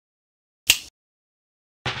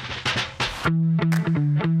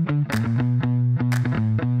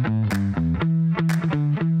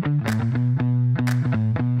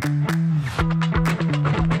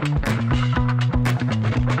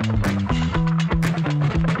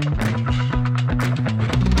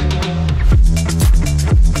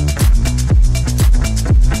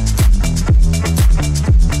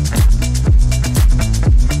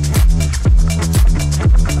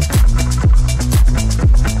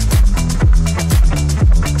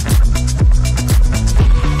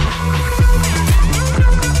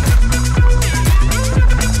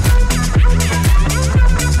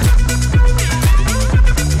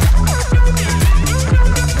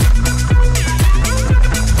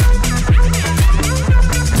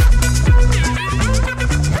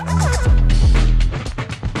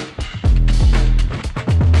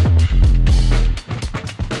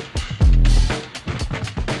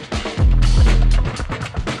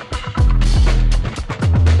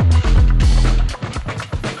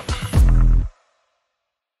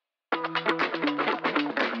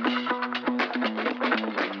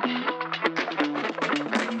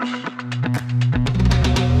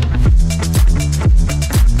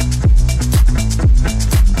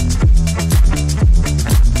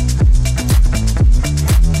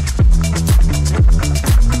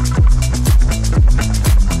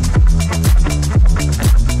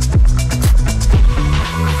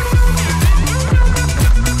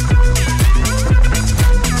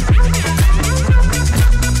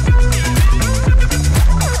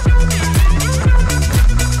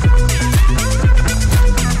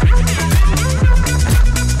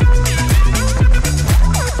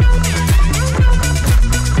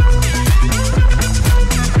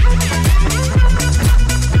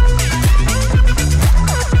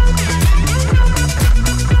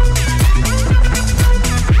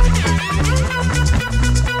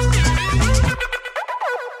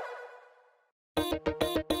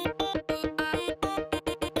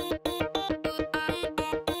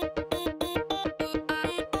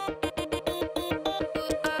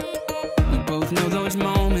both know those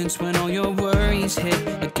moments when all your worries hit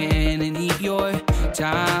again and eat your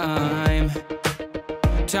time.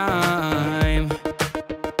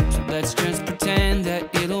 So let's just pretend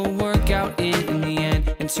that it'll work out in the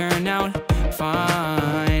end and turn out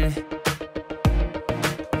fine.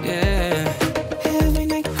 Yeah. Every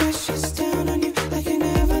night crashes down on you like an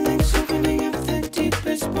avalanche, opening up the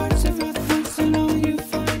deepest parts of our thoughts, and all you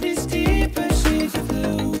find is deeper shades of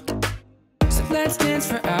blue. So let's dance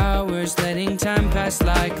for hours, letting time pass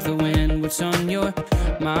like the wind. What's on your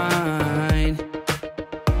mind?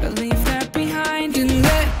 But leave that behind and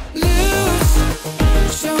let loose.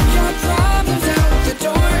 Show your problems out the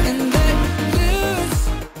door and let loose.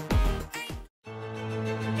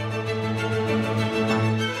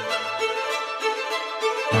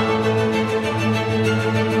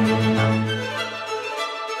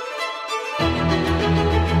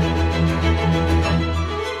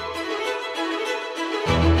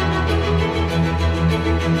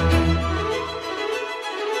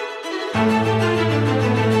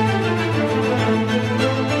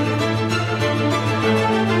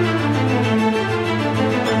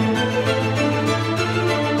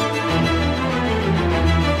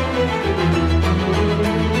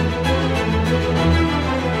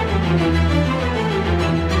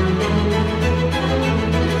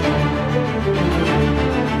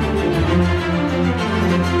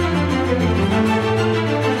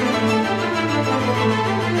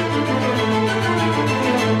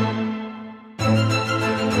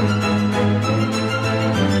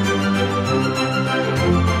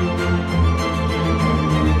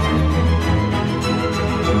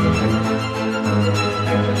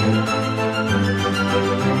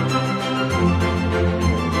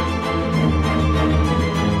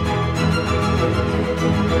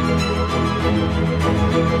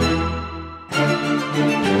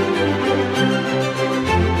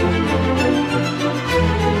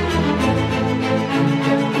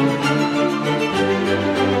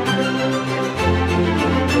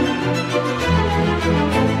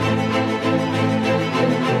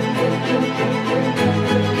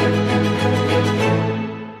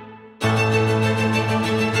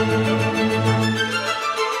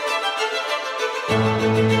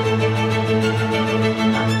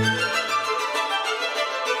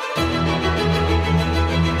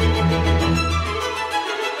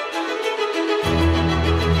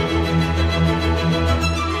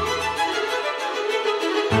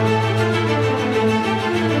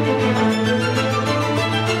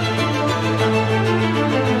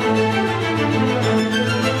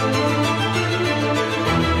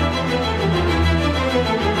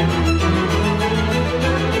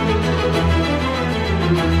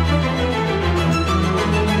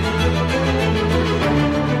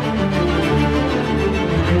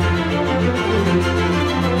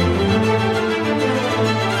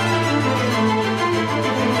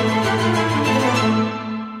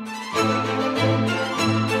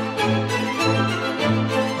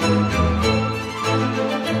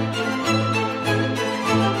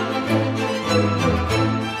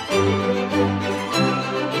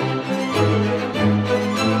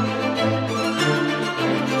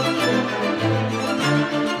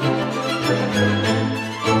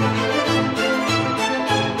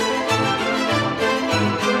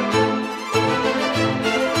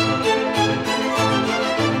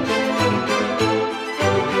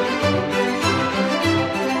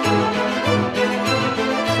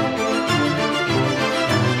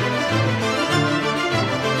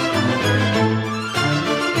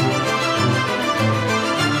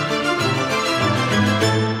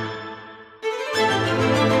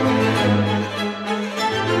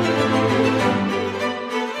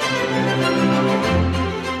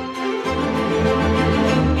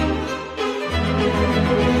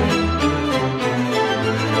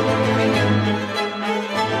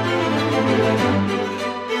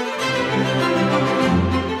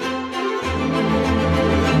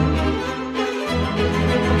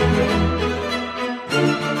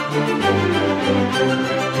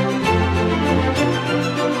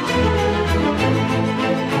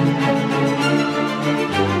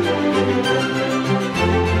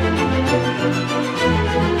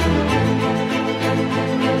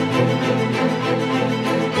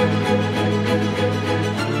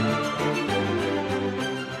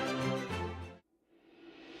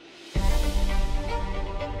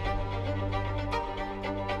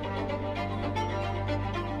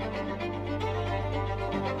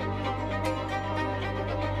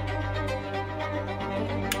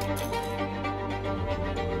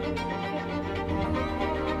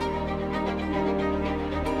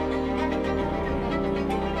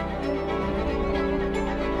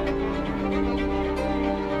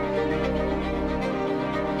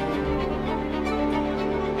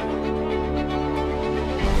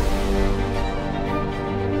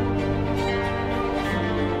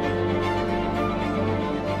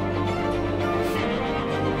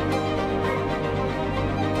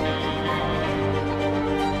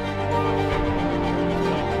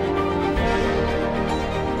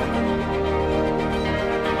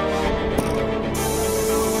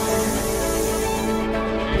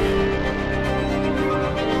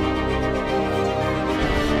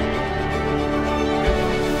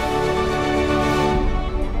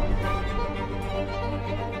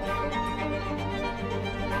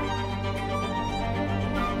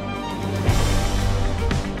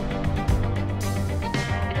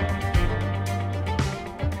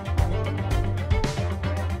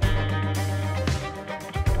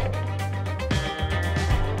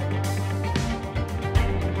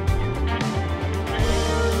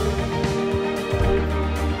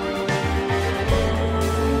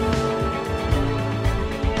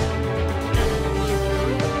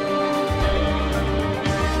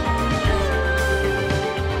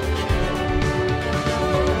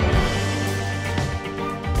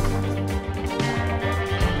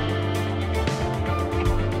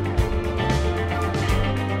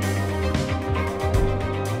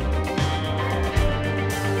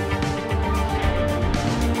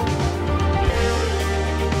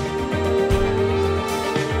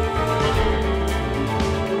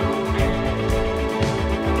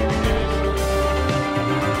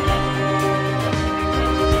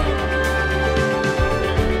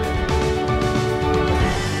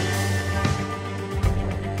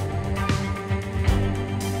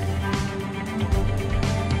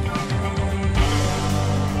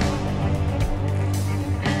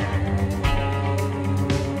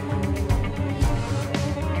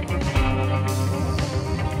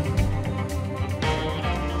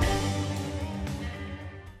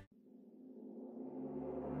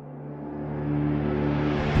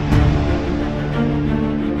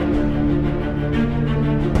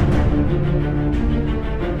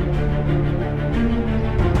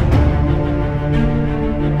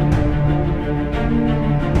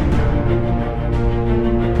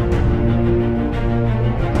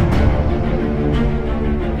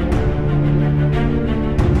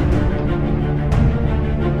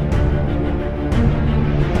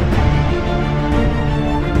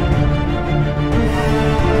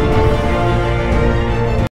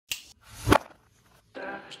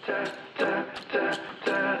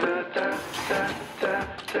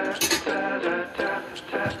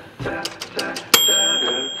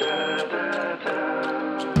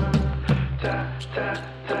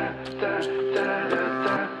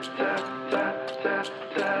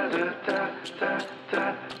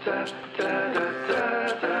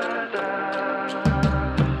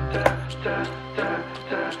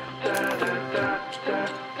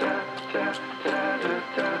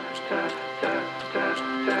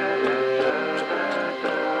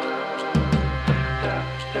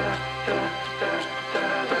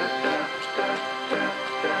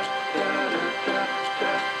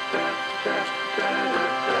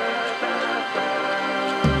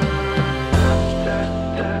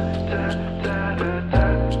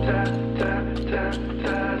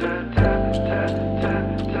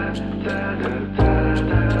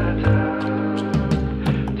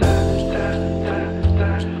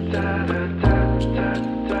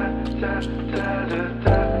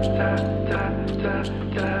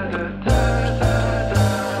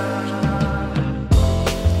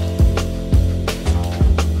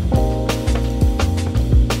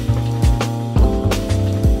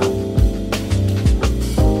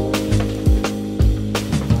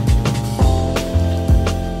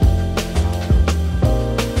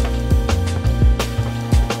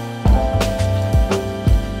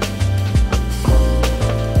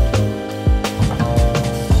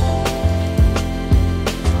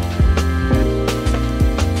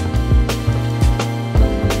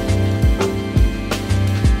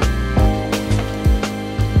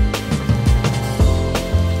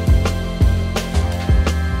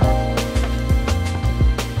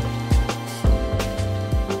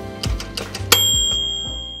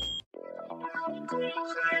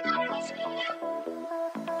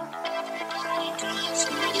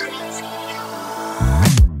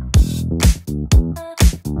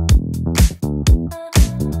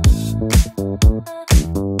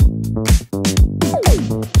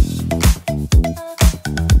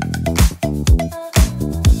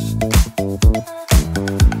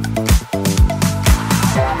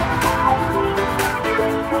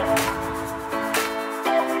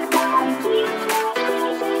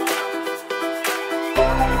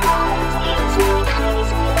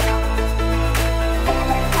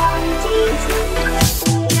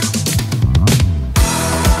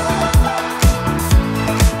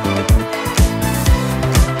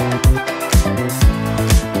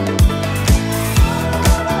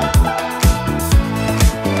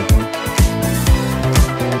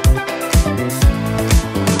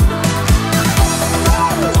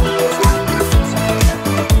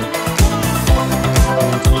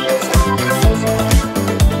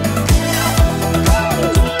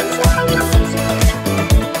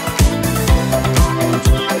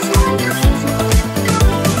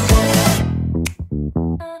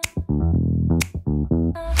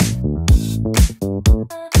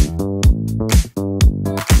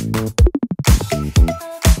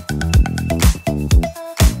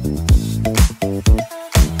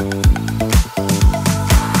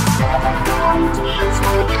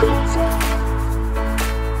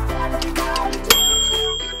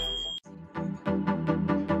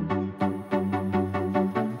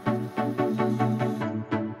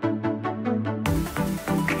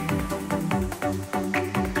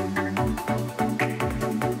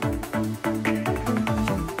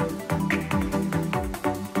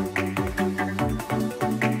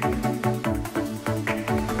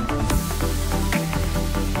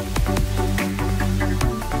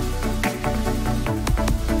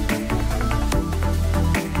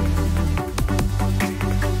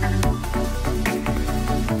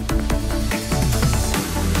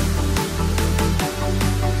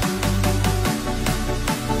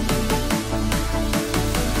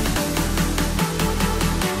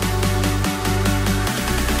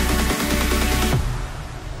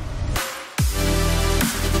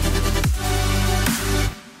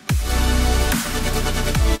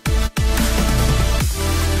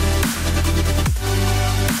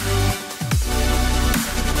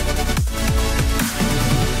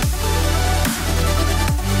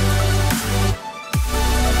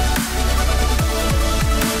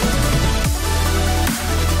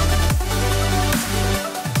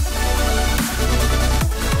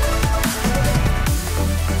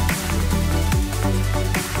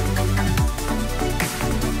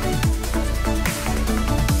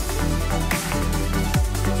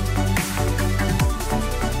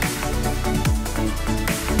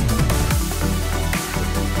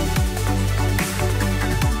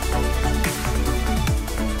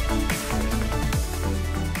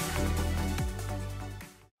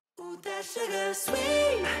 sugar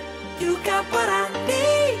sweet. You got what I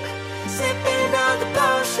need. Sipping on the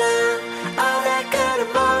potion, all that good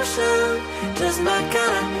emotion, just my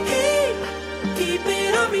kind of heat. Keep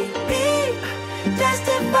it on repeat.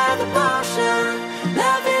 Tested by the motion,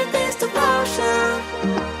 loving this devotion.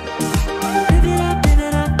 Live it up, live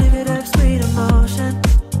it up, live it up, sweet emotion.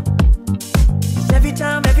 Every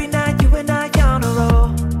time, every night, you and I on a roll.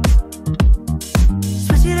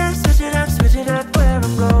 Switch it up, switch it up, switch it up where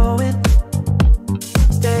I'm going.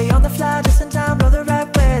 Stay on the fly just in time, know the right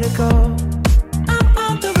way.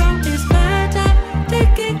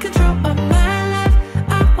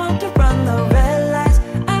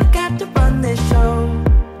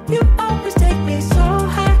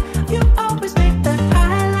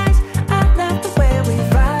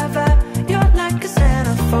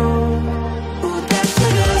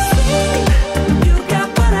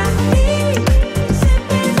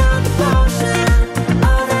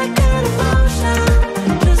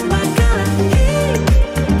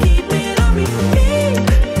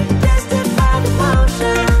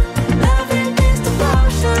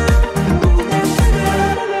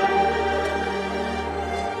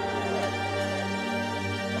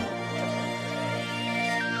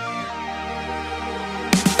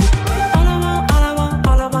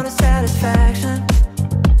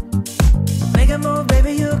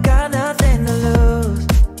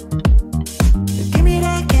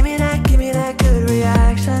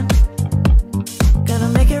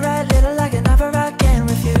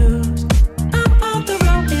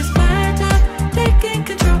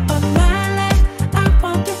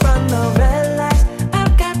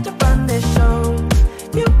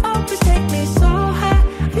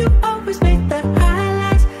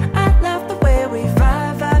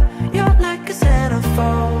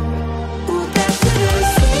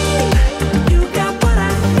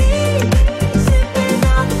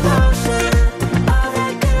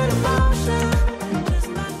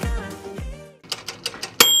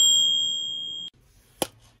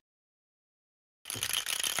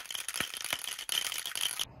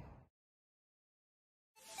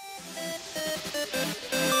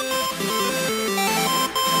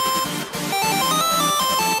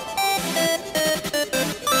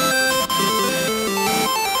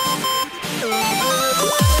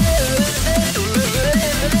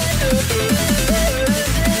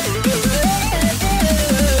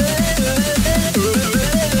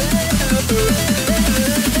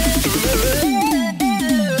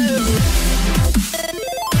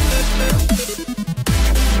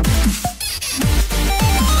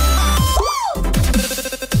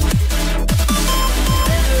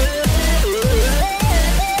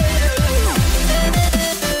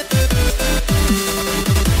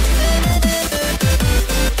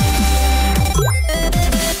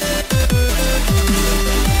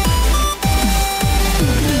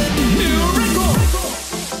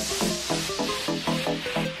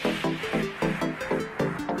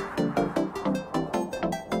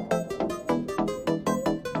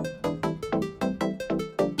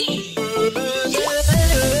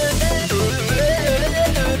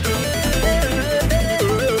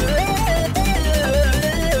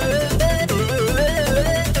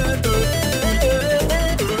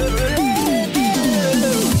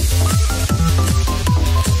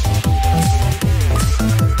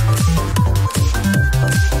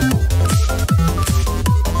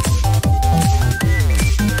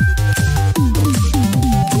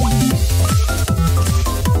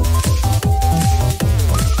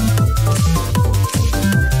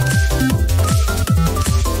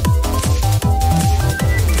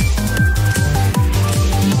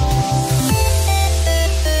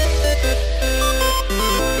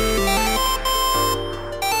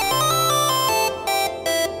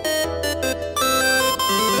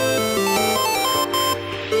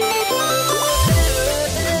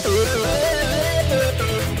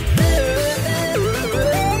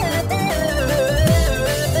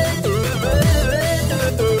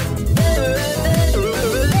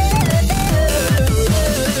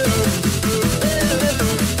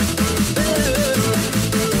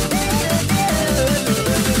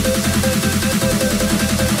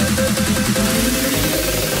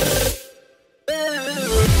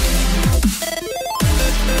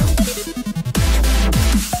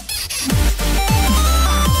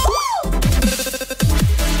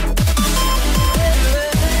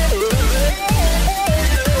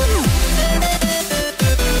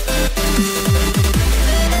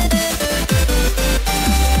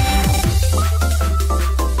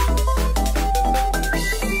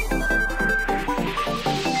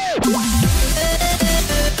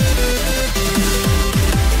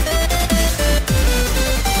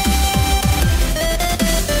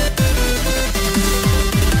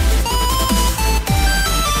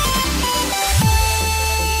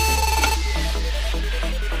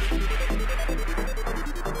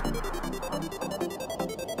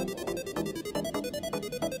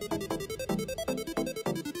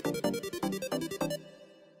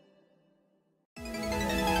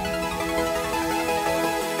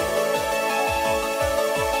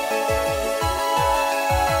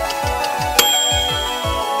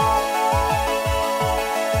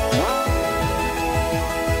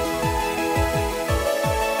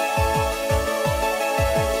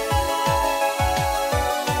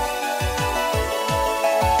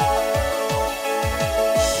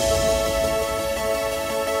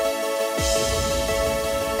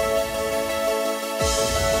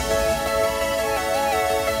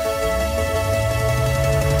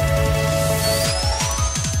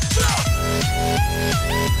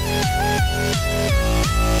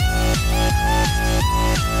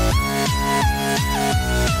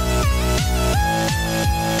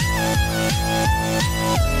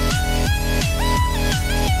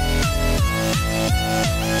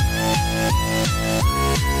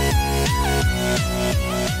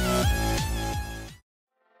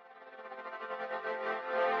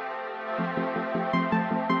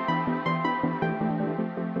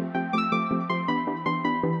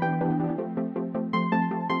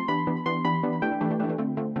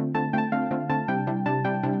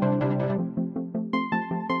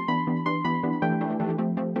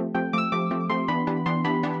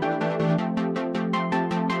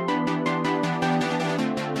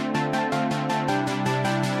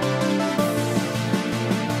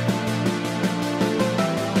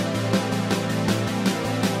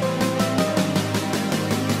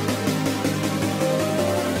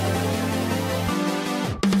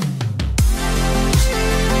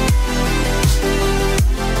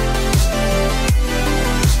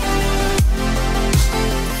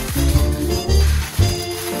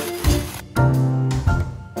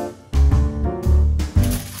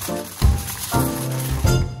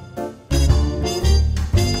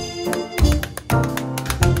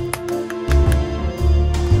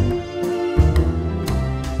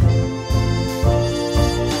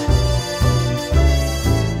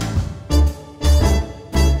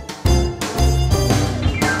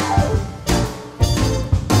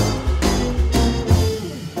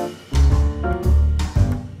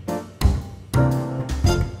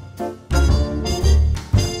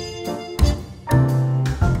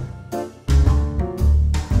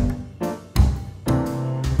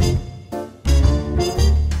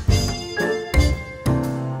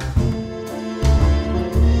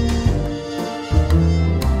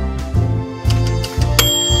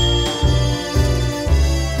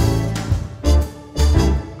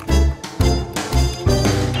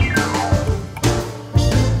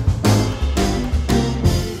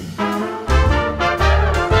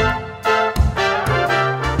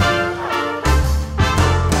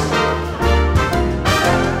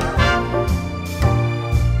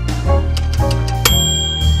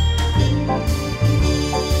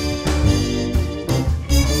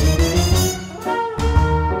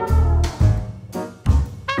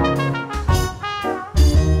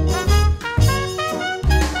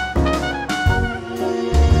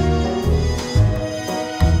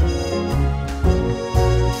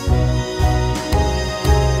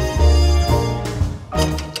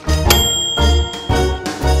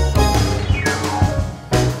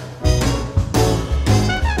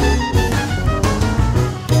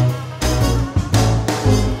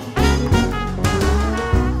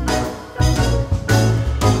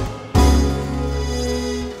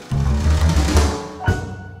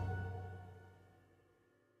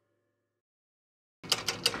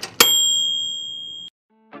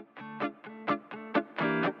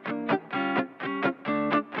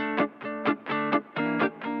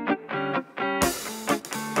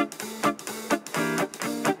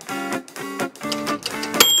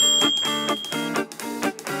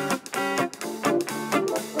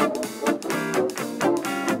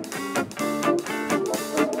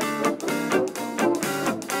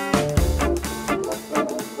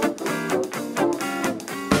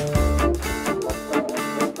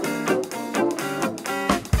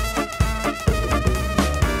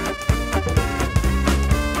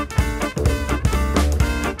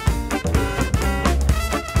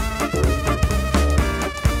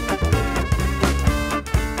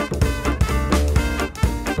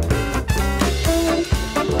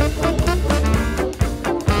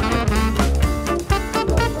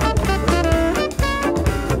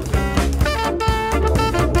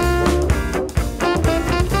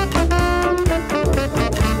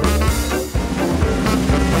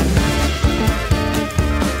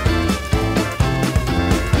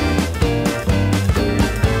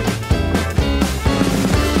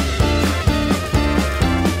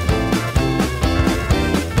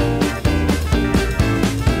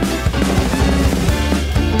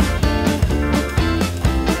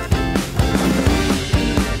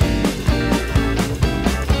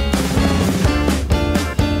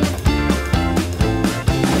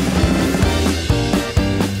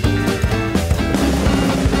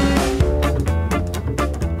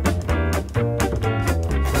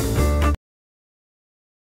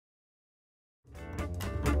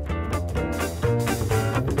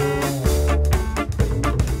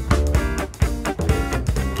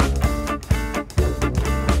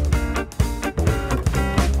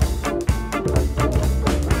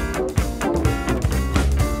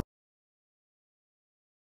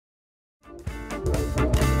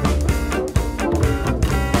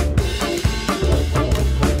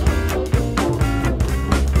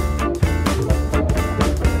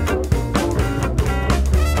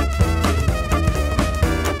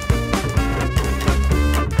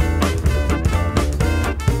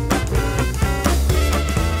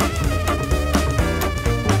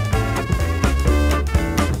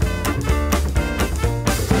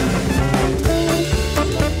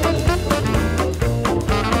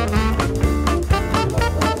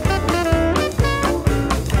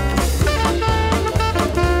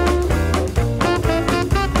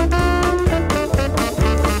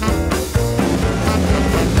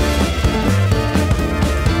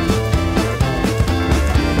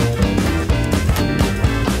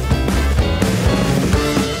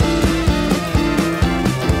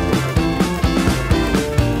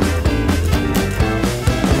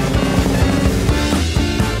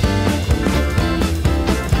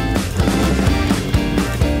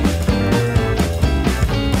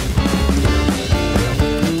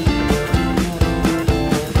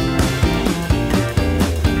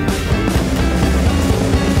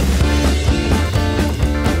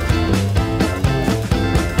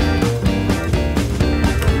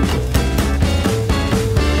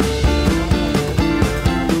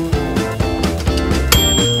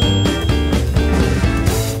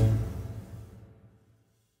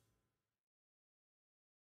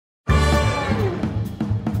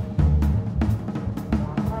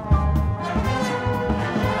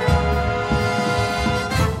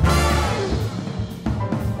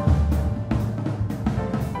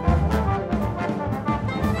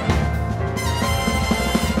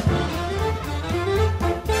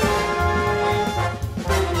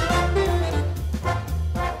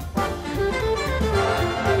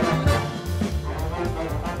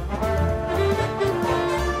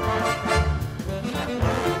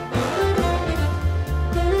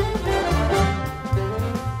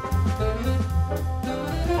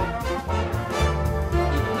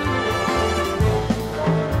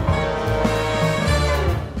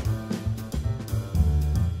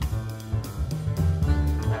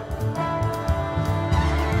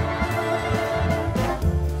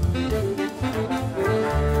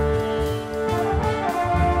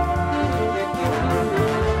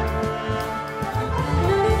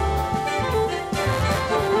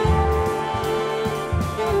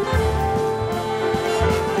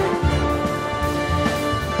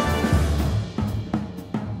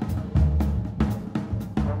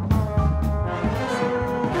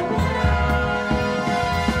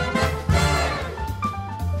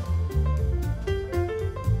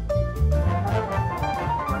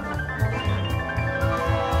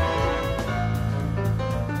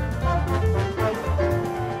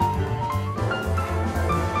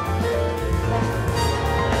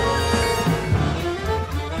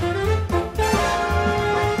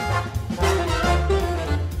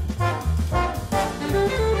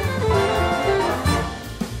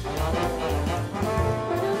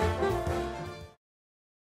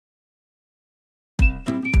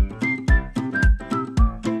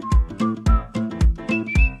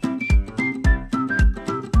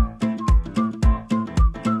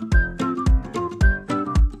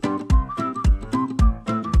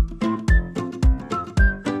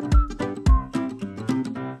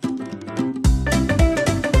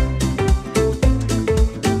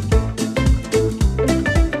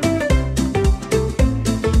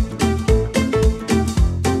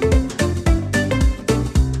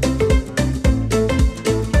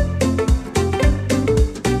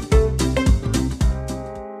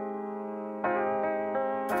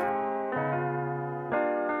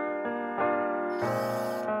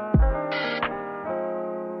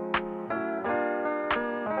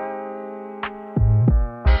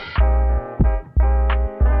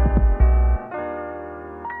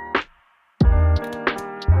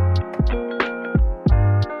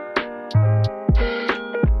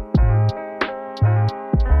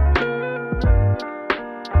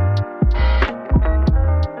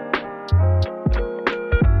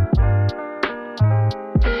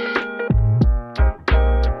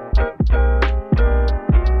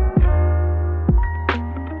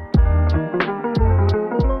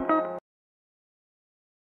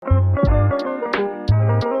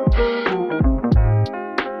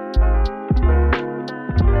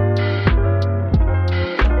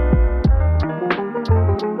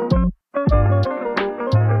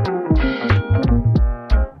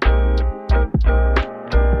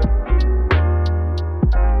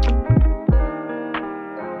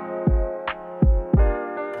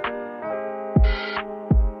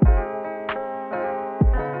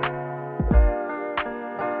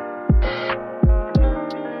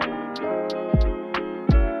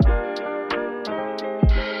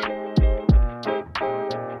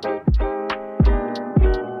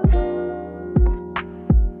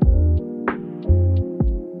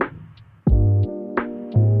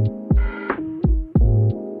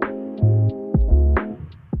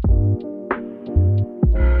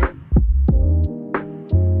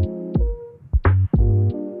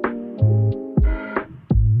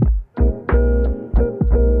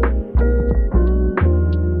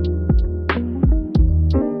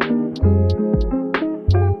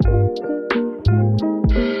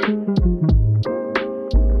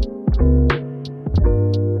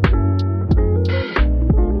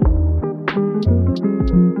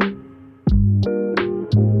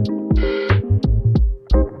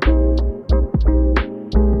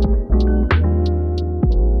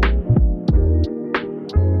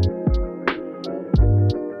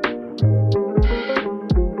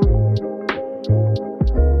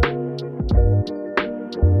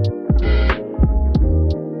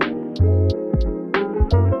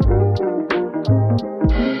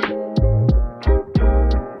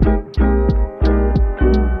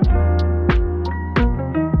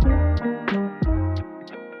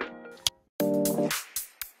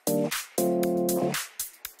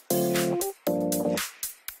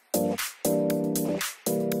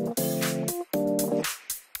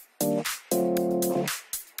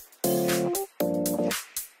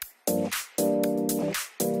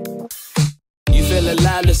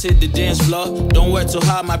 just hit the dance floor. Don't work too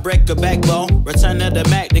hard, might break a backbone. Return to the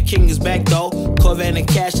Mac, the king is back though. Corvette and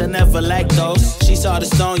cash, I never lack those. She saw the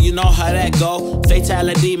stone, you know how that go.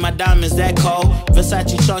 Fatality, my diamonds that cold.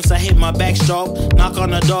 Versace trunks, I hit my backstroke. Knock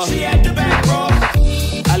on the door, she at the back, bro.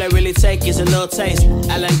 All I really take is a little taste.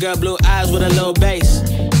 Island girl, blue eyes with a little bass.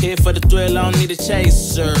 Here for the thrill, I don't need a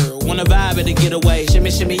chaser. Wanna vibe at the getaway. Shimmy,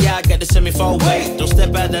 shimmy, yeah, I got the semi-4 weight. Don't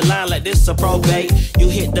step out the line like this a probate. You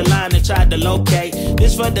hit the line and try to locate.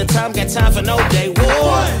 This for the time, got time for no day.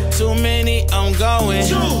 One, too many, I'm going.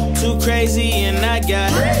 Too crazy and I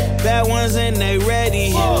got bad ones and they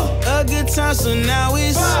ready. A good time, so now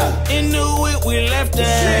it's into it, we left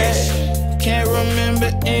that. Can't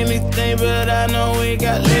remember anything, but I know we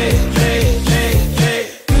got lit.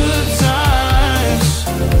 Good times,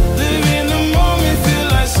 live in the moment, feel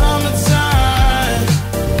like summertime.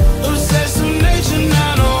 Obsessed with nature,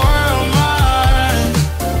 not a world mine.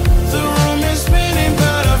 The room is spinning,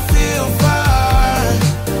 but I feel fine.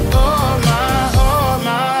 Oh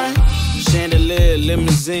my. Chandelier,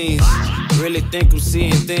 limousines. Really think I'm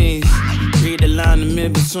seeing things. Read the line in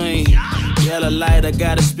mid-between. Yellow light, I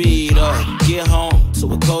gotta speed up. Get home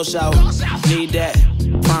to a cold shower. Need that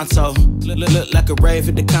pronto. Look like a rave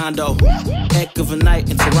at the condo. Heck of a night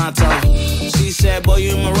in Toronto. She said, boy,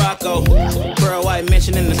 you in Morocco. Pearl white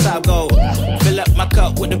mention in the top gold. Fill up my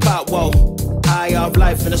cup with the pop, whoa. High off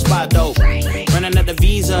life in the spot, though. Running out the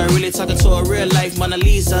visa, really talking to a real life Mona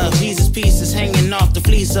Lisa. Jesus pieces hanging off the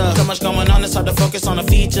fleecer. So much going on, it's hard to focus on the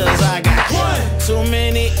features. I got too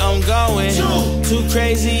many, I'm going. Too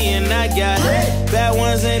crazy and I got bad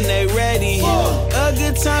ones and they ready. A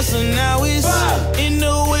good time, so now it's into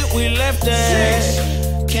it, we left that.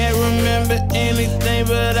 Can't remember anything,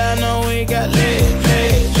 but I know we got lit.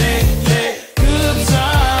 Good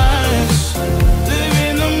times, live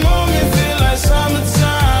in the moment, feel like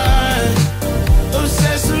summertime.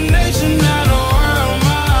 Obsessed with nature, not a world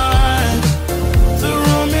mine. The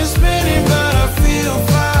room is spinning, but I feel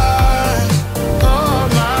fine. Oh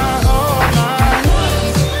my, oh my. 1,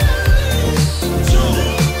 2,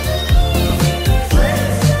 3,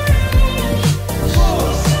 4,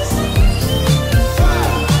 5,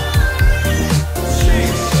 6.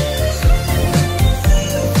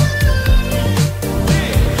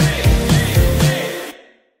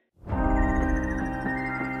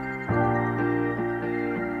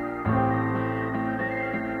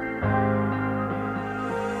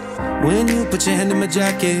 When you put your hand in my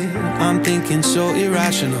jacket, I'm thinking so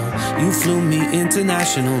irrational. You flew me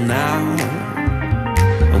international now.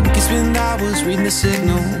 And we can spend hours reading the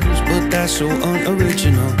signals, but that's so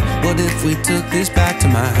unoriginal. What if we took this back to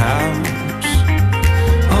my house?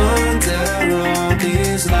 Under all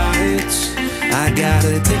these lights, I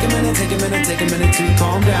gotta take a minute to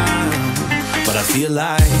calm down. But I feel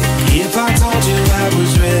like if I told you I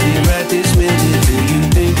was ready right this minute, do you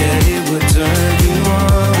think that it would turn you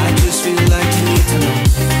on? I just feel like you need to know.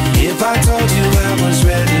 If I told you I was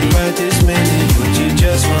ready right this minute, would you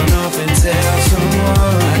just run off and tell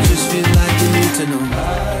someone? I just feel like you need to know.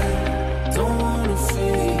 I don't wanna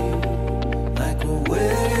feel like we're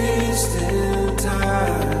wasting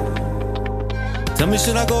time. Tell me,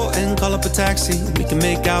 should I go and call up a taxi? We can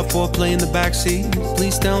make out for a play in the backseat.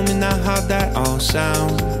 Please tell me now how that all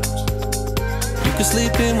sounds. You can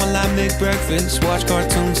sleep in while I make breakfast, watch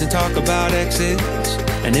cartoons and talk about exes.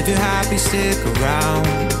 And if you're happy, stick around.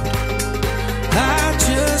 I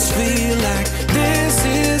just feel like this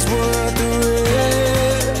is worth the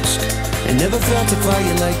risk. I never felt a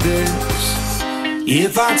fire like this.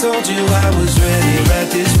 If I told you I was ready right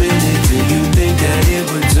this minute, do you think that it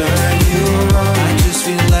would turn you on? I just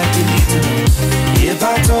feel like you need to know. If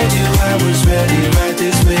I told you I was ready right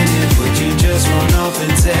this minute, would you just run off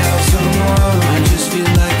and tell someone? I just feel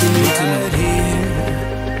like you need to know. Right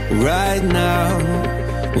here, right now,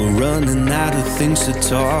 we're running out of things to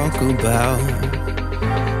talk about.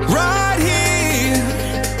 Right here,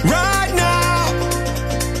 right now,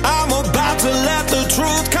 I'm about to let the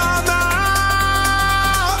truth come out.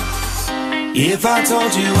 If I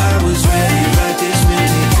told you I was ready right this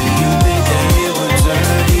minute, do you think that it would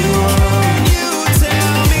turn you on? You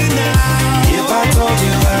tell me now. If I told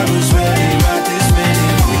you I was ready right this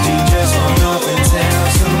minute, would you just run off and tell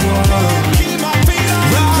someone? Keep my feet on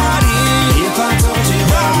the ground. If I told you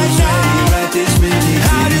I was ready right this minute,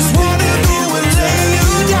 I just wanna go and lay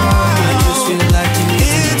you down. I just feel like you need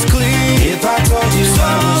to. It's clear. If I told you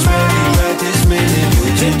I was ready right this minute,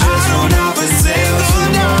 would you just run off and tell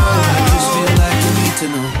someone? To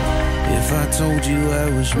know. If I told you I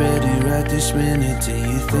was ready right this minute, do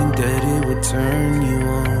you think that it would turn you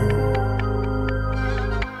on?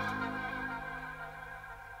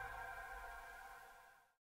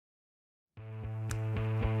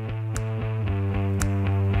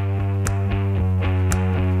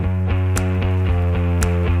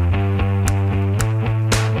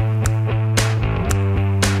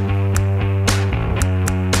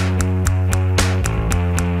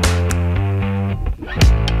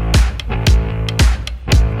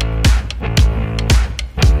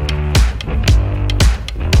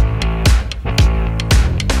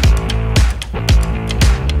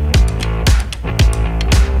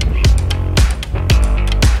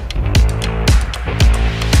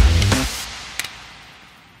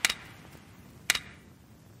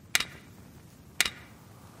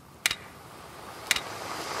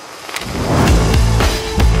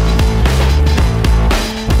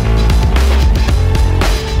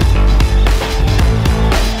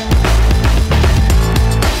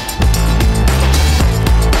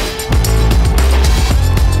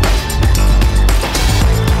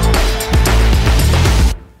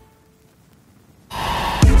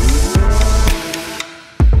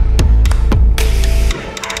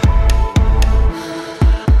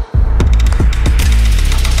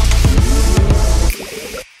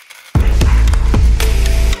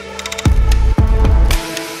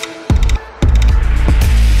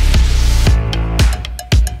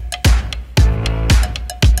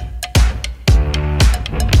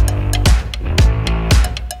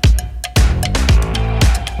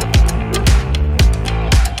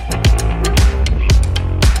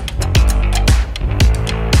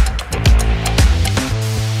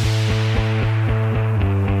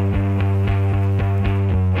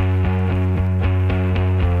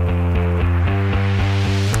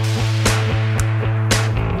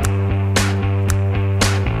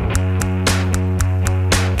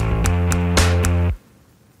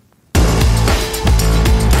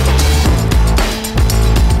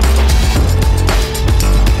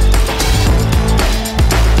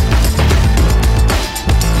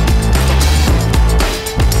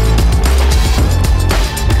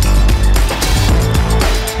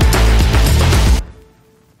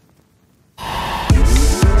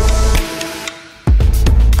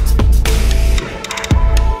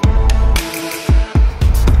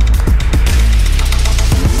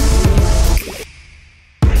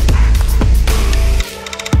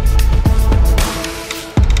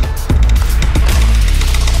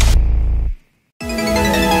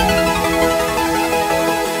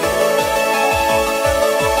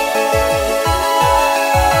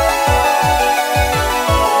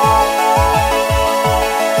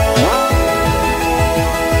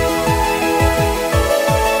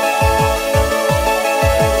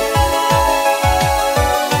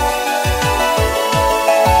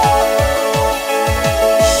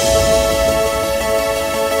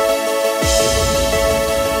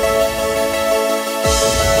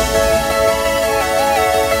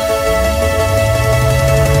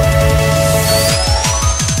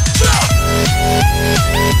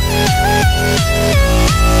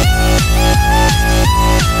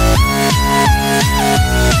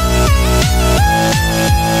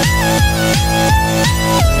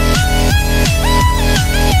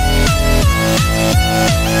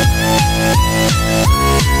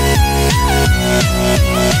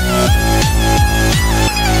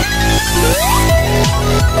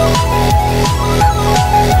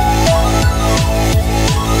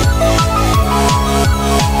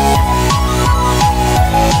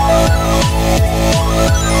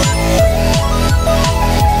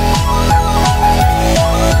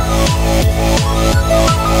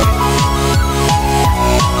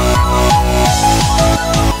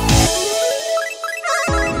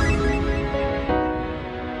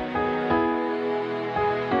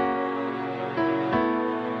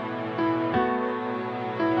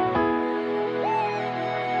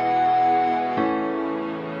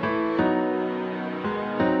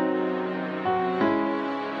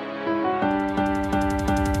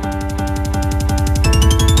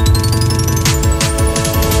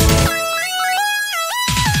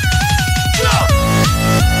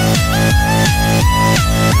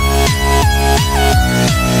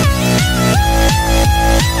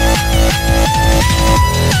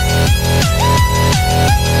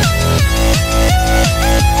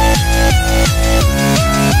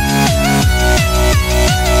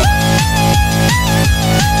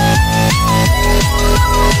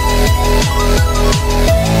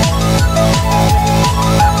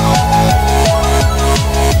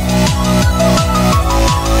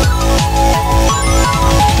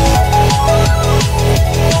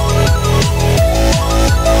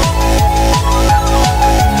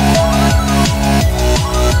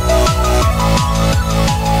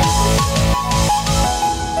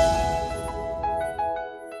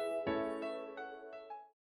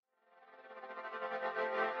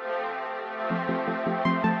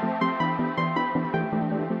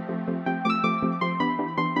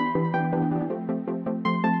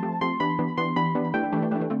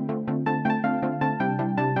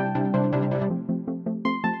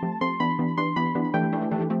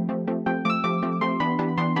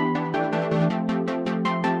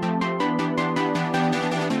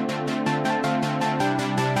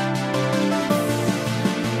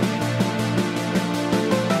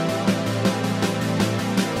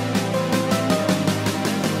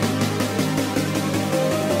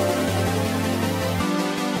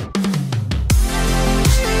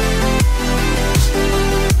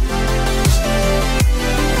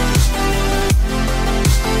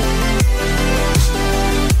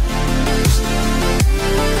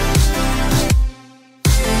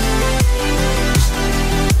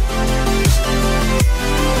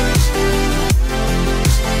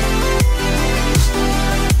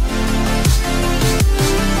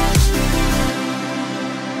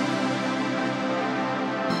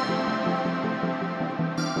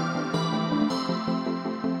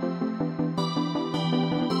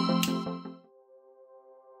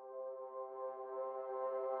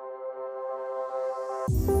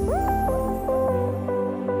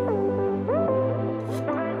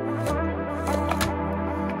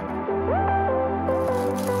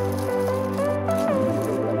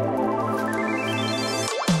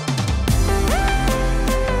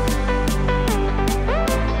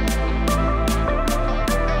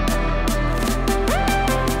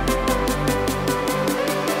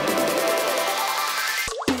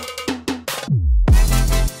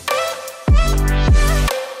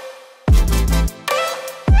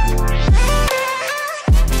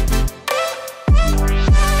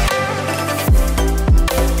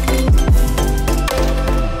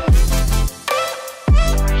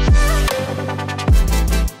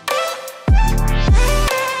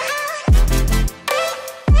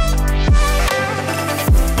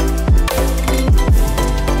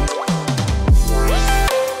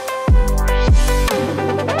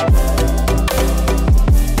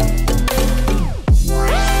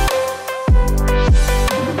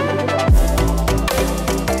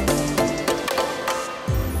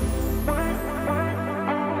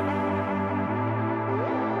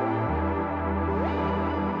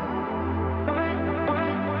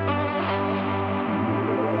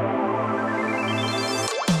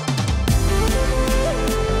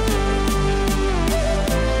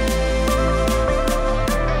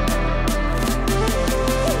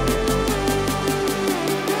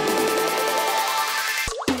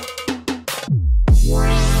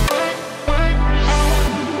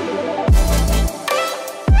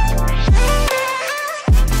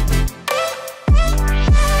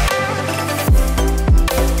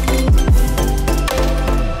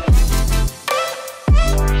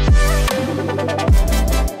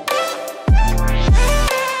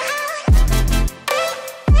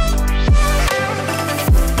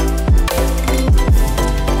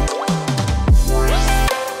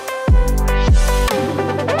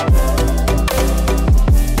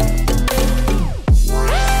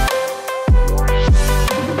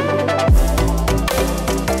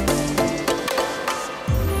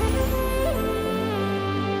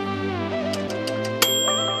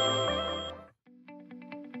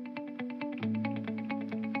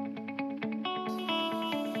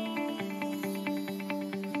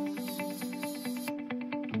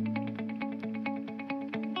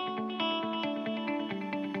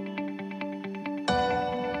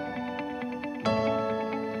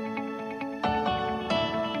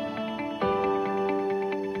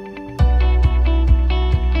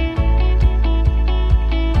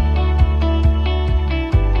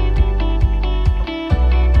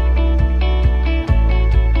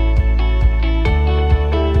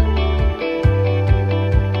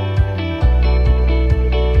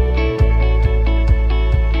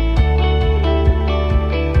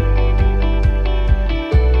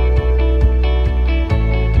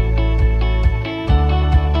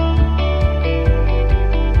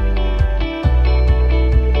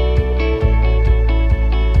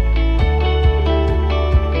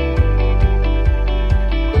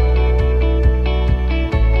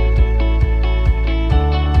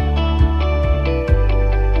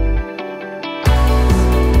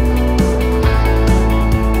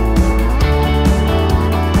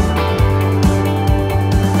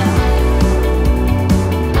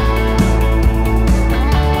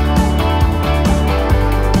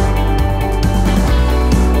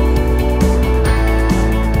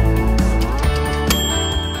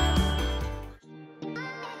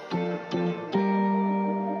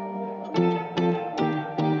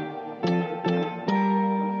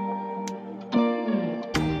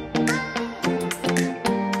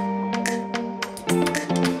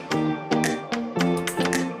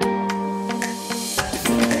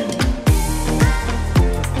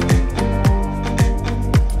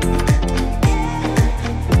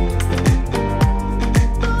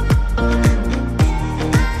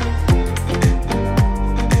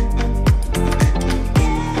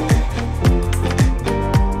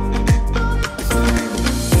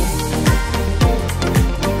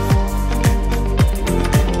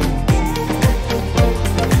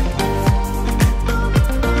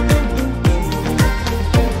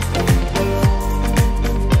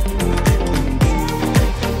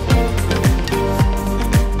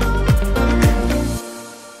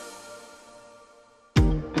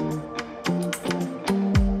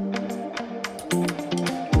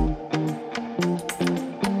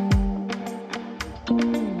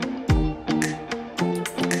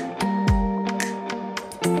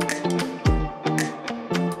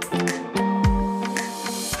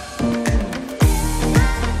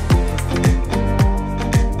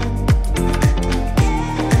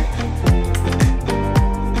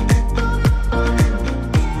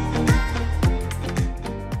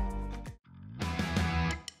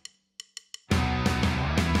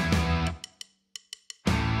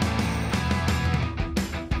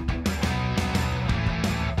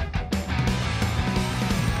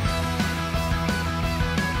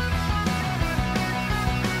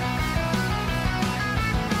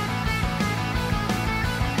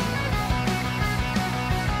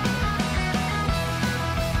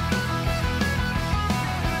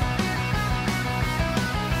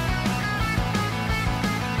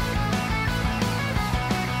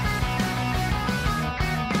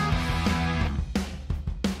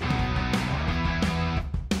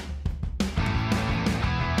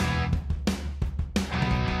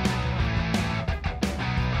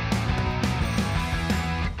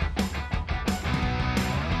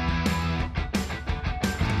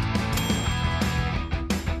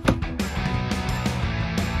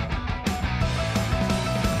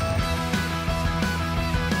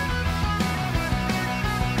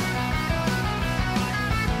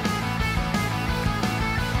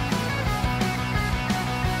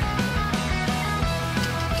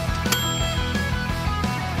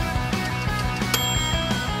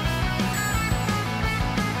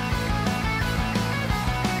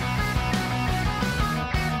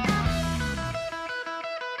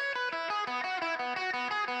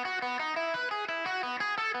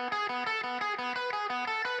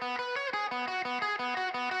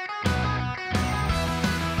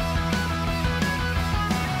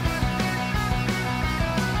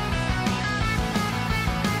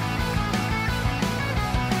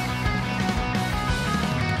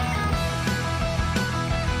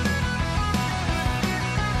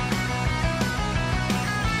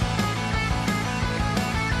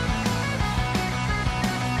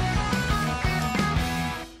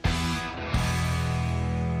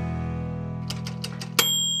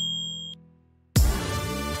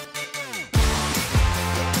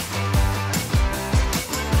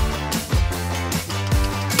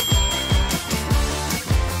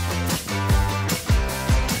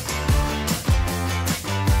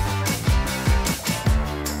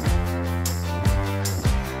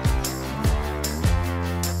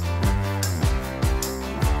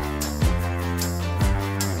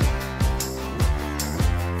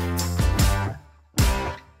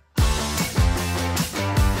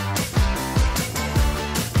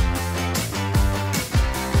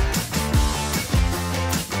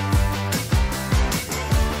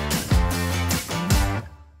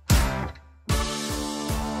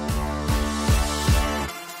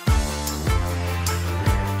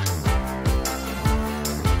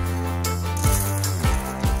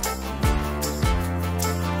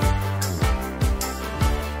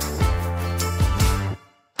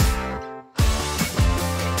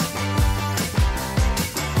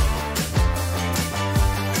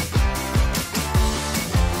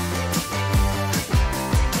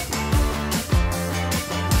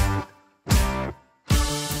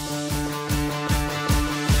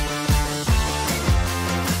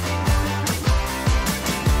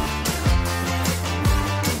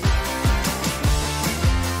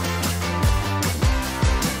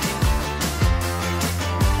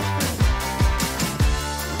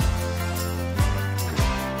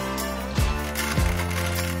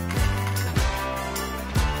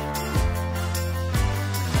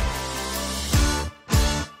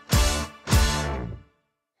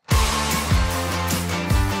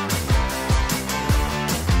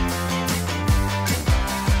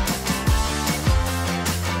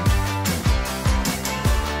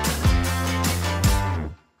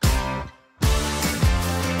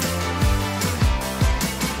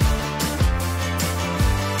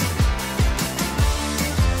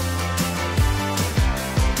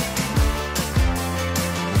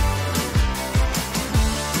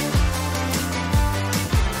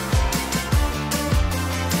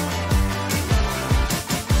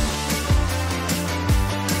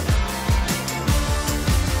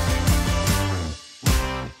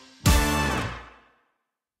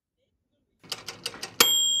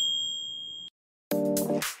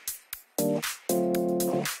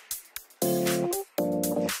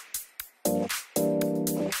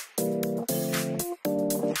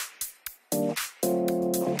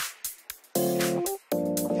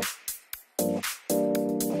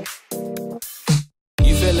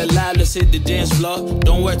 feel alive, let's hit the dance floor.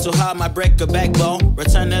 Don't work too hard, might break a backbone.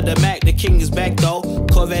 Return of the Mac, the king is back though.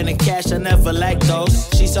 Corvette and cash, I never like those.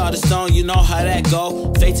 She saw the stone, you know how that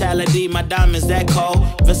go. Fatality, my diamonds that cold.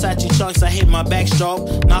 Versace trunks, I hit my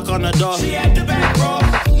backstroke. Knock on the door, she at the back, bro.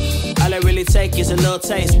 All I really take is a little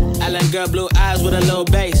taste. Island girl, blue eyes with a little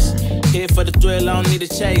bass. Here for the thrill, I don't need a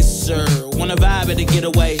chaser. Wanna vibe at the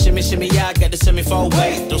getaway. Shimmy, shimmy, yeah, I got the semi-four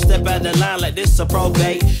weight. Don't step out the line like this a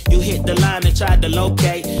probate. You hit the line and try to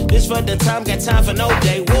locate. This for the time, got time for no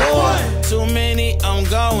day. One, too many, I'm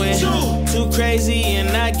going. Too crazy and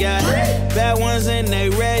I got bad ones and they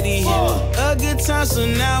ready. A good time, so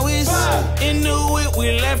now it's into it,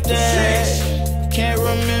 we left that. Can't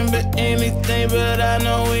remember anything, but I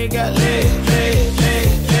know we got lit.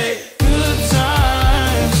 Good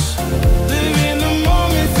times, live in the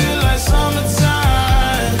moment, feel like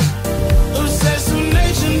summertime. Obsessed with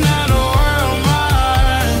nature, not a world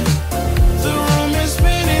mine. The room is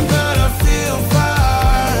spinning, but I feel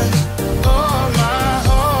fine.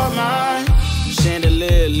 Oh my.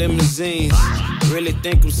 Chandelier, limousines. Really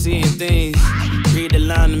think I'm seeing things. Read the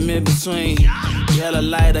line in mid-between. Yellow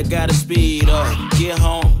light, I gotta speed up. Get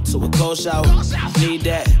home to a cold shower. Need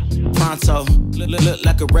that pronto. Look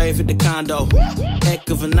like a rave at the condo. Heck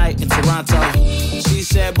of a night in Toronto. She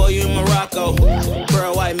said, boy, you in Morocco.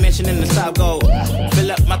 Pearl white mention in the top gold.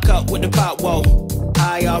 Fill up my cup with the pop, whoa.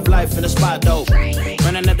 High off life in the spot, though.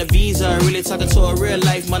 Running up the visa, really talking to a real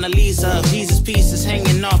life Mona Lisa. Jesus pieces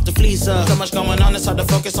hanging off the fleecer. So much going on, it's hard to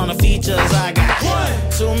focus on the features. I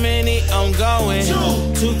got too many, I'm going.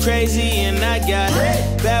 Too crazy and I got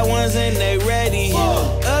bad ones and they ready.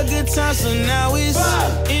 A good time, so now it's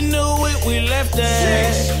into it, we left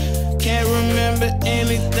that. Can't remember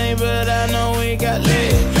anything, but I know we got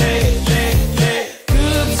lit.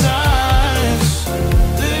 Good times,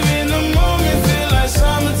 live in the moment, feel like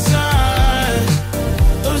summertime.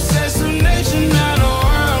 Obsessed with nature, not a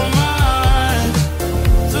world mine.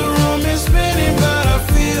 The room is spinning, but I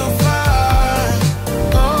feel fine.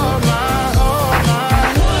 Oh my, oh my.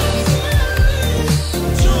 1,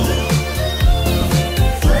 2,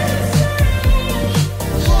 3,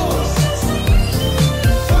 4, 5, 6, 7,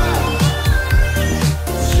 8, 9,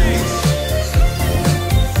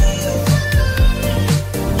 10.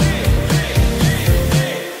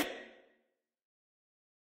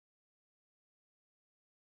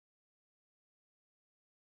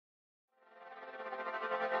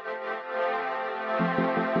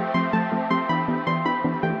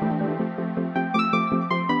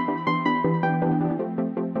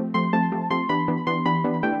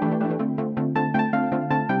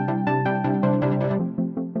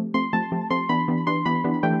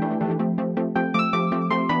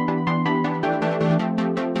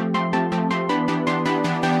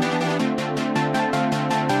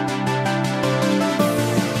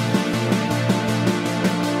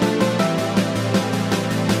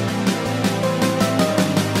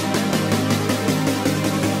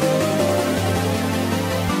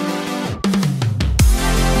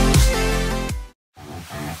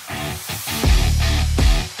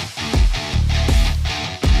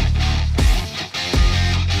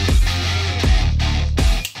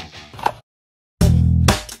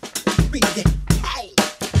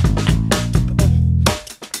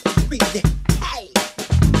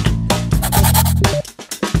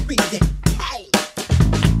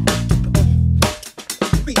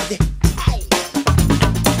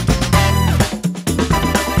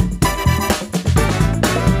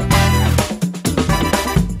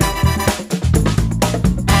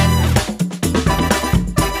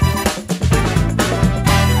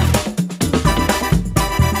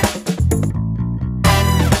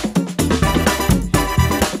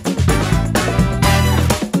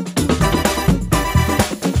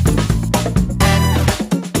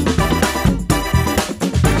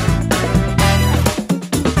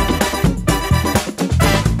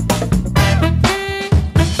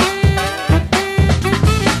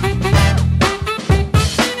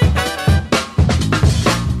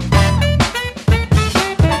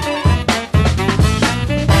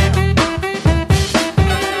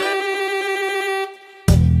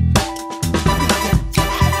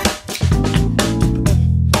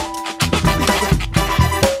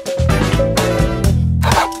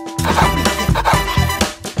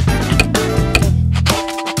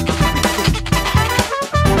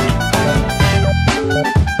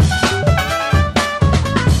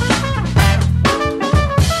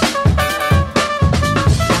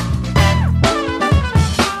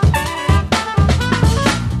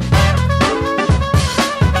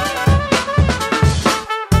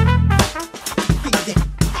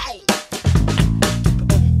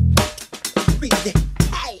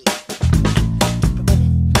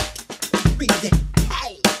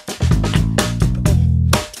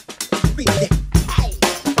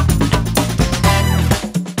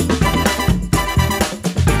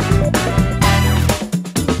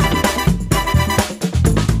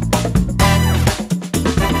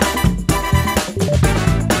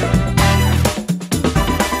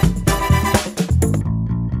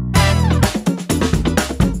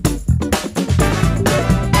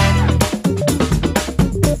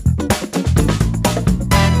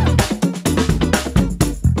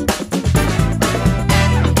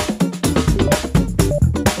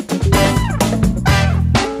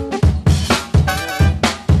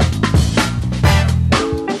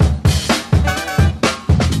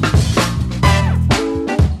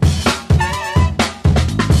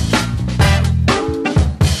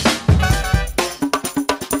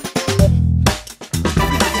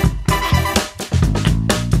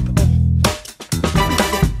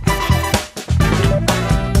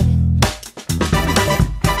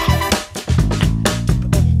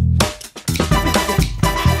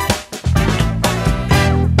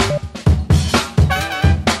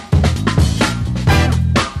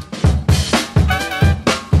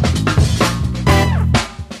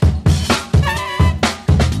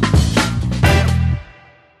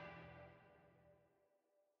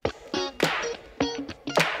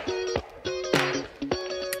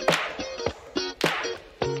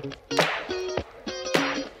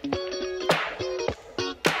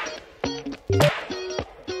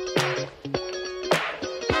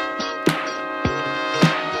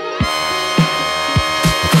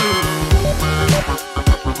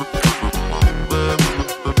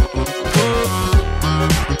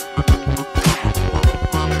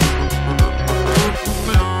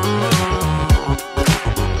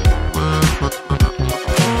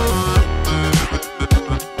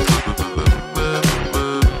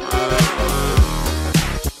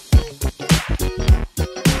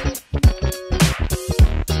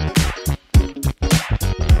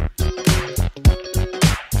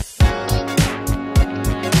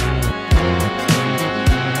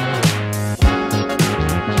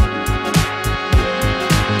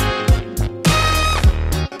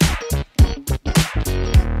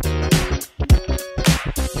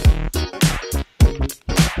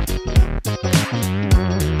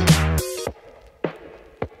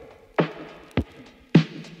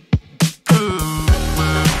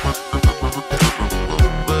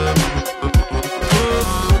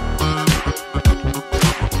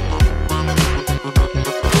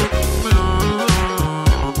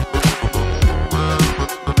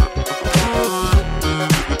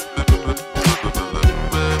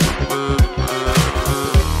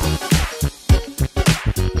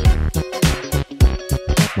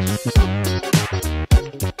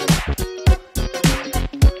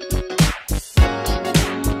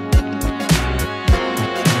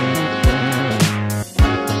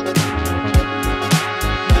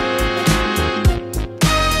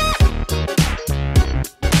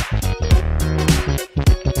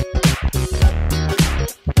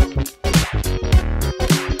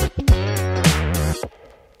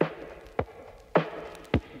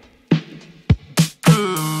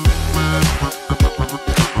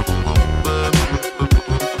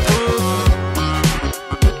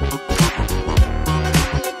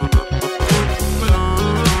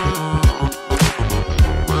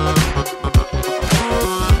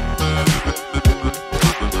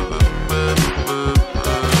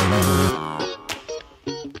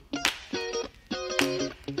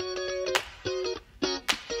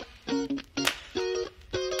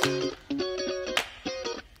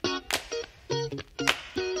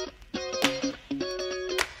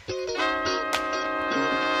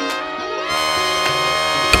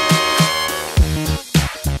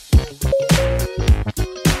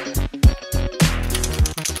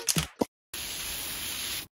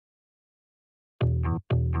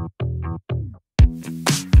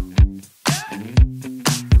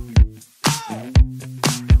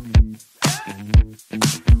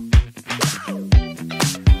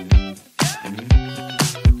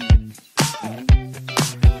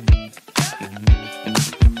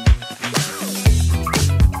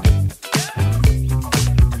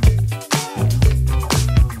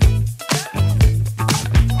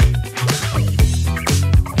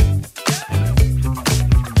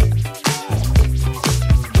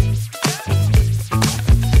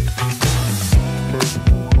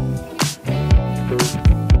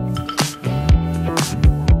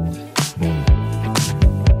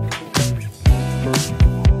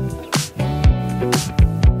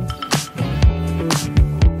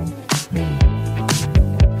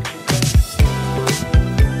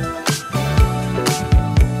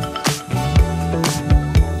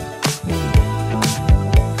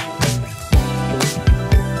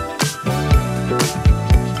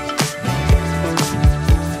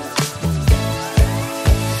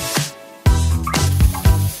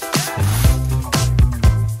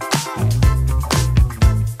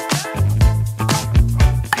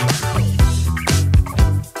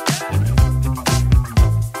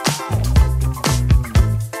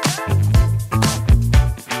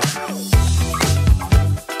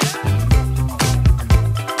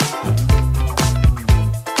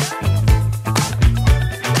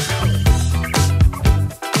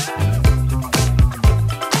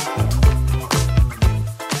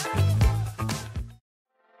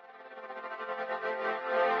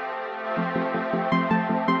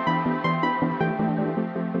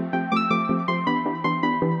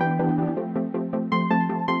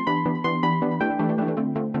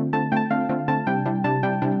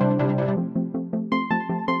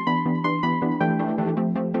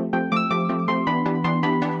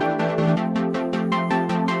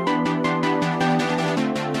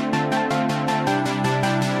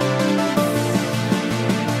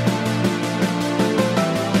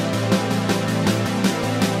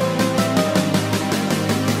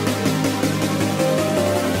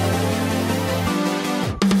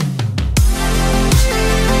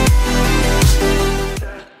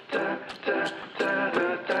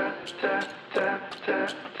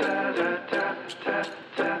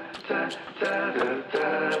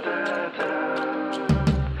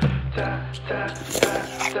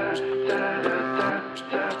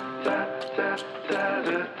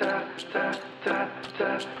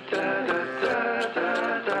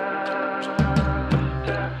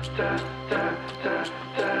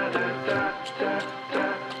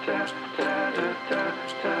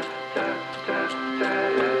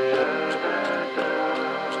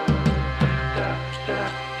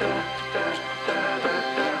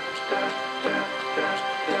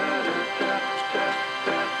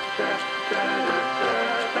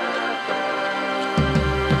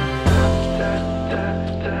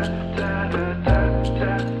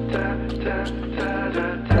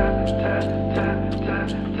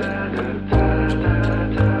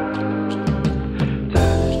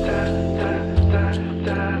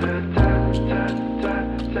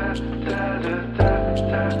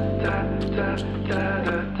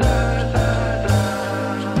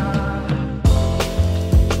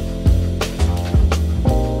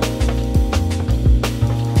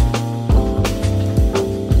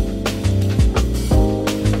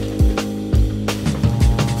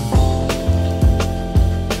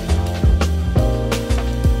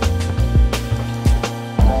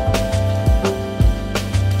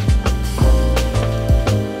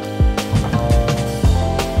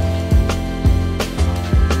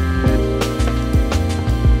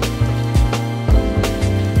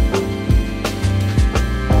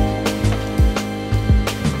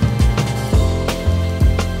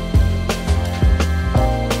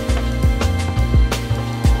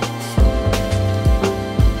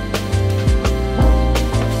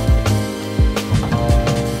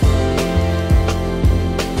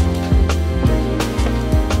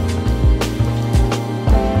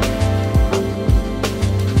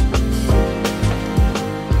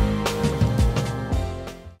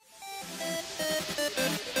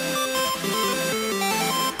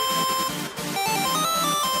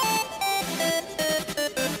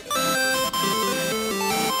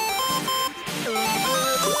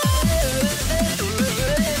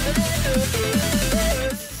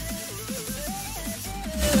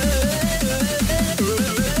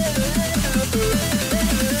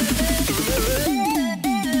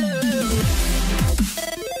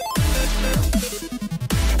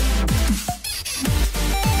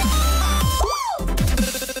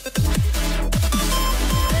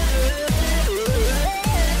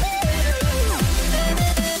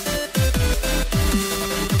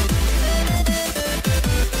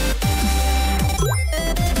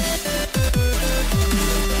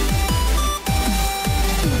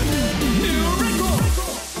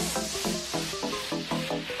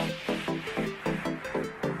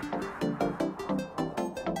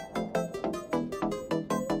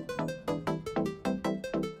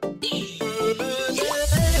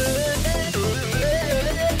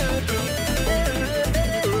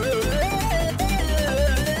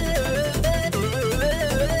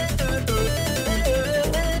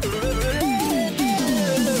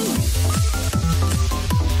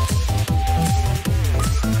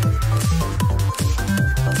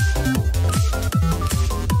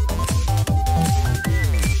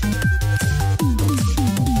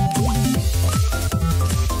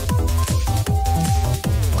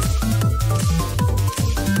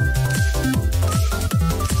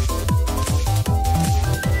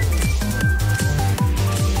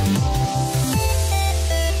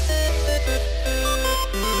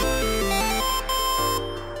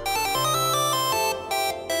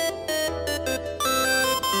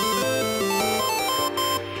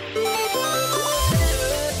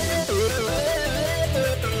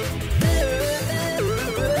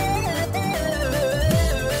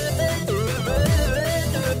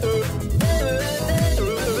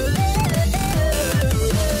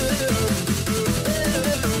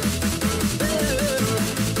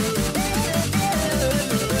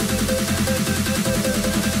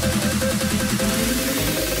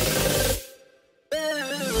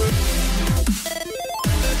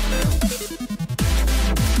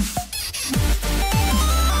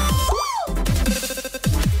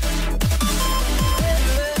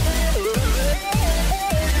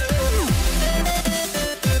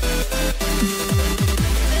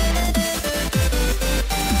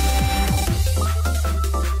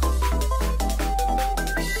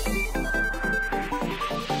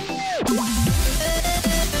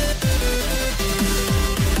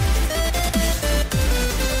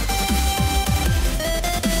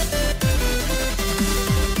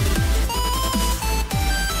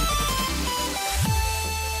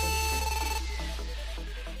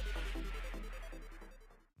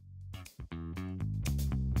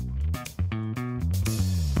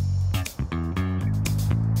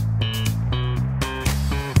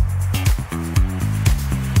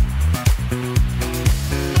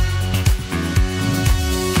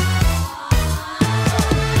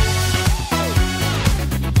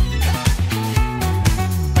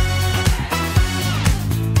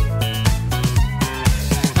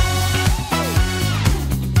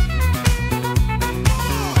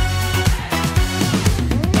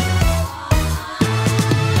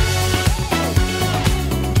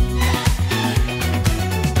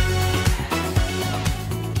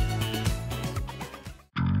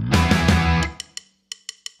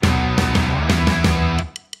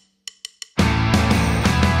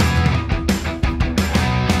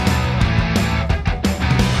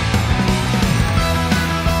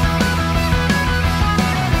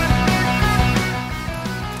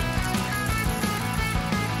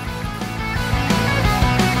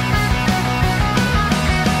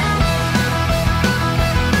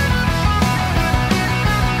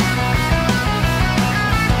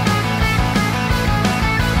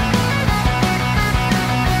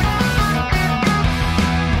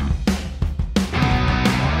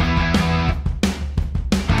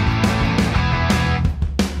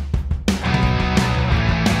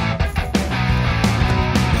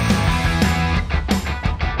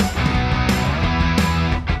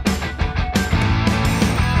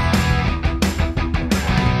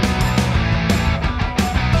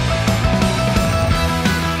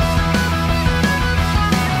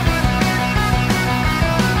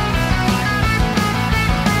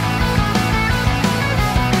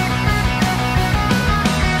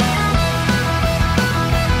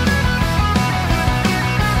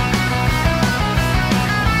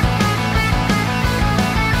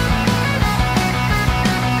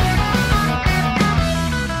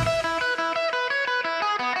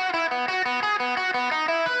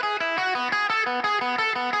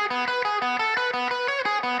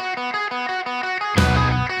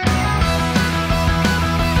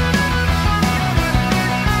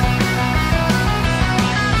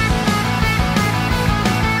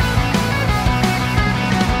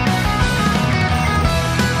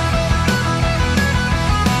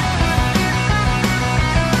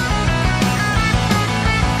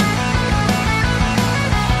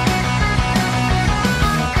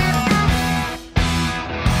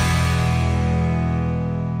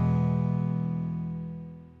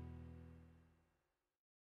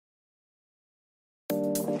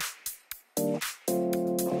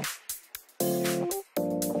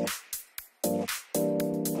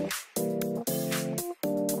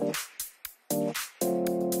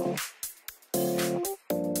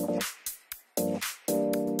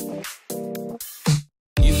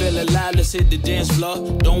 Feel alive, let's hit the dance floor.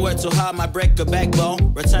 Don't work too hard, might break a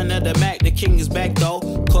backbone. Return of the Mac, the king is back though.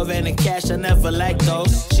 Corvette and cash, I never lack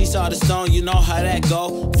those. She saw the stone, you know how that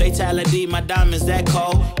go. Fatality, my diamonds that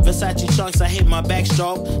cold. Versace trunks, I hit my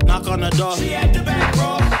backstroke. Knock on the door, she at the back,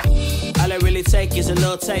 bro. All I really take is a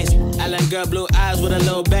little taste. Island girl, blue eyes with a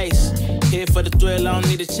little bass. Here for the thrill, I don't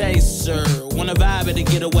need a chaser. Wanna vibe at the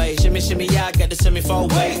getaway. Shimmy, shimmy, yeah, I got the semi-4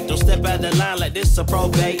 weight. Don't step out the line like this a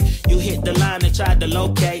probate. You hit the line and try to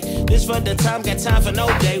locate. This for the time, got time for no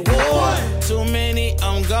day. One, too many,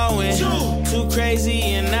 I'm going. Too crazy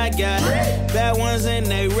and I got bad ones and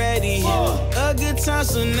they ready. A good time,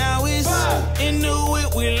 so now it's into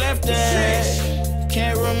it, we left that.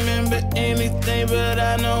 Can't remember anything, but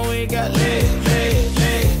I know we got lit.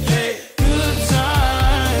 Good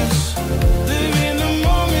times, live in the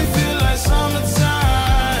moment, feel like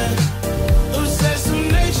summertime. Obsessed with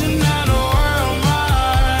nature, not a world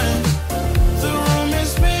mine. The room is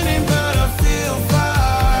spinning, but I feel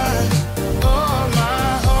fine.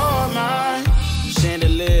 Oh my.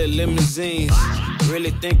 Chandelier, limousines.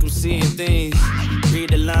 Really think I'm seeing things.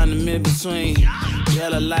 Read the line in mid-between.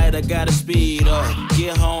 Yellow light, I gotta speed up.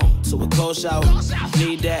 Get home to a cold shower.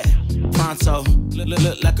 Need that pronto.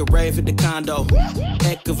 Look like a rave at the condo.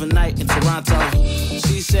 Heck of a night in Toronto.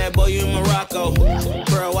 She said, boy, you in Morocco.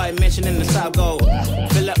 Pearl white mention in the top gold.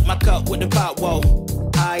 Fill up my cup with the pop, whoa.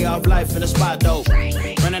 High off life in the spot, though.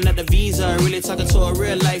 Running out the visa, really talking to a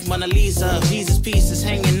real life Mona Lisa. Jesus pieces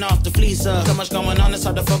hanging off the fleecer. So much going on, it's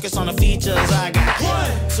hard to focus on the features. I got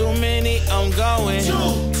too many, I'm going.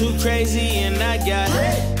 Too crazy and I got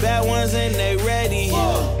bad ones and they ready.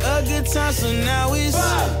 A good time, so now it's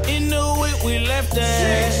into it, we left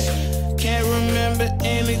that. Can't remember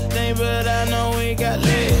anything, but I know we got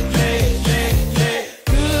lit.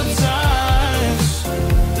 Good times,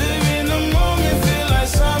 live in the moment, feel like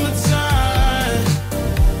summertime.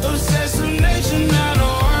 Obsessed with nature, not a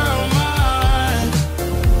world mine.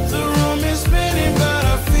 The room is spinning, but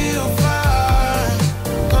I feel fine.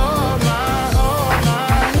 Oh my, oh my.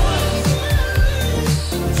 1,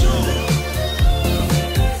 2,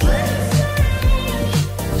 3,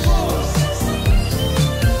 4,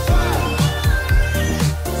 5,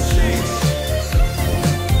 6.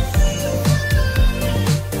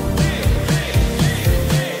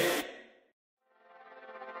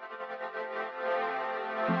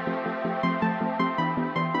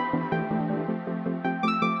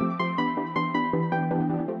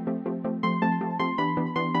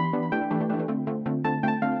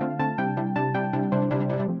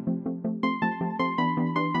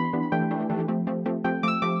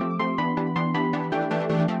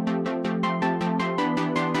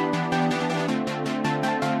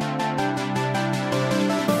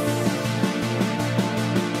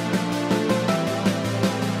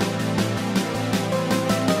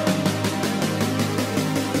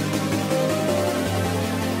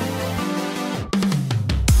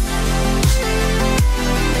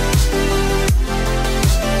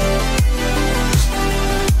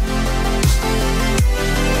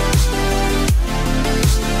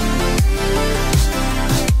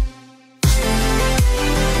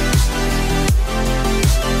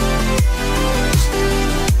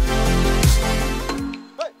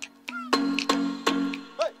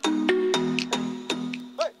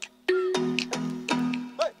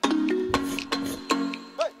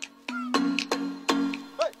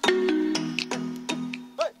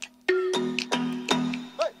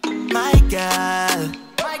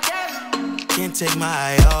 Can't take my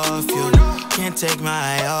eye off you. Can't take my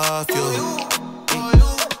eye off you.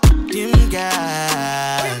 Dim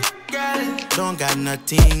guy, don't got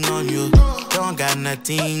nothing on you. Don't got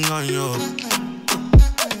nothing on you.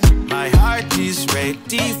 My heart is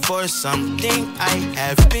ready for something I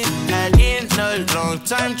haven't had in a long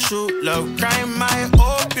time. True love crime, I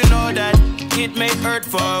hope you know that it may hurt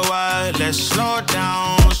for a while. Let's slow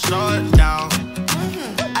down, slow it down.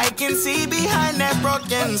 I can see behind that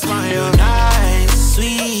broken smile. You're nice,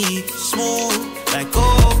 sweet, smooth, like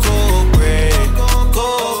cocoa bread,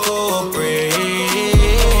 cocoa bread.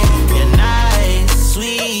 You're nice,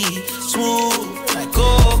 sweet, smooth, like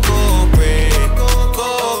cocoa bread,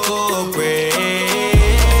 cocoa bread.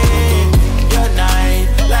 You're nice,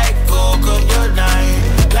 like cocoa, you're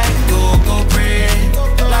nice, like cocoa bread,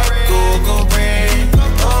 like cocoa bread.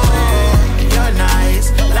 Oh, you're nice,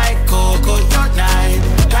 like cocoa, you're nice.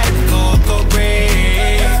 Like cocoa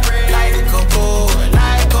bread, like cocoa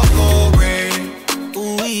bread.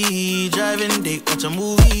 Ooh, we driving date, watch a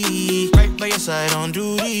movie. Right by your side on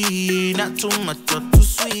duty, not too much or too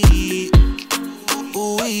sweet. Ooh,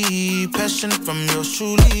 ooh-wee. Passion from your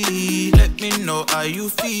truly. Let me know how you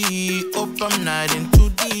feel. Hope I'm not in too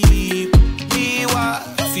deep. Me wa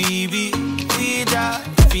Phoebe, we die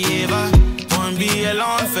forever. Won't be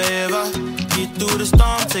alone forever. Get through the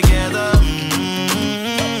storm together.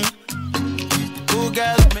 Ooh,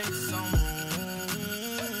 girl, make some.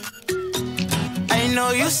 I know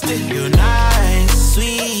you still, you're nice,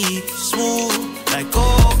 sweet, smooth, like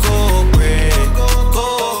cocoa bread,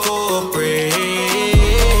 cocoa bread.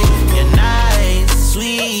 You're nice,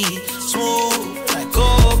 sweet, smooth, like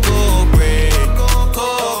cocoa bread,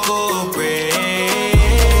 cocoa bread.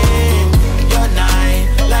 You're nice,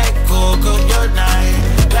 like cocoa, you're nice,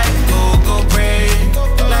 like cocoa bread,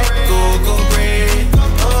 like cocoa bread.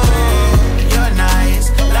 Oh, you're nice,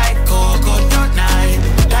 like cocoa, you're nice,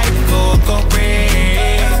 like cocoa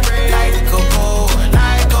bread, like cocoa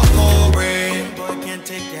bread. Boy can't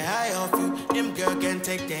take the eye off you, them girl can't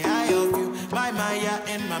take the eye off you. My mind,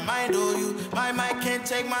 yeah, in my mind, oh you. My mind can't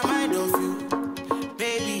take my mind off you,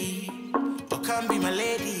 baby. Oh, come be my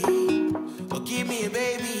lady, oh, give me a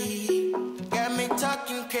baby. Got me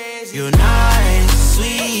talking crazy. You're nice,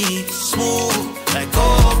 sweet, smooth, like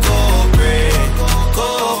cocoa bread,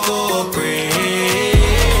 cocoa bread.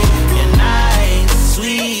 You're nice,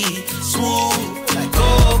 sweet, smooth, like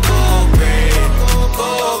cocoa bread,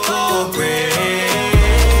 cocoa bread.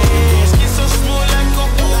 Skin so smooth like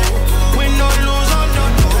cocoa, when no lose on no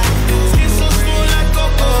door. Skin so smooth like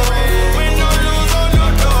cocoa, when no lose on no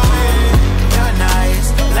door. You're nice,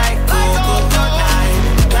 like cocoa, you're nice,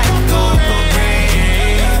 like cocoa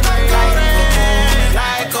bread,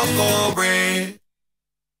 like cocoa bread.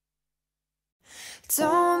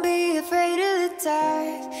 Don't be afraid of the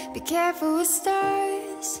dark. Be careful with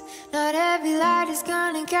stars. Not every light is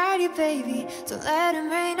gonna guide you, baby. Don't let them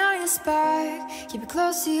rain on your spark. Keep it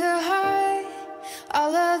close to your heart.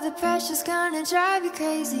 All of the pressure's gonna drive you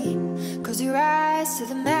crazy. Close your eyes to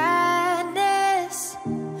the madness.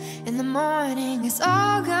 In the morning, it's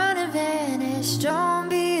all gonna vanish. Don't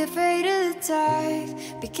be afraid of the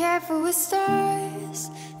dark. Be careful with stars.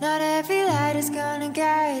 Not every light is gonna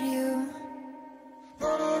guide you.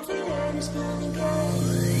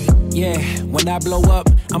 Yeah, when I blow up,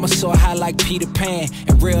 I'ma soar high like Peter Pan.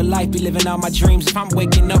 In real life, be living all my dreams. If I'm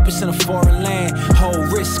waking up, it's in a foreign land. Whole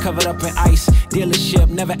wrist covered up in ice. Dealership,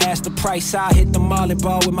 never asked the price. I'll hit the mall and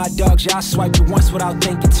ball with my dogs. Yeah, I swipe it once without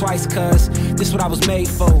thinking twice. Cause this what I was made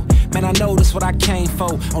for. Man, I know this what I came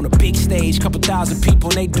for. On a big stage, couple thousand people,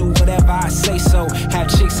 and they do whatever I say so. Have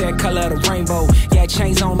chicks that color of the rainbow. Yeah,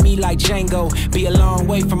 chains on me like Django. Be a long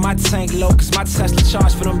way from my tank low. Cause my Tesla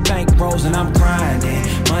charged for them bank rolls. And I'm grinding,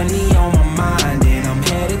 money on my mind, and I'm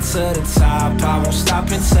headed to the top. I won't stop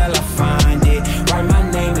until I find it. Write my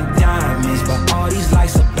name in diamonds, but all these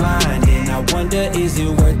lights are blinding. I wonder, is it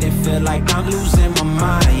worth it? Feel like I'm losing my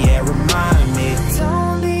mind. Yeah, remind me.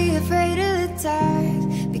 Don't be afraid of the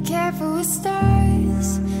dark. Be careful with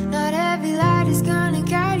stars. Not every light is gonna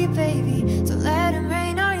guide you, baby. Don't let them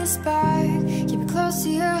rain on your spark. Keep it close to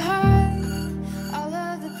your heart. All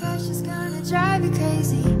of the pressure's gonna drive you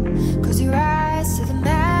crazy. Close your eyes to the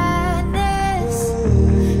madness.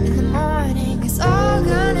 In the morning, it's all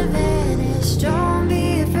gonna vanish. Don't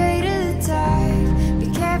be afraid of the dark. Be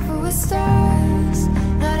careful with stars.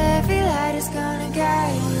 Not every light is gonna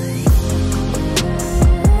guide you.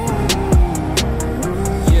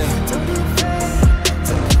 Don't be afraid,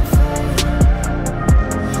 don't be afraid.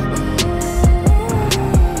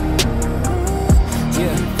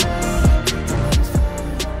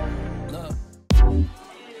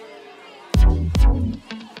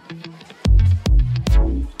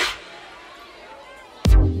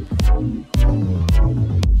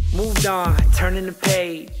 Moved on, turning the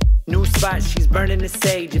page. New spot, she's burning the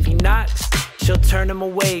sage. If he knocks, she'll turn him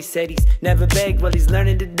away. Said he's never begged, well he's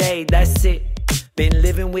learning today. That's it. Been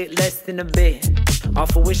living with less than a bit.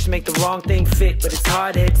 Awful wish to make the wrong thing fit, but it's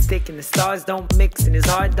hard head stick and the stars don't mix and his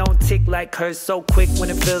heart don't tick like hers so quick when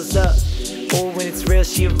it fills up. Or when it's real,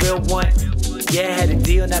 she a real one. Yeah, had a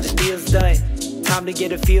deal, now the deal's done. Time to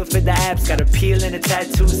get a feel for the apps. Got a peel and a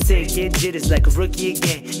tattoo sick. Get jitters like a rookie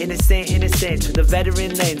again. Innocent, with a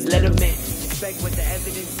veteran lens. Let him in. Respect what the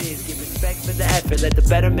evidence is. Give respect for the effort. Let the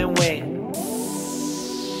betterment win.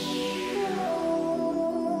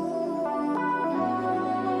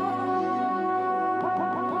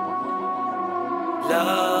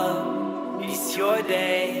 Love, it's your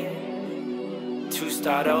day to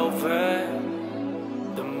start over.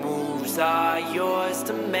 The moves are yours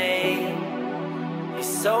to make.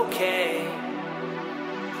 It's okay.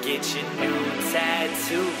 Get your new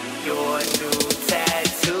tattoo, your new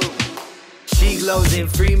tattoo. She blows in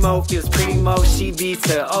Fremo, feels primo. She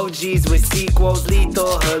beats her OGs with sequels.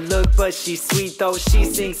 Lethal, her look, but she's sweet though. She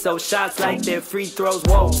sings so shots like they're free throws.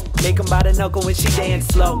 Whoa, make them bite a knuckle when she dance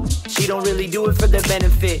slow. She don't really do it for their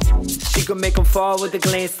benefit. She could make them fall with a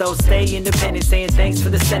glance though. Stay independent, saying thanks for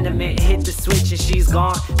the sentiment. Hit the switch and she's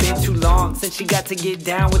gone. Been too long since she got to get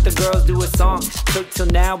down with the girls, do a song. Took till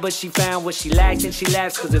now, but she found what she lacked and she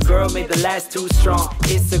laughs cause the girl made the last too strong.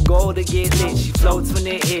 It's a goal to get lit, she floats when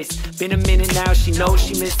it hits. Been a minute now, she knows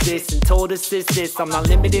she missed this and told her sis this. I'm not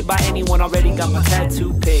limited by anyone, already got my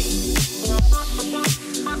tattoo picked.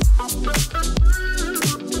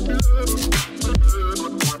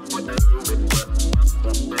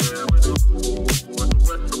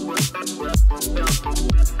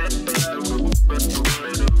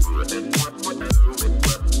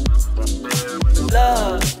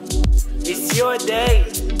 Love, it's your day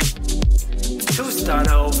to start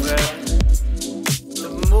over. The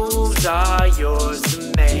moves are yours to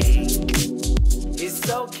make. It's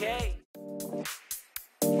okay.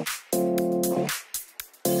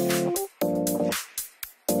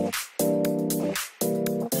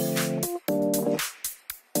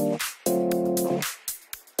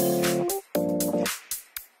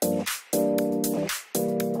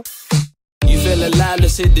 Feel alive,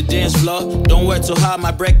 let's hit the dance floor. Don't work too hard,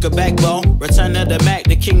 might break a backbone. Return of the Mac,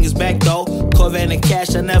 the king is back though. Corvette and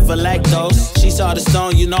cash, I never lack those. She saw the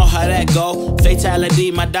stone, you know how that go.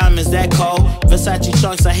 Fatality, my diamonds that cold. Versace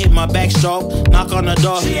trunks, I hit my backstroke. Knock on the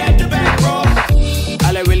door, she at the back, bro.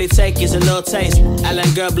 All I really take is a little taste.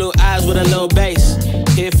 Island girl, blue eyes with a little bass.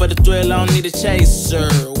 Here for the thrill, I don't need a chaser.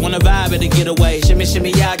 Wanna vibe at a getaway. Shimmy,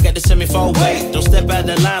 shimmy, yeah, I got the semi-four weight. Don't step out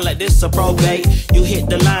the line like this a probate. You hit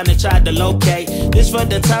the line and try to locate. This for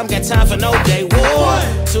the time, got time for no day.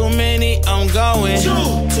 Whoa, too many, I'm going.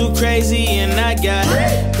 Too crazy and I got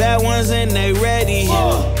bad ones and they ready.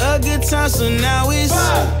 A good time, so now it's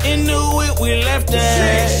into it, we left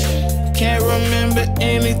that. Can't remember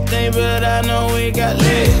anything, but I know we got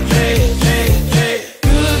lit.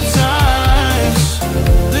 Good times,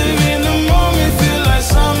 live in the moment, feel like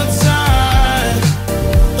summertime.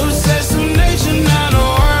 Obsessed with nature, not a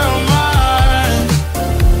world mind.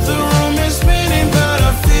 The room is spinning, but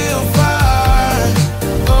I feel fine.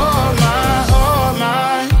 Oh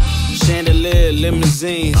my. Chandelier,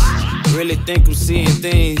 limousines. Really think I'm seeing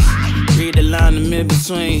things. Read the line in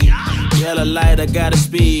mid-between. Yellow light, I gotta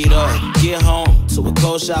speed up. Get home to a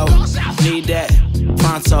cold shower. Need that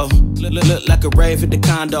pronto. Look like a rave at the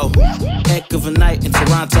condo. Heck of a night in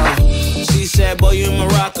Toronto. She said, boy, you in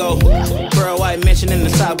Morocco. Pearl white mention in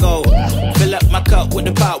the top gold. Fill up my cup with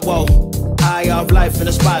the pop, whoa. High off life in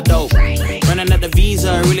the spot, dope. Running up the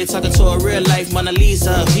visa, really talking to a real life Mona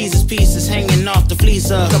Lisa. Jesus pieces hanging off the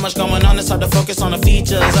fleecer. So much going on, it's hard to focus on the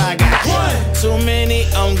features. I got too many,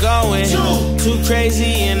 I'm going. Too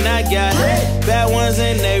crazy and I got bad ones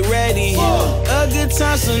and they ready. A good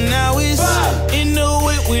time, so now it's into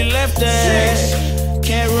it, we left that.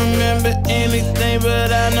 Can't remember anything,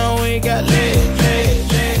 but I know we got lit.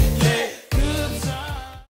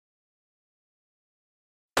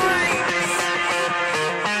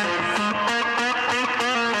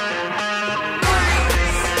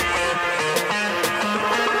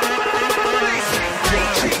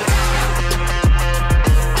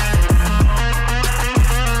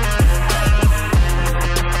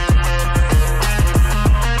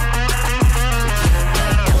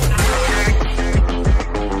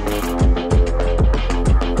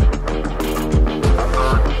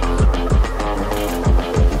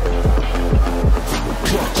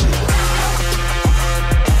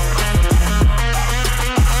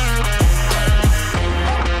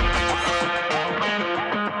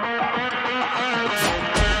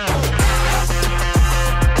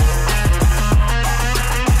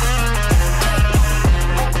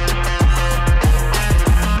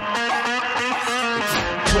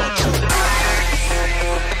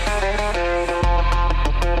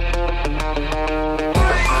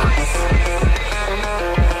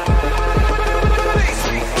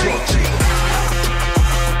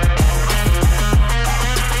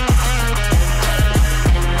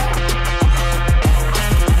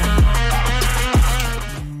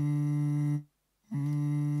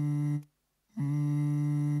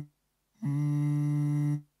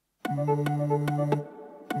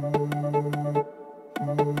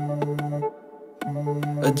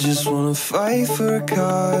 I just wanna fight for a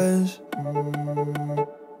cause.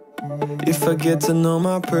 If I get to know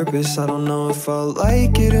my purpose, I don't know if I'll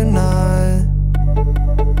like it or not.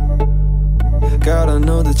 God, I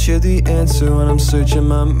know that you're the answer. When I'm searching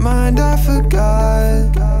my mind, I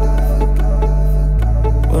forgot.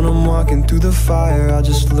 When I'm walking through the fire. I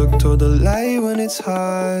just look toward the light when it's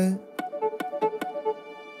hot.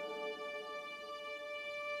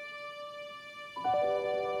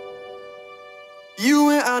 You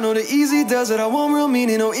and I know the easy does it. I want real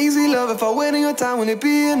meaning, no easy love. If I wait in your time, wouldn't it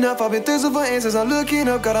be enough? I've been thirsting for answers, I'm looking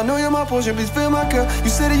up. God, I know you're my portion, please fill my cup. You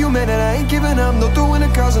said that you meant that I ain't giving up. No throwing the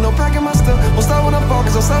cards and no packing my stuff. Won't stop when I fall,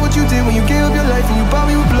 cause I'll stop what you did when you gave up your life and you bought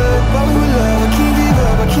me with blood, bought me with love. I can't give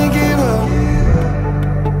up, I can't give up.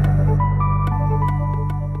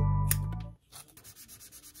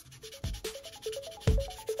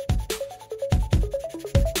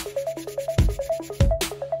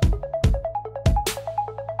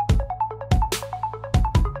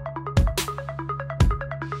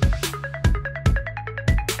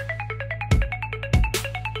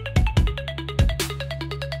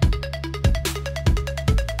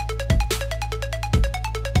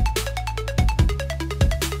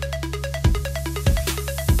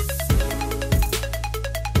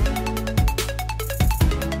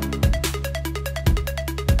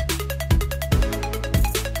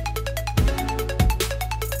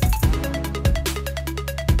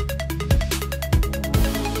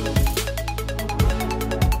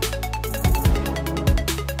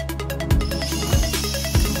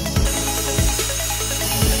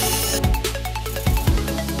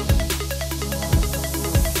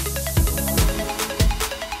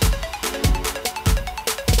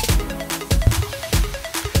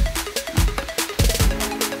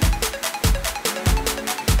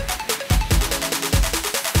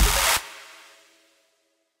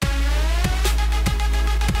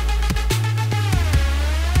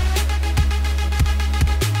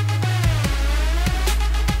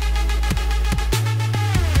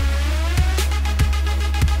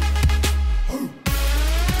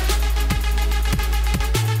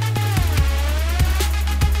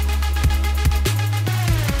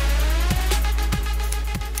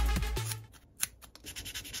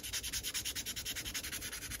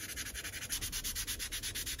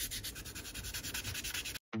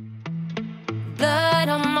 Blood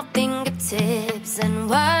on my fingertips and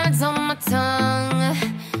words on my tongue.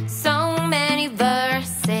 So many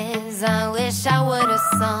verses I wish I would've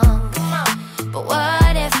sung. But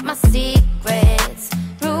what if my secrets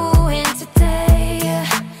ruined today?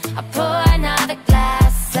 I pour another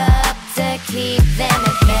glass up to keep them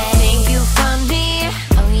at bay. Think you found me?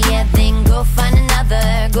 Oh yeah, then go find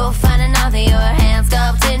another. Go find another. Your hands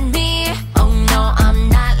sculpted me. Oh no, I'm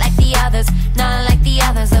not like the others. Not like the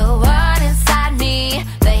others. The world inside me,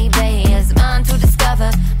 baby, is mine to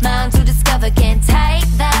discover. Mine to discover. Can't take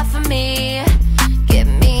that from me. Give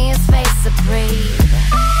me a space to breathe.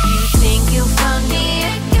 You think you found me?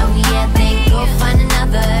 Oh yeah, then go find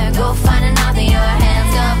another. Go find another. Your hands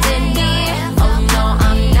sculpted me. Oh no,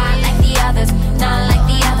 I'm not like the others. Not like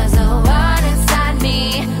the others. The world inside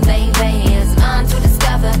me, baby, is mine to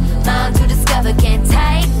discover. Mine to discover. Can't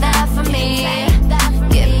take that from me.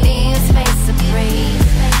 Give me a space to breathe.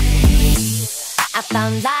 I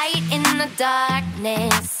found light in the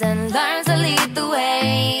darkness and learned to lead the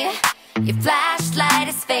way. Your flashlight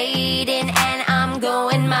is fading and I'm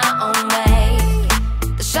going my own way.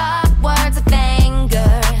 The sharp words of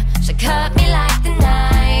anger should cut me like the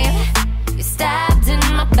knife. You stabbed in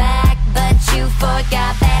my back, but you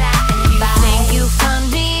forgot that I can fight. You think you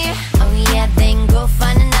found me? Oh yeah, then go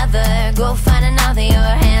find another. Go find another.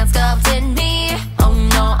 Your hands sculpted me. Oh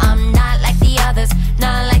no, I'm not like the others.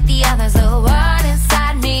 Not like the others. The world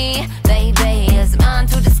inside me, baby, is mine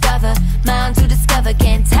to discover. Mine to discover.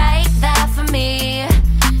 Can't take that from me.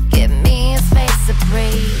 Give me a space to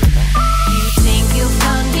breathe. You think you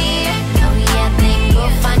found me? Oh yeah, then go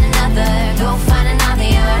find another. Go find another.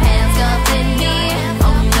 Your hands sculpted me.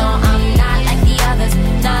 Oh no, I'm not like the others.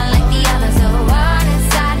 Not like the others. The world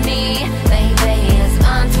inside me, baby, is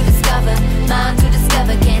mine to discover. Mine to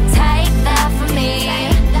discover. Can't take that from me.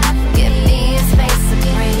 Give me a space to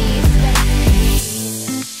breathe.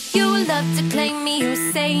 You love to claim me. You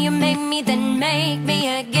say you make me, then make me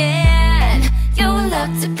again. You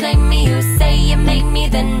love to claim me. You say you make me,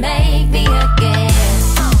 then make me again.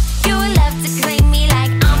 You love to claim me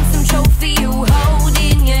like I'm some trophy you hold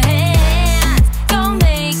in your hands. Don't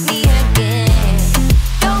make me again.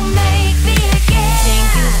 Don't make me again. Think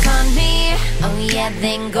you found me? Oh yeah,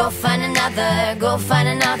 then go find another. Go find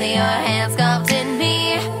another. Your hands sculpted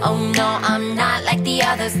me. Oh no, I'm not like the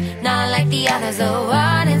others. Not like the others. The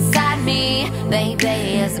world inside me,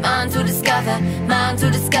 baby, is mine to discover. Mine to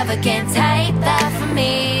discover. Can't take that from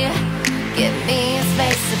me. Give me a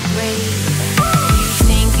space to breathe. You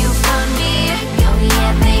think you found me? Oh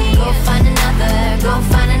yeah, then go find another. Go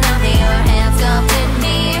find another. Your hands sculpted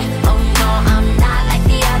me. Oh no, I'm not like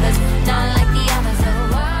the others.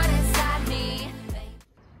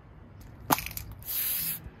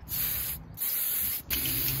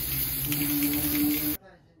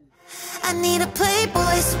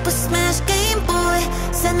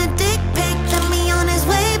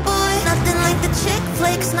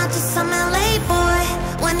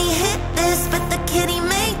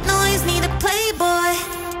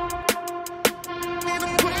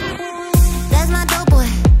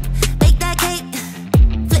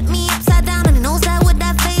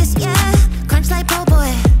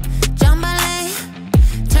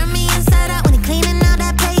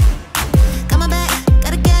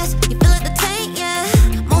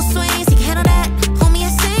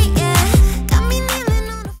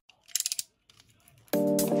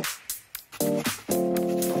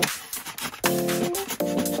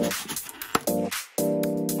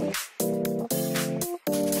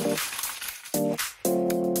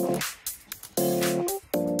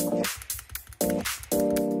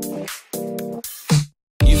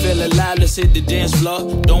 Feel alive, let's hit the dance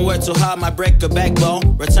floor. Don't work too hard, might break a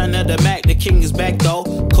backbone. Return of the Mac, the king is back though.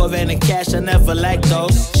 Corvette and cash, I never lack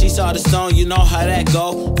those. She saw the stone, you know how that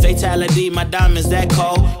go. Fatality, my diamonds that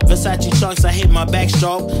cold. Versace trunks, I hit my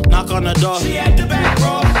backstroke. Knock on the door, she at the back,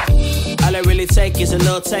 bro. All I really take is a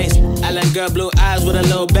little taste. Island girl, blue eyes with a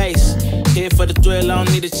little bass. Here for the thrill, I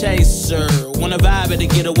don't need a chaser. Wanna vibe at the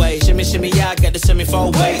getaway. Shimmy, shimmy, yeah, I got the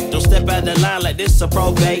semi-four way. Don't step out the line like this a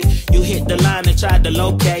probate. You hit the line and try to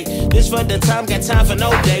locate. This for the time, got time for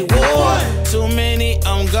no day. One, too many,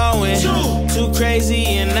 I'm going. Too crazy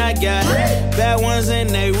and I got bad ones and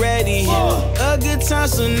they ready. A good time,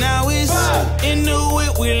 so now it's into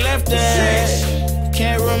it, we left that.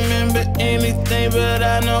 Can't remember anything, but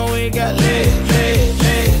I know we got lit.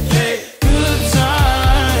 Good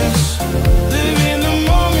times, live in the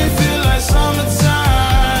moment, feel like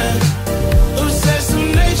summertime. Obsessed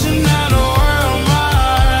with nature, not a world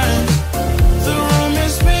mind. The room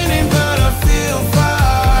is spinning, but I feel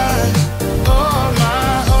fine.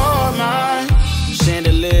 Oh my.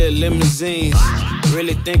 Chandelier, limousines.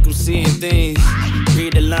 Really think I'm seeing things.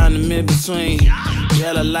 Read the line in between.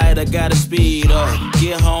 Yellow light, I gotta speed up.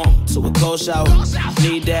 Get home to a cold shower.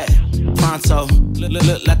 Need that pronto.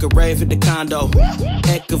 Look like a rave at the condo.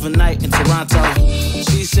 Heck of a night in Toronto.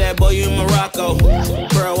 She said, boy, you in Morocco.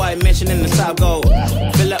 Pearl white mention in the top gold.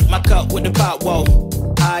 Fill up my cup with the pop, whoa.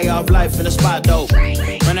 High off life in the spot, though.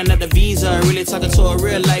 Running out the visa, really talking to a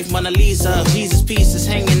real life Mona Lisa. Jesus pieces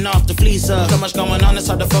hanging off the fleecer. So much going on, it's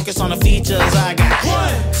hard to focus on the features. I got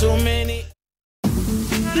one, too many.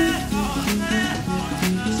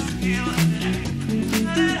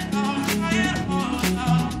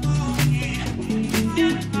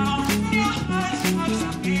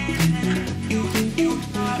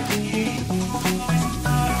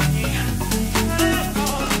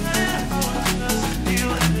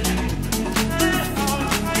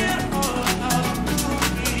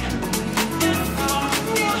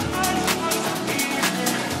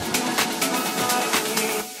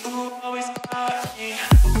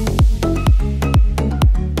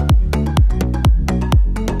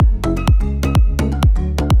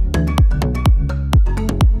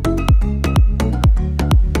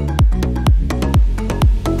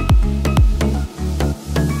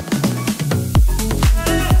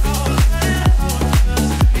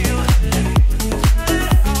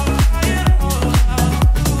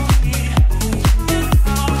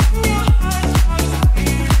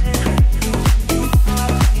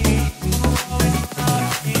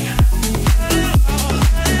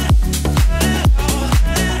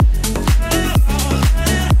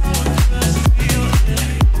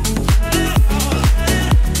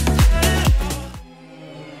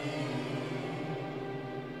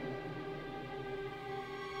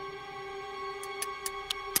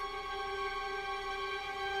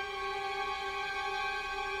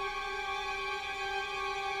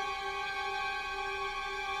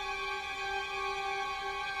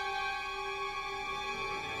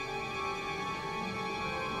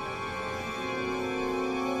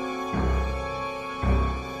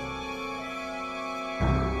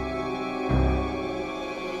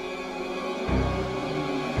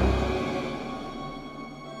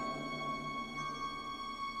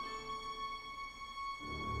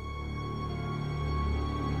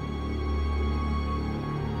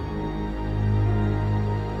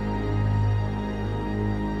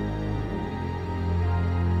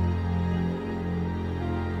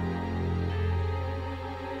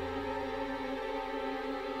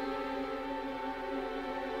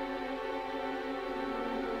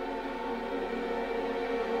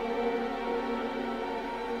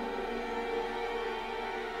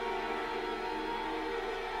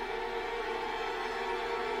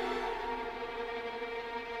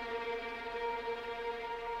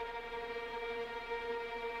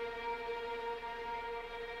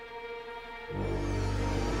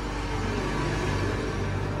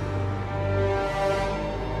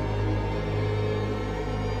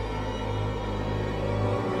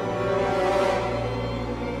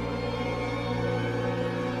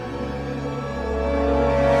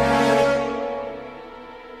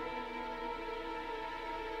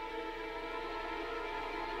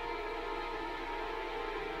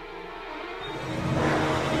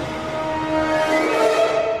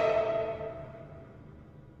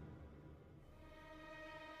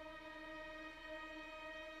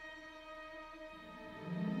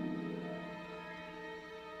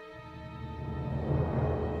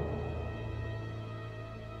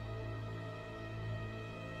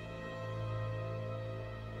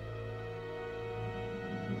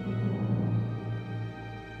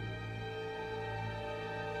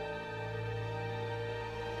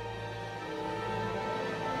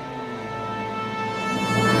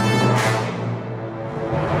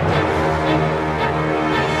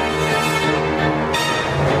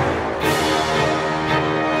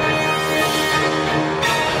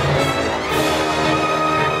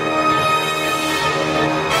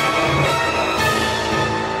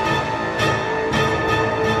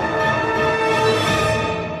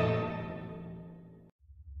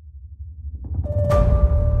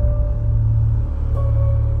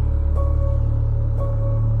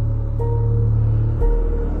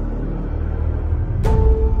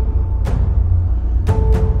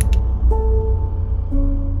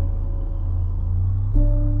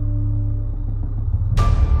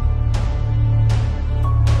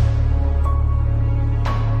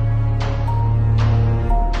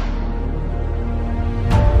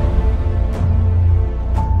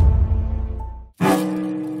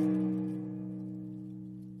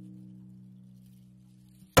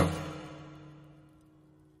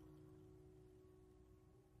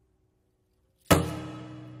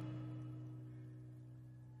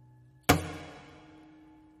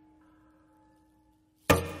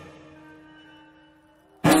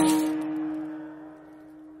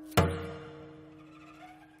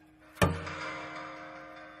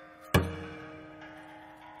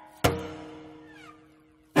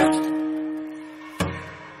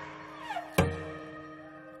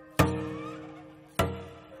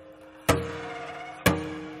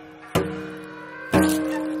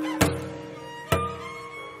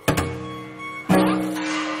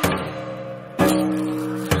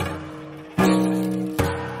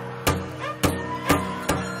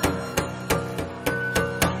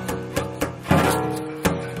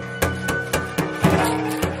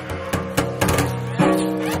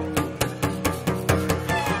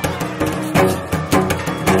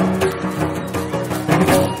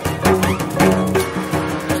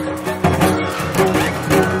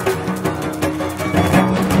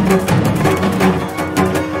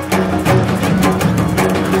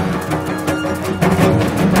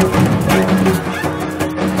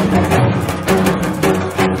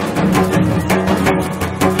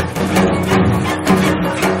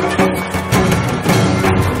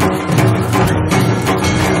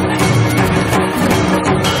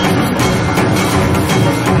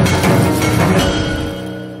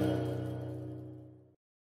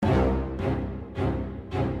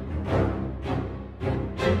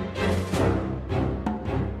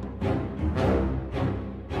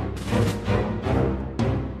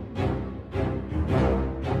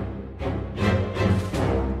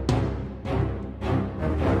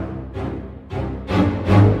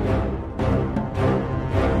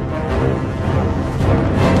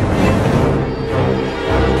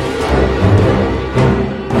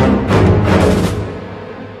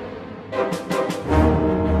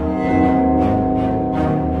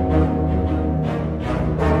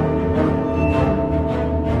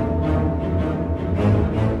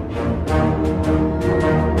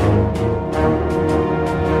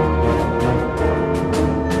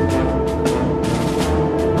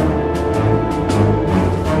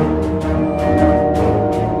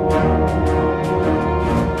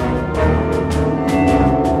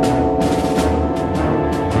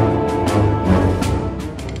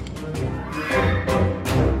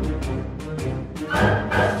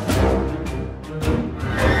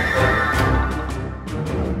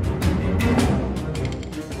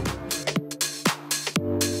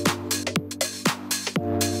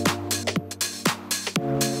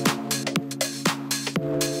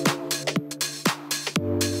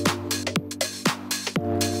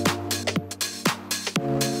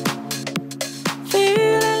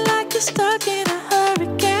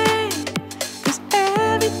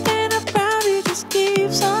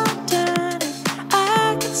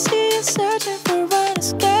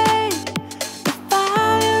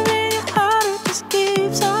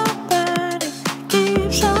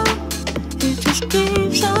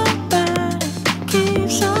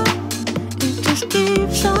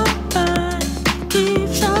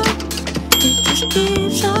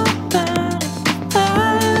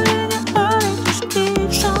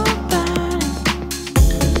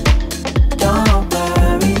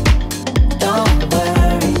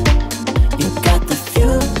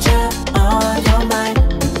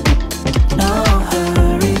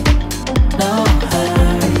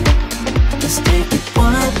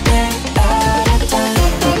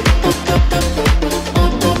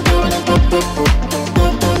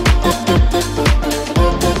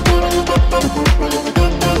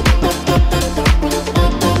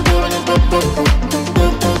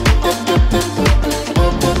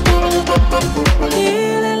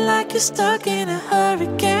 stuck in a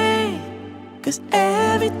hurricane, 'cause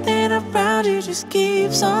everything around you just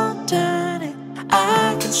keeps on turning.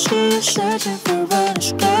 I can see you searching for an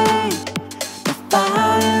escape. The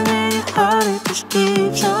fire in your heart, it just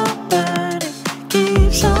keeps on burning.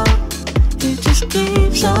 Keeps on, it just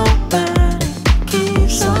keeps on burning.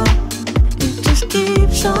 Keeps on, it just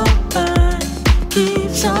keeps on burning.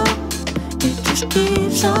 Keeps on, it just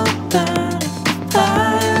keeps on burning.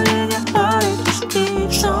 Fire in your heart, it just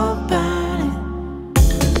keeps on burning.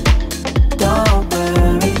 Don't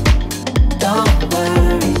worry, don't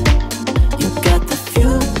worry. You got the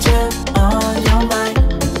future on your mind.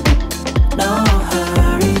 No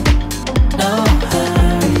hurry, no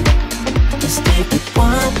hurry. Let's take it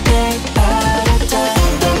one day at a time.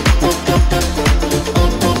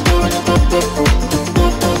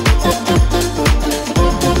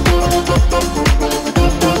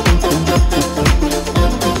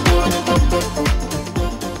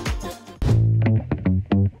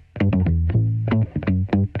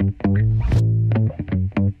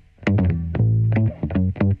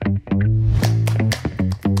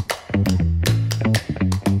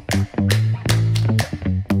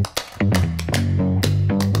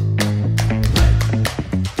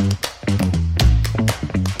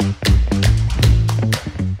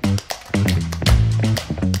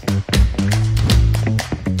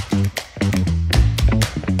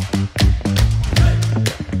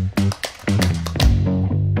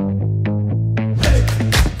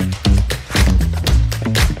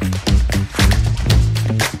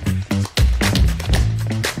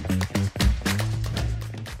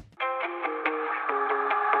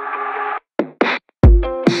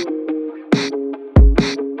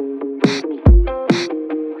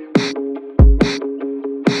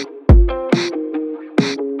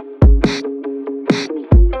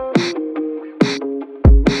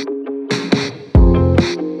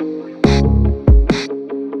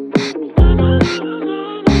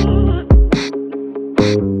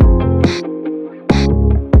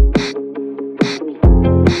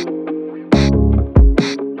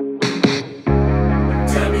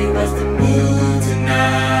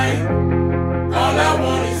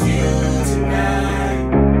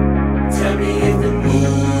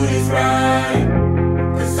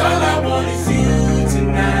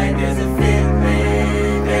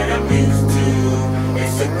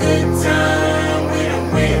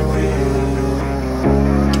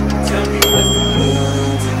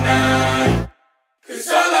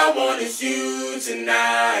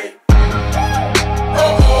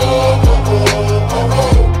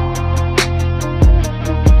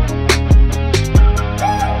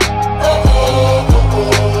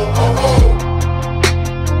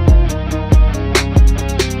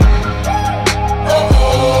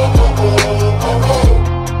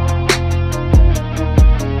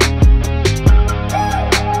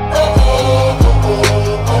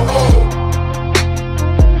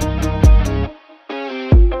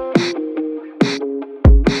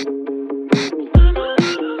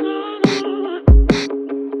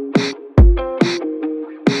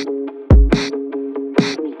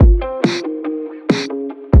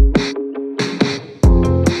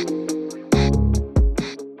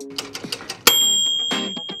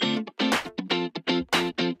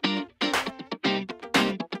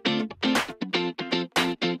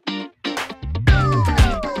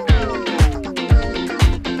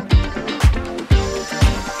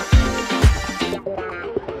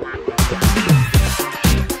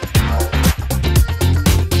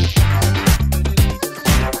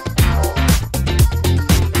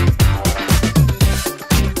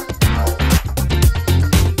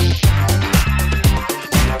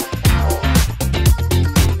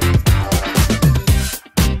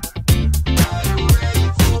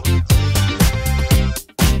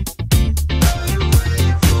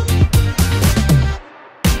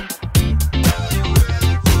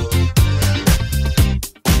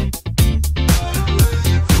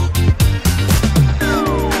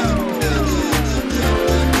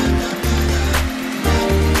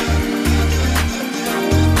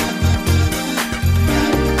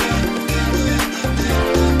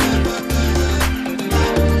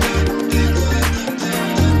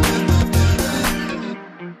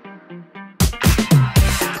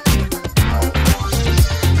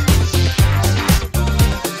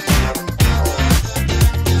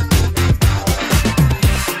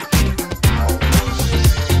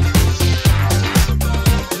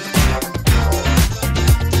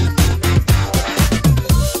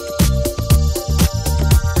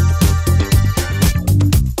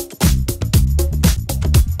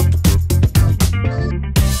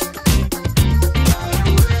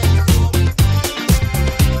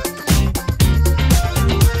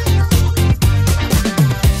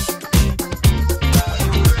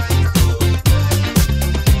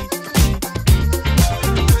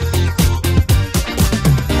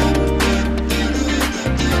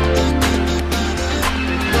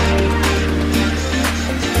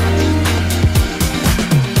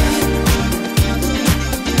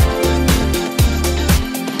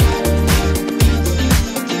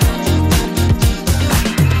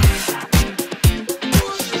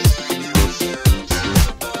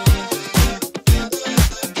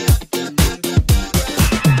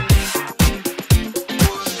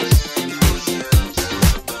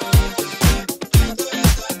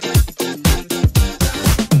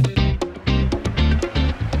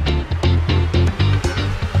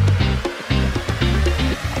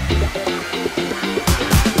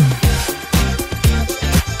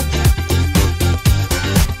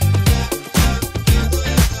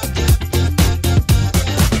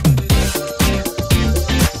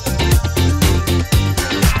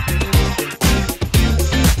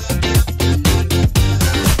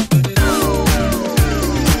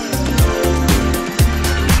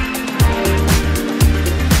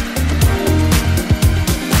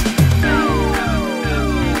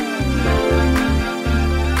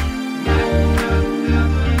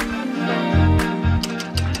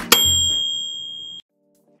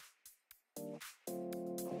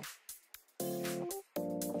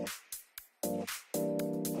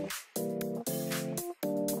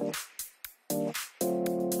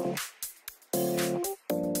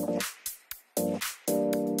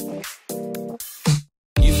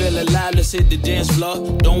 alive, let's hit the dance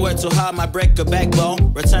floor. Don't work too hard, might break a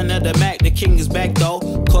backbone. Return of the Mac, the king is back though.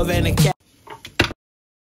 Corvette and cat.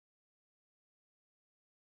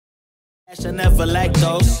 I never lack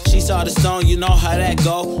those. She saw the stone, you know how that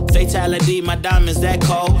go. Fatality, my diamonds that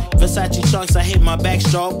cold. Versace trunks, I hit my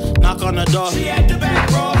backstroke. Knock on the door, she at the back,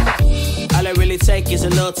 bro. All I really take is a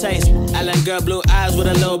little taste. Island girl, blue eyes with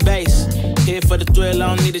a little bass. Here for the thrill,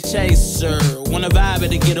 I don't need a chaser. Wanna vibe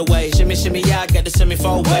at a getaway. Shimmy, shimmy, yeah, I got the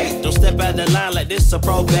semi-fold weight. Don't step out the line like this a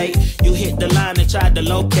probate. You hit the line and try to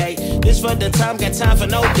locate. This for the time, got time for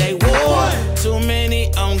no day. Whoa, too many,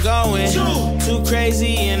 I'm going. Too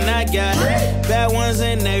crazy and I got bad ones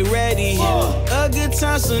and they ready. A good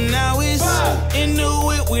time, so now it's into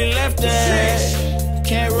it, we left that.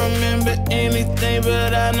 Can't remember anything,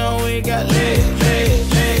 but I know we got lit.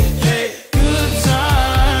 Good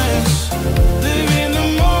times, live in the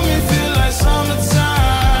moment, feel like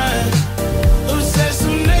summertime. Obsessed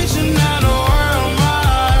with nature, not a world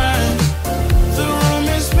mine. The room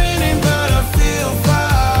is spinning, but I feel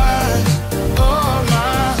fine.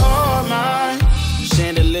 Oh my.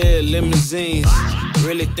 Chandelier, limousines.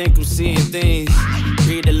 Really think I'm seeing things.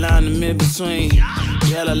 Read the line in mid-between.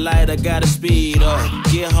 Yellow light, I gotta speed up.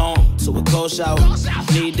 Get home to a cold shower.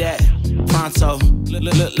 Need that pronto.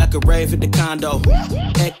 Look like a rave at the condo.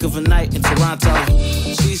 Heck of a night in Toronto.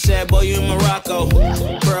 She said, boy, you in Morocco.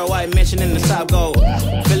 Pearl white mention in the top gold.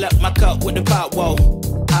 Fill up my cup with the pop, whoa.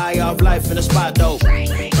 High off life in the spot, dope.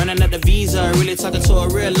 Running up the visa, really talking to a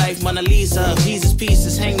real life Mona Lisa. Jesus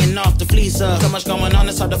pieces hanging off the fleecer. So much going on,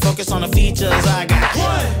 it's hard to focus on the features. I got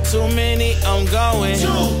too many, I'm going.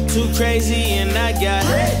 Too crazy and I got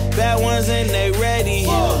bad ones and they ready.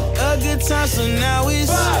 A good time, so now it's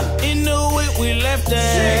into it, we left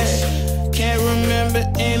that. Can't remember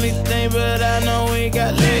anything, but I know we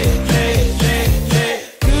got lit.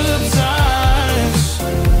 Good times,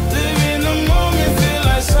 live in the moment, feel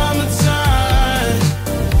like summertime.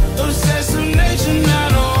 Obsessed with nature,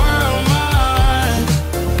 not a world mine.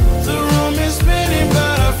 The room is spinning,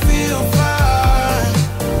 but I feel fine.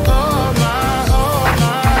 Oh my, oh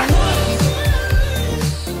my.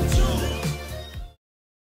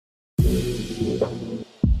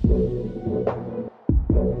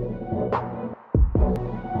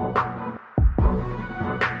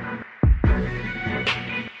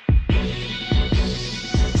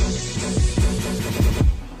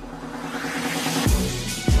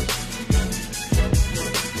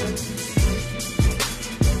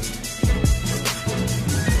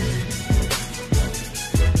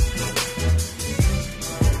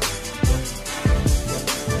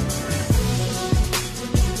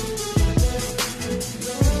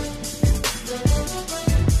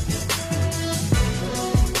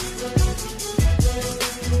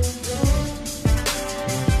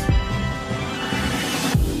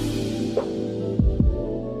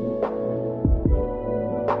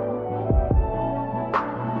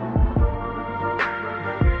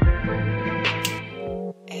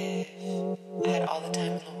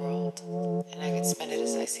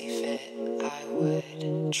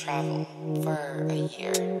 Travel for a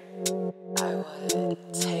year. I would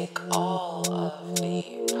take all of the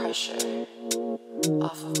pressure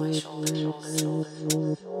off of my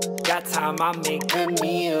shoulders. Got time, I make good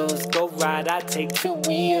meals. Go ride, I take 2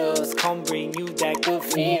 wheels. Come bring you that good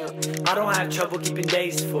feel. I don't have trouble keeping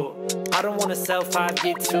days full. I don't wanna sell 5,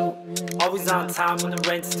 get 2. Always on time when the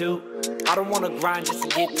rent's due. I don't wanna grind just to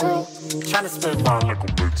get through. Tryna spend mine like a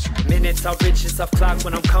bitch. Minutes are riches off clock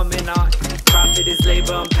when I'm coming on. Profit is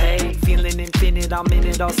labor unpaid. Feeling infinite, I'm in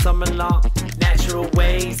it all summer long. Natural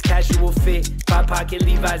ways, casual fit. 5 pocket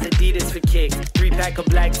Levi's, Adidas for kicks. 3-pack of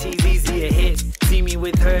black tees, easier hits. See me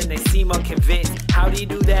with her and they seem unconvinced. How do you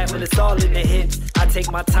do that when it's all in the hips? I take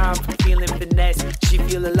my time from feeling finesse. She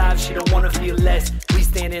feel alive, she don't wanna feel less. We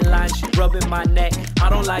stand in line, she rubbing my neck. I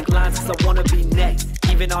don't like lines cause I wanna be next.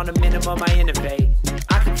 Even on a minimum, I innovate.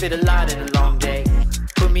 I can fit a lot in a long day.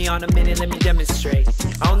 Put me on a minute, let me demonstrate.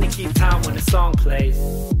 I only keep time when the song plays.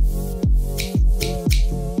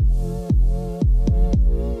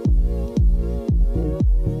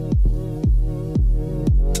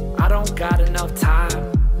 I don't got enough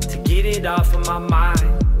time to get it off of my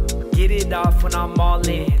mind. Get it off when I'm all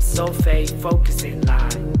in. So fake, focus in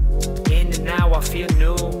line. In and out, I feel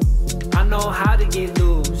new. I know how to get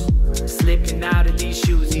loose. Slipping out of these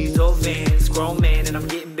shoes, these old Vans. Grown man and I'm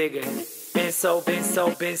getting bigger. Been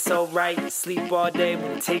been so right. Sleep all day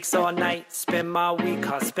when it takes all night. Spend my week,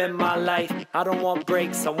 I spend my life. I don't want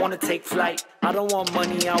breaks, I wanna take flight. I don't want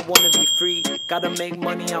money, I wanna be free. Gotta make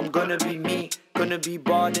money, I'm gonna be me. Gonna be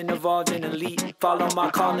bald and evolved and elite. Follow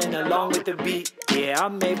my calling along with the beat. Yeah, I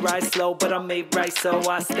may ride slow, but I may ride so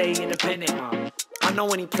I stay independent. I know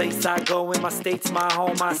any place I go, in my state's my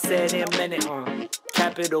home, I said in a minute.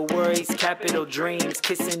 Capital worries, capital dreams,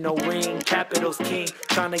 kissing no ring, capital's king.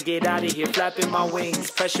 Trying to get out of here, flapping my wings.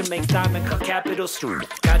 Pressure makes diamond cut capital stream.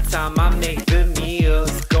 Got time, I make good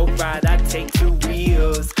meals. Go ride, I take 2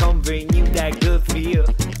 wheels. Come bring you that good feel.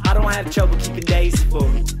 I don't have trouble keeping days full.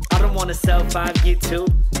 I don't wanna sell 5, get 2.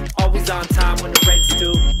 Always on time when the rent's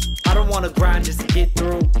due. I don't wanna grind just to get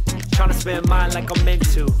through. Trying to spend mine like I'm meant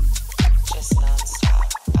to. Just non-stop,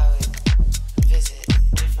 I would visit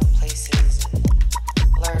different places and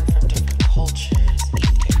learn from different cultures,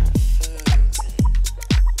 eat different foods,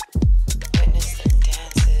 and witness their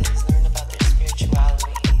dances, learn about their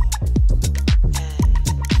spirituality,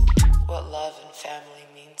 and what love and family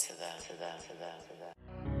mean to them.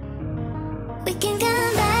 We can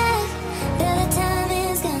come back, till the time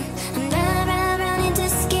is gone. I'm running to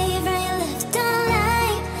escape from your left. Don't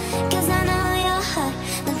lie, 'cause I know your heart.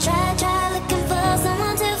 Don't try looking for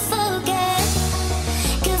someone to forget.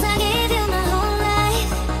 'Cause I gave you my whole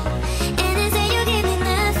life, and instead you gave me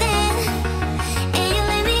nothing. And you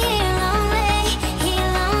left me here lonely,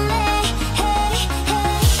 hey,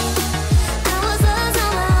 hey. I was lost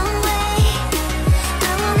on my own way.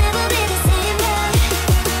 I will never be the same girl.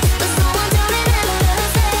 But someone told me never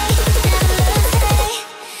lose faith.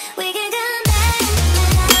 We can come back.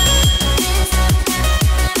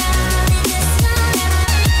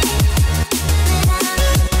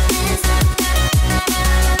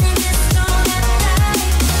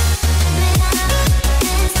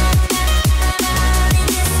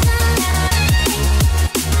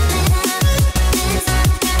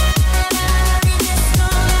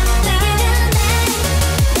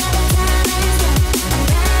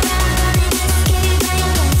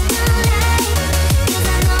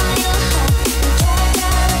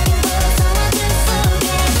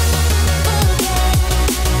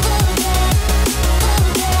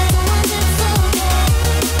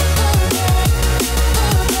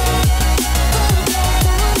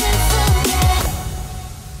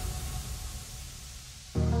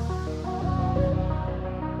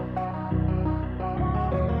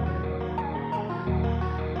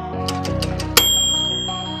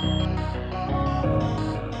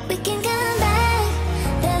 We can come back,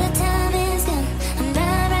 till the time is gone.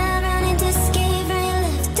 I'm running to escape from your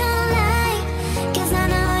left. Don't lie, 'cause I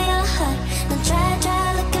know your heart. Don't try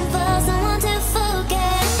looking for someone to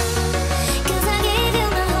forget. 'Cause I gave you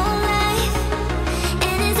my whole life,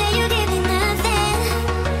 and instead you gave me nothing.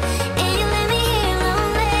 And you left me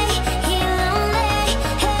here lonely,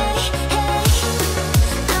 hey, hey.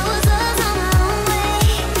 I was lost on my own way.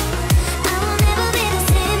 I will never be the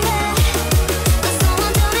same girl. But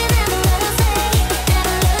someone told me never lose faith.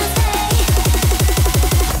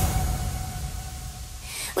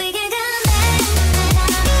 We can come back.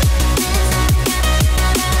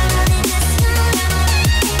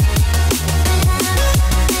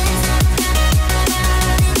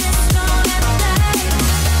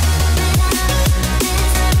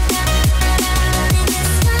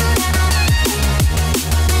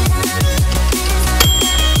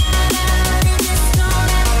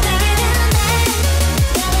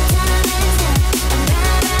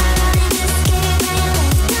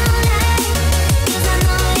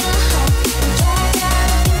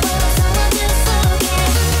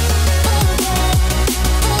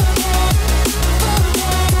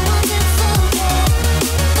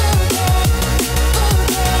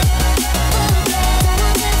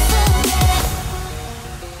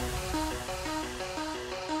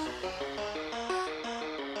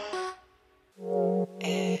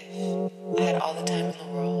 If I had all the time in the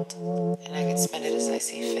world and I could spend it as I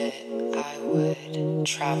see fit, I would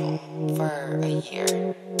travel for a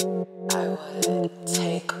year. I would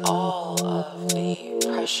take all of the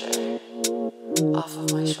pressure off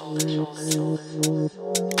of my shoulders.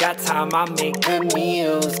 Got time, I make good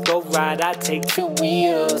meals. Go ride, I take 2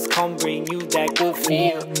 wheels. Come bring you that good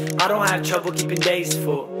feel. I don't have trouble keeping days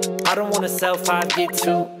full. I don't wanna sell 5, get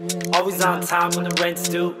 2. Always on time when the rent's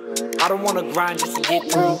due. I don't wanna grind just to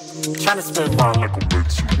get through. Tryna spend mine like a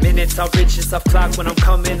bitch. Minutes are richest off clock when I'm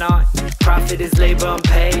coming on. Profit is labor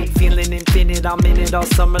unpaid. Feeling infinite, I'm in it all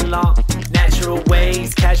summer long. Natural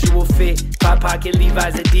ways, casual fit. 5-pocket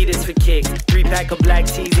Levi's, Adidas for kicks. 3-pack of black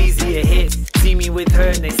tees, easier hits. See me with her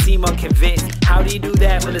and they seem unconvinced. How do you do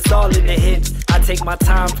that when it's all in the hips? I take my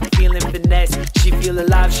time for feeling finesse. She feel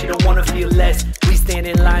alive, she don't wanna feel less. We stand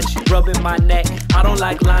in line, she rubbing my neck. I don't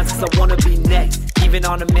like lines cause I wanna be next. Even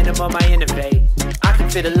on a minimum I innovate. I can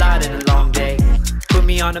fit a lot in a long day. Put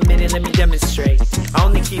me on a minute, let me demonstrate. I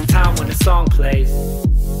only keep time when the song plays.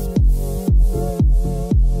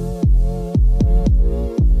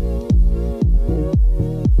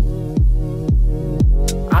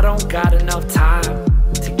 I don't got enough time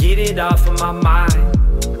to get it off of my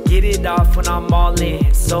mind. Get it off when I'm all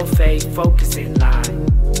in. So fake, focus in line.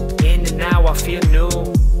 In and out, I feel new.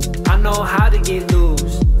 I know how to get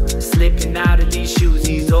loose. Slipping out of these shoes,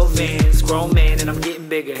 these old Vans. Grown man and I'm getting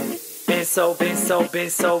bigger. Been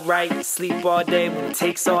so right. Sleep all day when it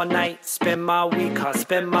takes all night. Spend my week, I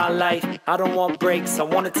spend my life. I don't want breaks, I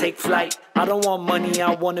wanna take flight. I don't want money,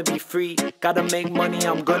 I wanna be free. Gotta make money,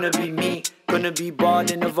 I'm gonna be me. Gonna be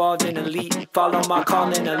bald and evolved and elite. Follow my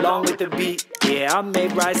calling along with the beat. Yeah, I may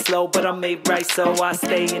ride slow, but I may right so I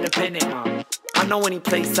stay independent. I know any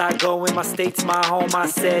place I go, in my state's my home, I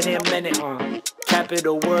said in a minute.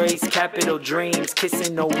 Capital worries, capital dreams.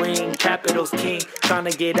 Kissing no ring, capital's king.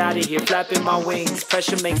 Tryna get out of here, flapping my wings.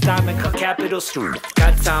 Pressure makes diamond cut capital stream.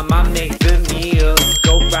 Got time, I make good meals.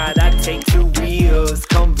 Go ride, I take 2 wheels.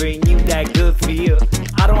 Come bring you that good feel.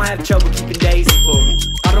 I don't have trouble keeping days full.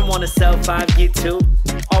 I don't wanna sell 5, get 2.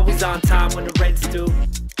 Always on time when the rent's due.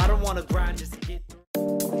 I don't wanna grind just to get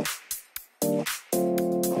through.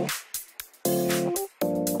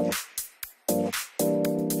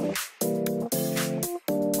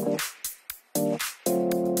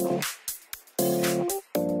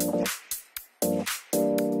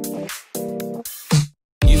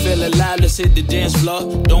 Feel alive, let's hit the dance floor.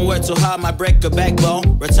 Don't work too hard, might break a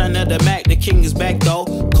backbone. Return of the Mac, the king is back though.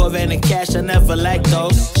 Corvette and cash, I never lack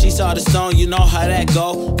those. She saw the stone, you know how that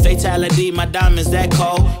go. Fatality, my diamonds that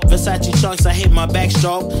cold. Versace trunks, I hit my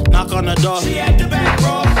backstroke. Knock on the door, she at the back,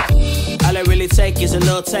 bro. All I really take is a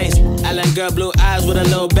little taste. Island girl, blue eyes with a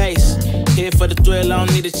little bass. Here for the thrill, I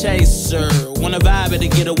don't need a chaser. Wanna vibe at a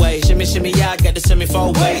getaway. Shimmy, shimmy, yeah, I got the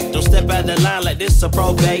semi-4 weight. Don't step out the line like this a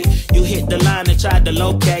probate. You hit the line and try to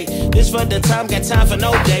locate. This for the time, got time for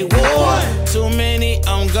no day. Whoa. Too many,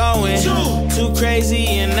 I'm going. Too crazy,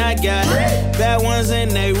 and I got bad ones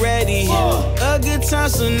and they ready. A good time,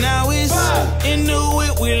 so now it's into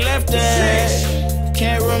it, we left at.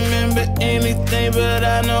 Can't remember anything, but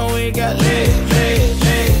I know we got lit.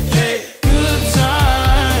 Good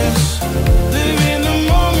times, live in the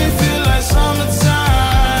moment, feel like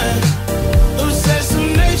summertime. Obsessed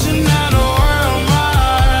with nature, not a world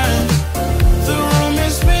mine. The room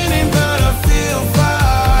is spinning, but I feel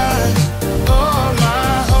fine.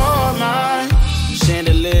 Oh my.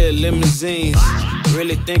 Chandelier, limousines.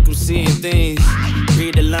 Really think I'm seeing things.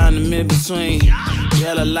 Read the line in mid-between.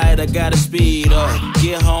 Yellow light, I gotta speed up.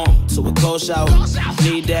 Get home to a cold shower.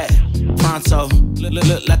 Need that pronto.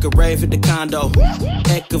 Look like a rave at the condo.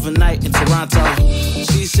 Heck of a night in Toronto.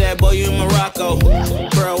 She said, boy, you in Morocco.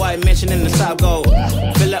 Pearl white mention in the top gold.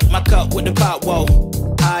 Fill up my cup with the pop, whoa.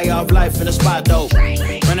 High off life in the spot, dope.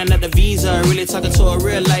 Running up the visa, really talking to a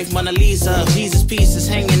real life Mona Lisa. Jesus pieces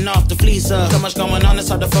hanging off the fleecer. So much going on, it's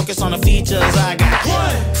hard to focus on the features. I got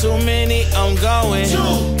too many, I'm going.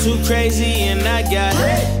 Too crazy, and I got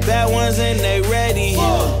bad ones and they ready.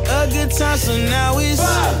 A good time, so now it's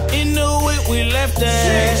into it, we left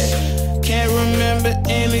at. Can't remember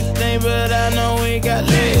anything, but I know we got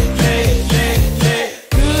lit.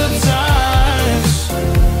 Good times,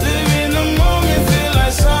 live in the moment, feel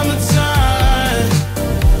like summertime.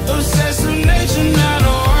 Obsessed with nature, not a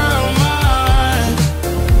world mine.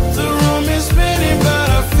 The room is spinning, but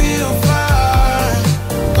I feel fine.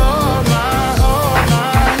 Oh my, oh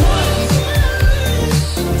my. 1,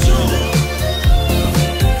 2,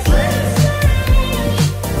 3,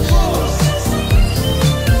 4,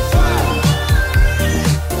 5,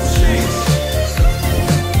 6.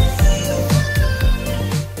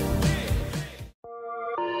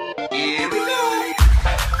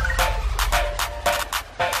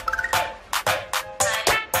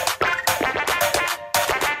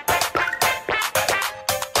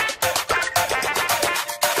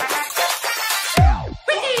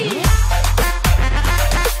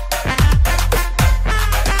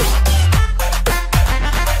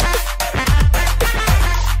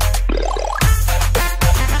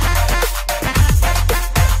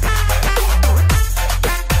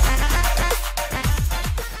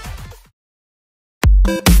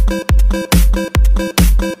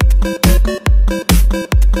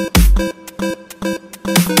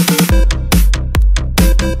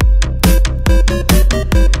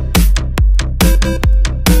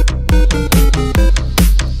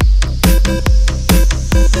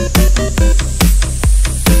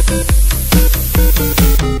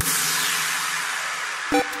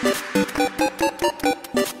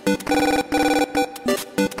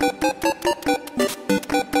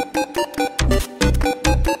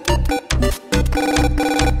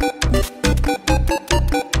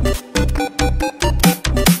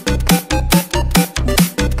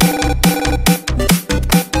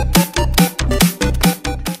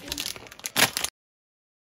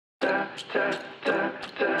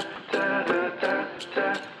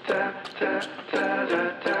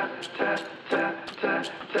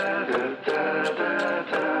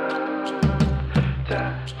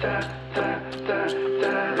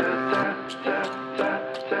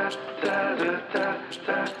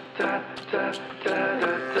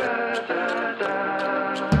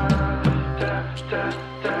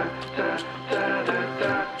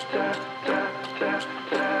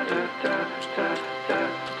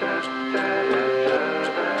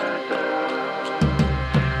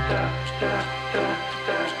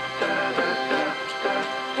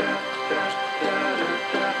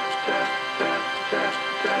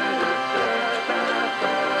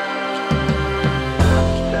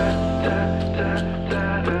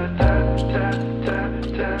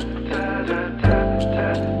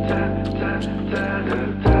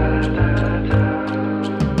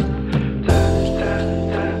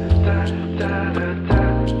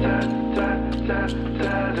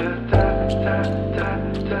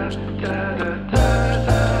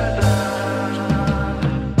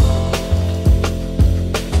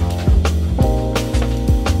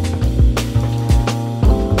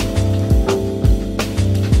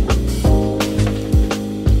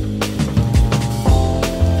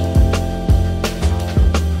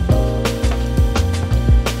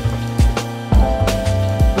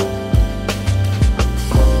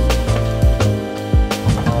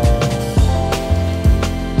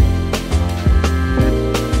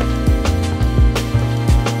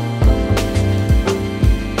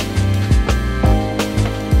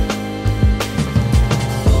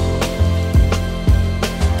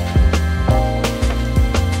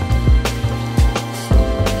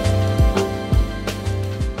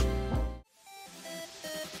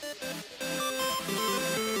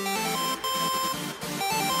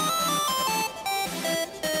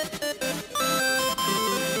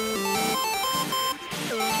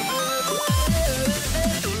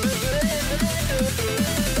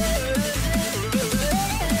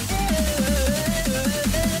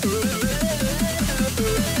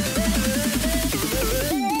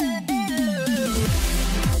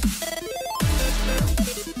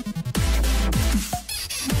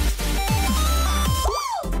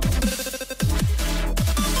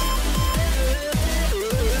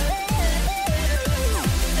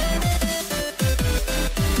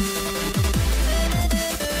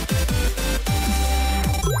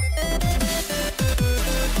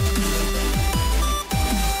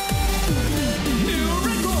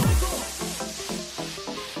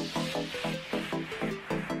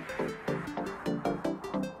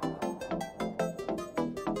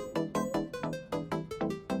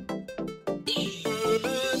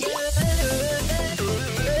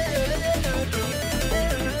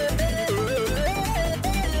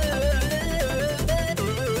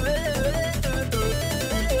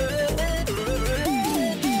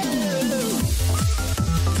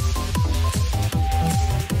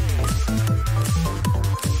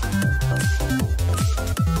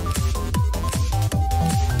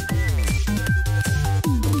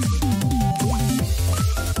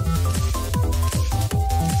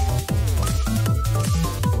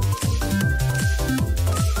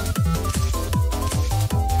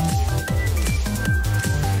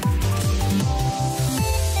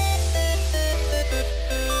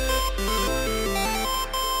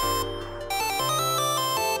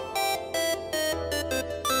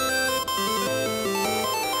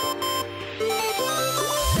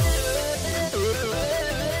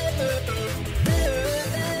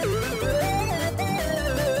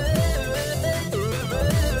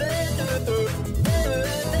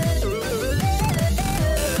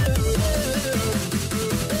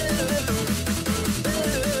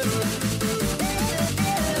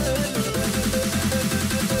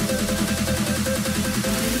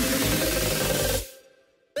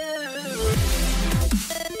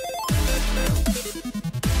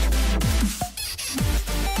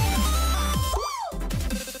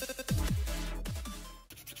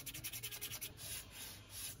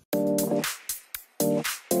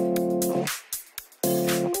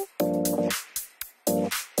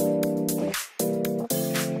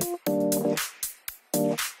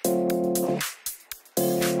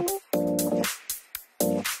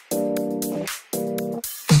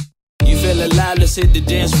 alive, let's hit the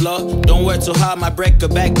dance floor. Don't work too hard, might break a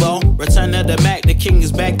backbone. Return of the Mac, the king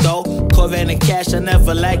is back though. Corvette and cash, I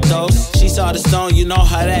never lack those. She saw the stone, you know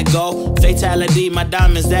how that go. Fatality, my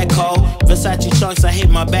diamonds that cold. Versace trunks, I hit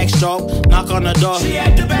my backstroke. Knock on the door, she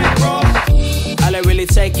at the back, bro. All I really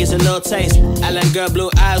take is a little taste. Island girl, blue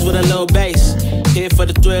eyes with a little bass. Here for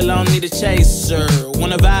the thrill, I don't need a chaser.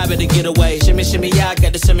 Wanna vibe at the getaway. Shimmy, shimmy, yeah, I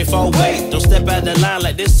got the semi-4 weight. Don't step out the line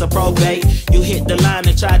like this a probate. You hit the line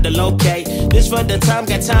and try to locate. This for the time,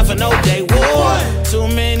 got time for no day. Whoa. Too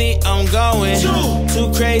many, I'm going.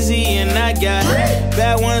 Too crazy, and I got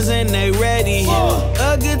bad ones and they ready.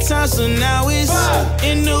 A good time, so now it's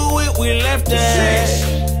into it, we left that.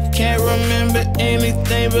 Can't remember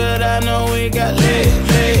anything, but I know we got lit.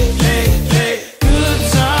 Good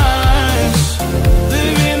times,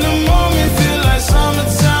 live in the moment, feel like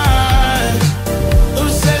summertime.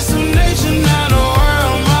 Obsessed with nature, not a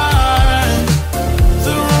world mind.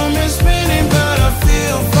 The room is spinning, but I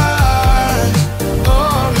feel fine.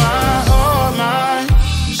 Oh my.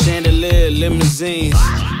 Chandelier, limousines.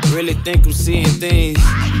 Really think I'm seeing things.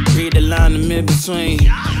 Read the line in between.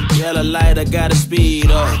 Yellow light, I gotta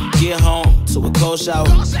speed up. Get home to a cold shower.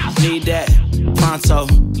 Need that pronto.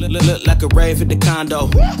 Look like a rave at the condo.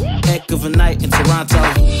 Heck of a night in Toronto.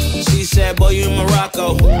 She said, boy, you in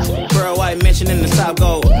Morocco. Pearl white mention in the top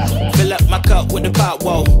gold. Fill up my cup with the pop,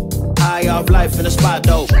 whoa. High off life in the spot,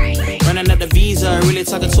 though. Running out the visa, really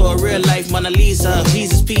talking to a real life Mona Lisa.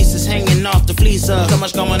 Jesus pieces hanging off the fleecer. So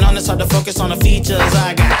much going on, it's hard to focus on the features.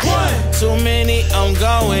 I got too many, I'm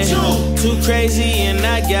going. Too crazy, and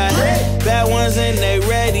I got bad ones and they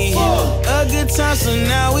ready. A good time, so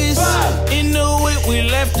now it's into it, we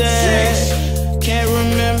left that. Can't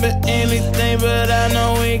remember anything, but I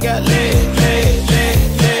know we got lit.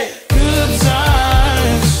 Good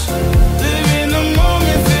times, live in the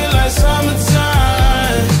moment, feel like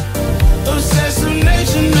summertime. Obsessed with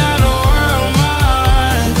nature, not a world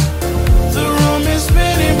mind. The room is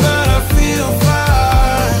spinning, but I feel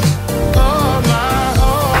fine. Oh my,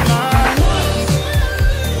 oh my.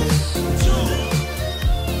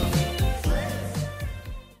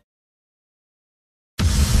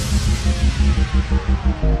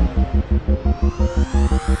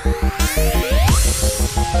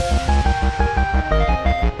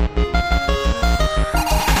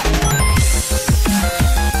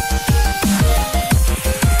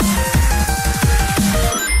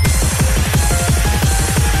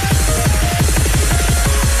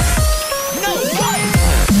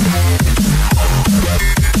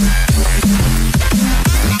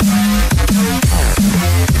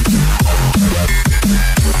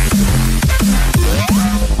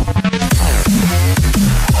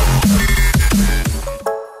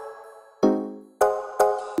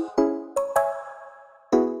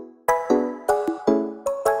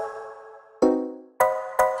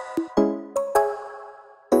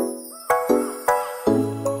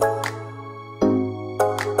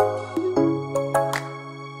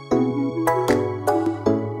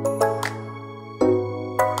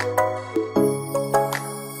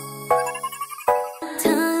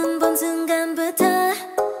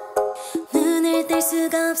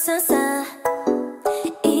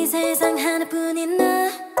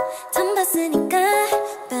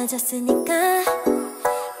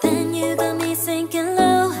 Then you got me sinking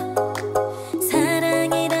low.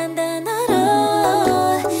 사랑이란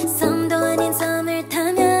단어로 섬도 아닌 섬을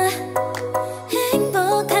타면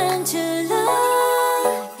행복한 줄로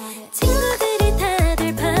친구들이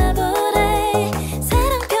다들 바보래.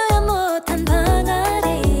 사랑 표현 못한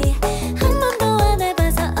벙어리 한 번도 안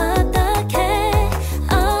해봐서 어떡해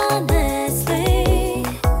honestly.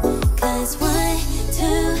 Cause 1, 2,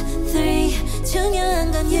 3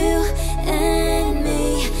 중요한 건 you and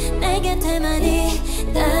me. 내 곁에만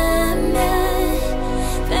있다면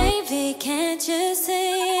baby can't you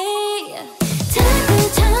see. 자꾸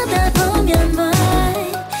쳐다보면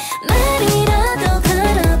뭐해 말이라도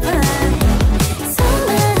걸어봐.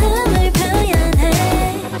 속마음을 표현해.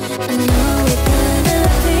 I know it's gonna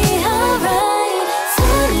be alright.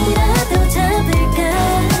 손이라도 잡을까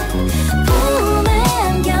봄에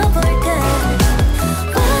안겨볼까.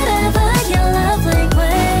 Whatever your love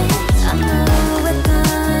language, I know it's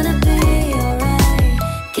gonna be alright.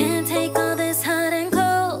 Can't take all this hot and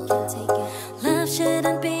cold. Love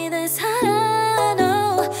shouldn't be this hard. I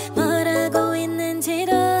know 뭐라고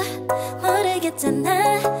있는지도 모르겠잖아.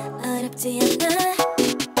 어렵지 않아.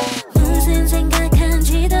 무슨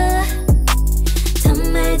생각한지도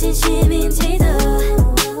정말 진심인지도.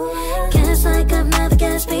 Guess like I've never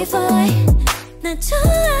guessed before. 나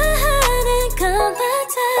좋아하는 건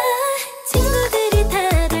맞아. 친구들이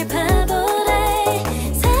다들 바보래.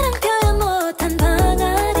 사랑 표현 못한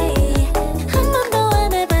벙어리 한 번도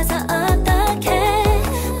안 해봐서 어떡해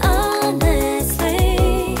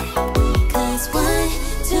honestly. Cause 1,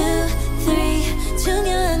 2, 3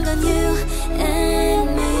 중요한 건 you and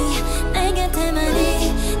me. 내 곁에만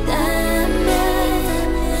있다면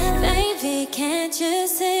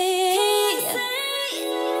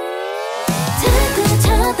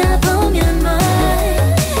쳐다보면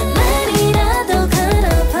말이라도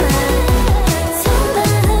걸어봐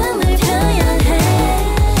속마음을 표현해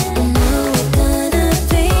I know we're gonna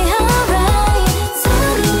be alright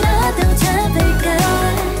손이라도 잡을까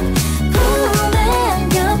품에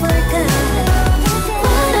안겨볼까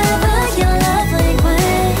Whatever your love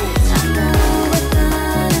language I know we're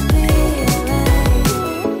gonna be alright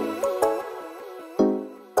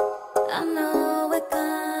I know we're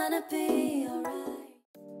gonna be alright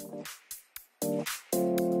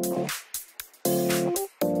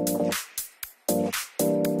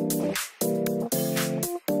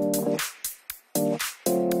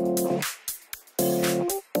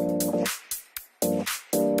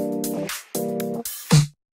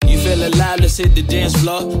You feel alive, let's hit the dance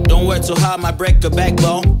floor. Don't work too hard, might break a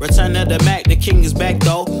backbone. Return of the Mac, the king is back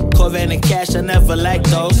though. Corvette and cash, I never lack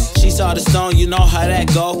those. She saw the stone, you know how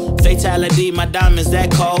that go. Fatality, my diamonds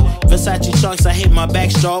that cold. Versace trunks, I hit my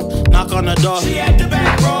backstroke. Knock on the door, she at the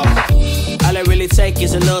back, bro. All I really take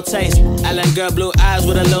is a little taste. Island girl, blue eyes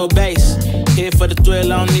with a little bass. Here for the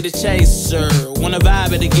thrill, I don't need a chaser. Wanna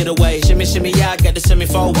vibe at a getaway. Shimmy, shimmy, yeah, I got the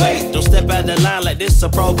semi-four weight. Don't step out the line like this a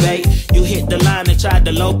probate. You hit the line and try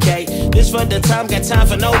to locate. This for the time, got time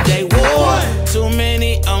for no day. Whoa, too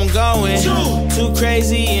many, I'm going. Too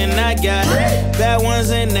crazy, and I got bad ones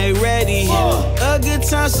and they ready. A good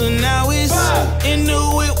time, so now it's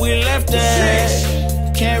into it, we left that.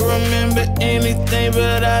 Can't remember anything,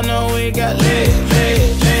 but I know we got lit.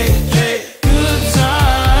 Good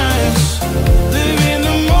times, live in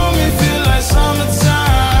the moment, feel like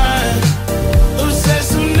summertime.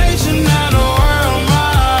 Obsessed with nature, not a world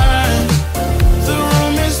mind. The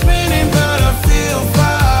room is spinning, but I feel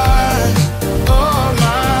fine.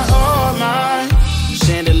 Oh my.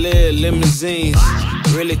 Chandelier, limousines.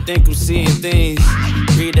 Really think I'm seeing things.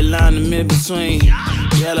 Read the line in mid-between.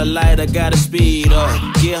 Yellow light, I gotta speed up.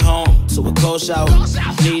 Get home to a cold shower.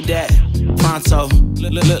 Need that pronto.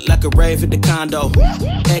 Look like a rave at the condo.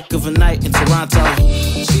 Heck of a night in Toronto.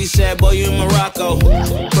 She said, boy, you in Morocco.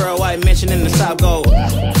 Pearl white mention in the top gold.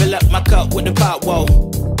 Fill up my cup with the pop, whoa.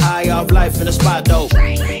 High off life in the spot, though.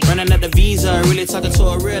 Running up the visa, really talking to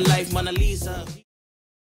a real life Mona Lisa.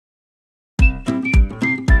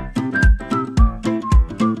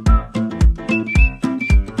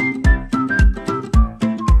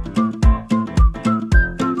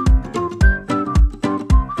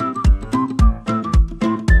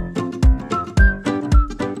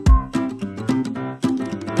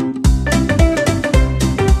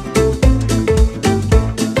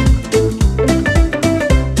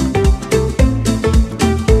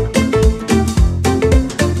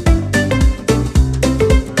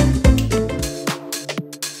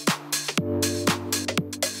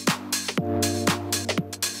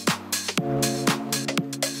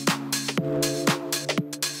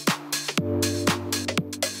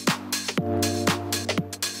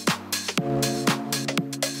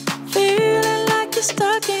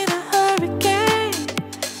 Stuck in a hurricane,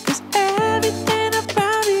 'cause everything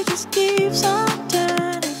around you just keeps on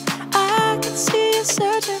turning. I can see you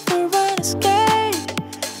searching for an escape.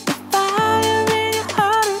 The fire in your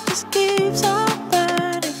heart, it just keeps on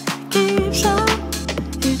burning. Keeps on,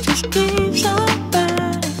 it just keeps on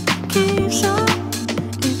burning. Keeps on,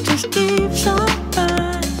 it just keeps on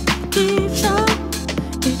burning. Keeps on,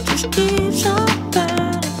 it just keeps on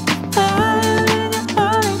burning. Fire in your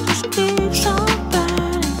heart, it just keeps on.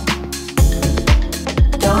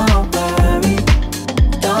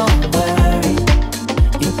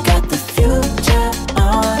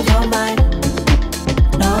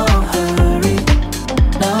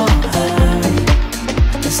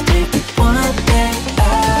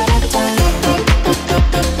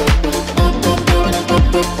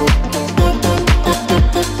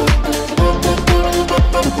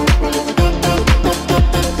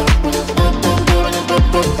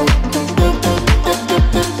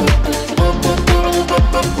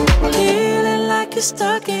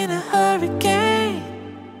 Stuck in a hurricane,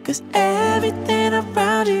 'cause everything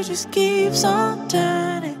around you just keeps on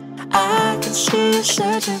turning. I can see you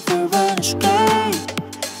searching for an escape.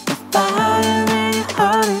 The fire in your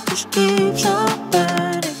heart, it just keeps on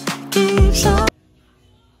burning. Keeps on.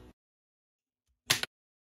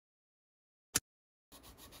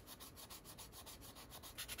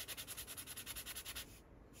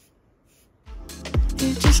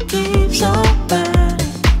 It just keeps on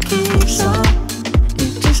burning. Keeps on.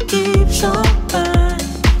 Keeps on burning,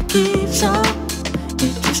 keeps on,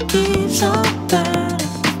 it just keeps on burning.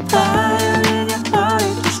 Fire in your heart,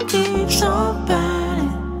 it just keeps on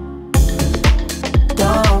burning.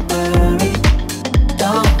 Don't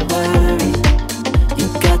worry, you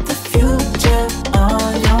got the future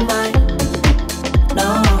on your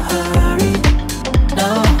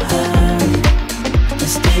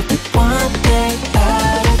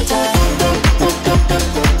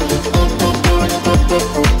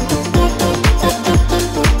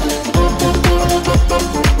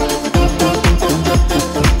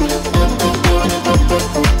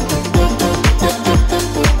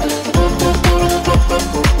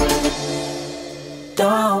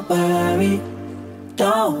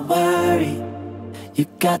You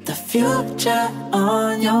got the future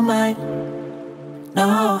on your mind.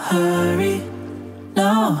 No hurry,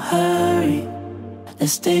 no hurry.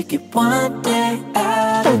 Let's take it one day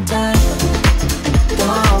at a time.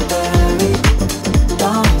 Don't worry,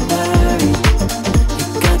 don't worry. You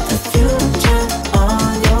got the future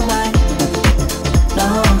on your mind. No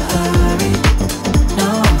hurry,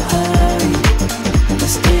 no hurry.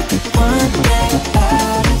 Let's take it one day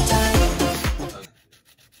at a time.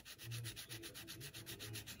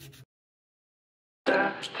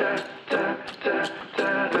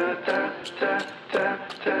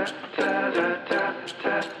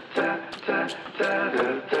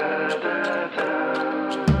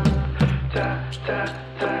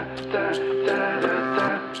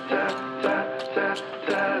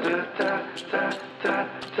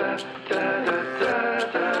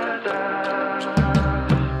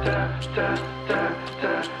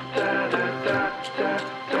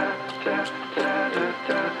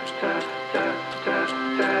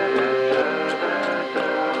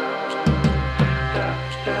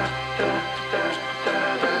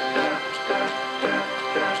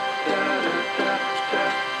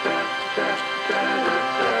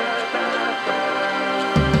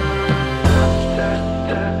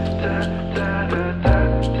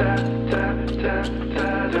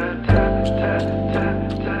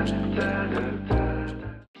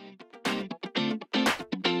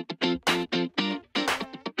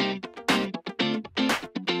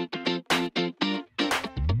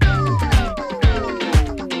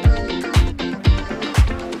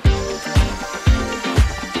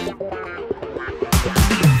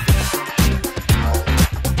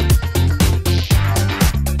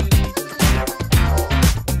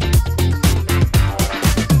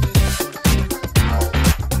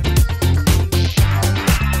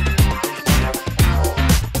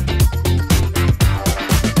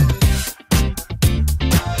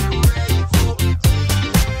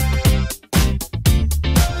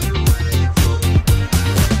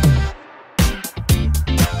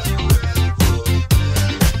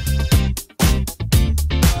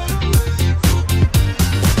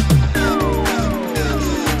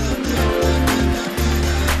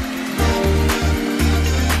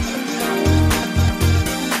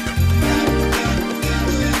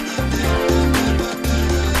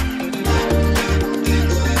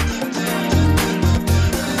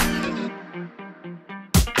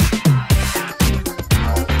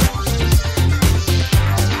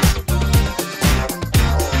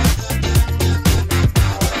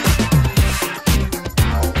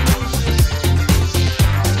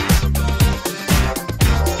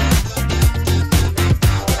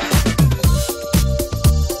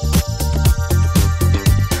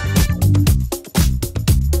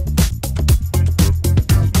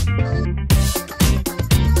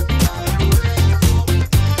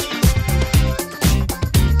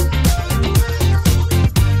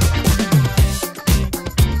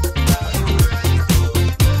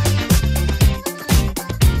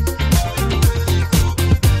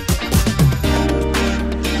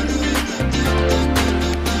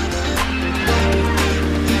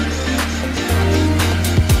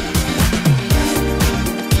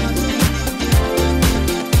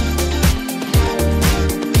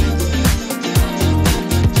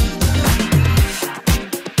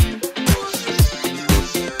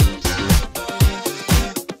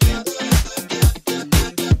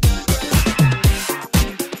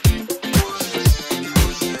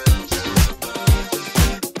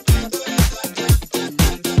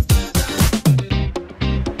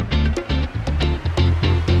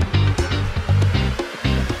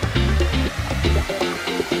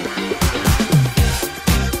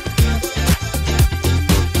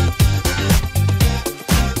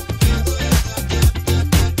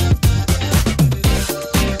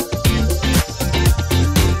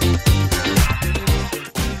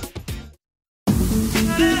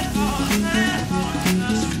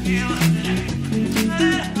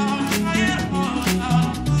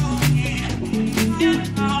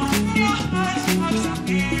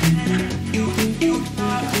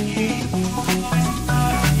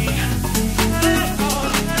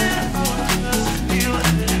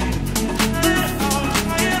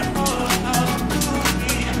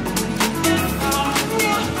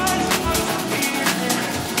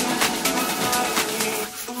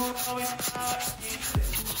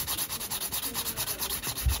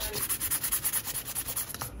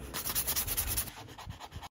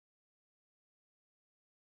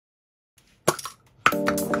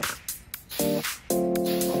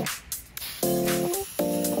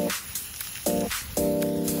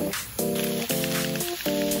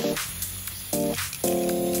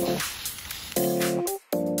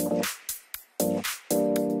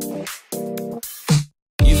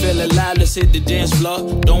 feel alive, let's hit the dance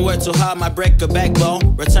floor. Don't work too hard, might break a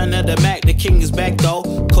backbone. Return of the Mac, the king is back though.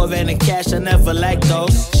 Corvette and cash, I never lack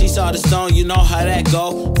those. She saw the stone, you know how that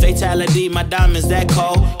go. Fatality, my diamonds that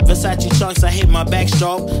cold. Versace trunks, I hit my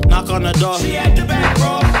backstroke. Knock on the door, she at the back,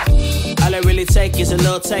 bro. All I really take is a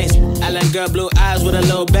little taste. Island girl, blue eyes with a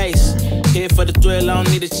little bass. Here for the thrill, I don't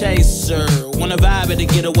need a chaser. Wanna vibe at the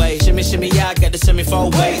getaway. Shimmy, shimmy, yeah, I got the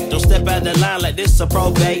semi-four weight. Don't step out the line like this a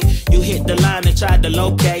probate. You hit the line and try to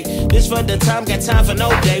locate. This for the time, got time for no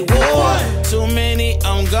day. One, too many,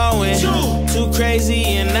 I'm going. Too crazy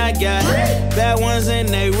and I got bad ones and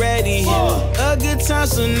they ready. A good time,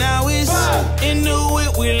 so now it's into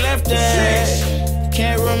it, we left that.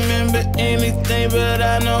 Can't remember anything, but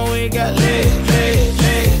I know we got lit.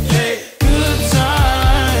 Good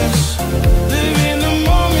times, live in the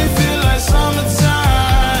moment, feel like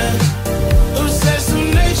summertime. Obsessed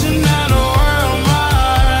with nature, not a world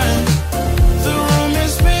mine. The room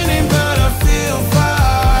is spinning, but I feel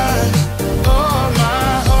fine.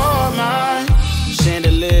 Oh my.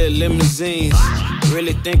 Chandelier, limousines,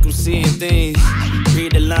 really think I'm seeing things.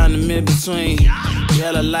 Read the line in between.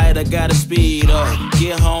 Yellow light, I gotta speed up.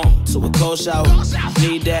 Get home to a cold shower.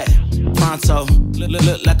 Need that pronto.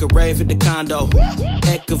 Look like a rave at the condo.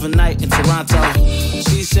 Heck of a night in Toronto.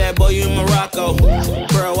 She said, boy, you in Morocco.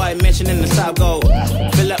 Pearl white mention in the top gold.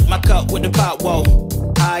 Fill up my cup with the pop, whoa.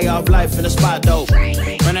 High off life in the spot, though.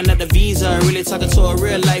 Running out the visa, really talking to a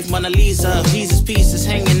real life Mona Lisa. Jesus pieces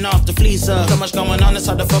hanging off the fleecer. So much going on, it's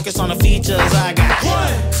hard to focus on the features. I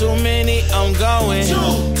got too many, I'm going.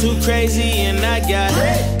 Too crazy and I got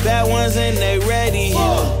bad ones and they ready.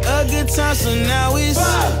 A good time, so now it's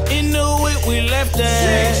into it, we left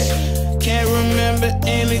that. Can't remember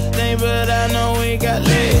anything, but I know we got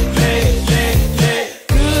lit.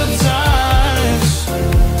 Good times,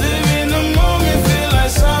 live in the moment, feel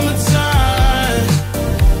like summertime.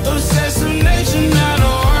 Obsessed with nature, not a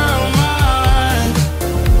world mine.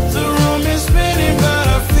 The room is spinning, but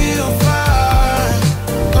I feel fine.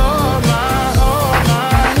 Oh my, oh my.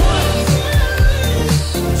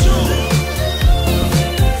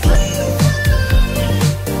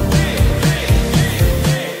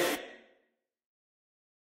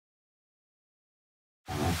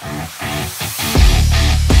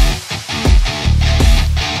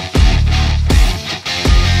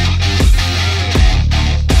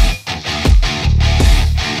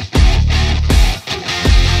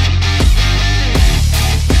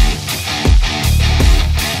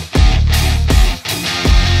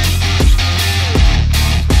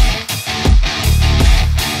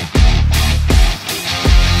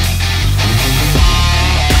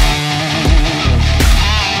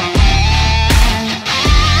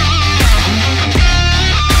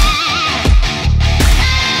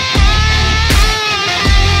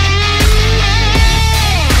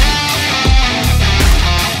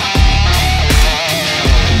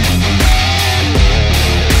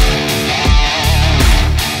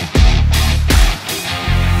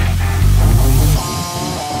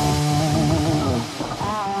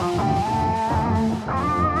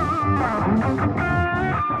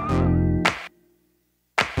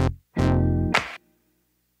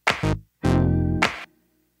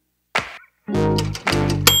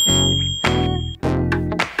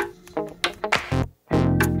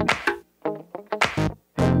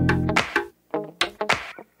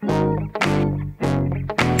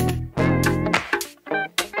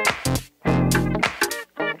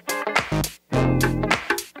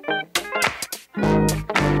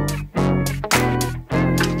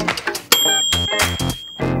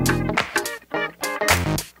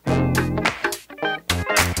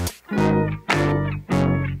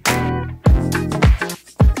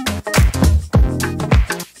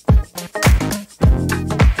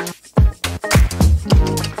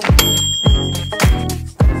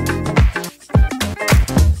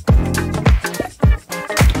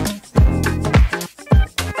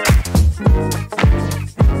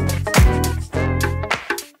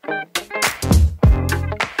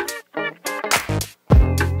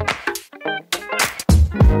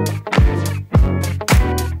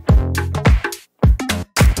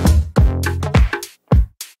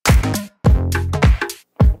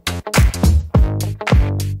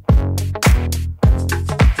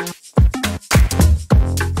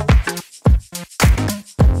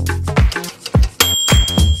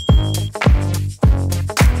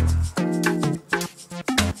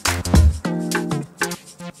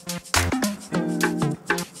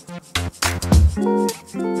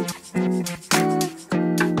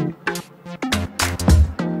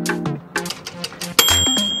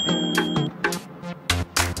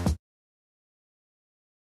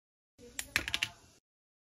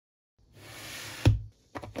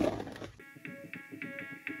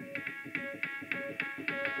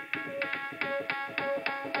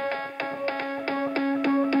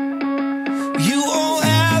 You owe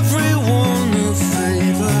everyone a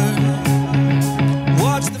favor.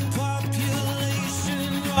 Watch the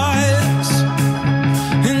population rise,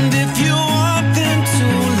 and if you want them to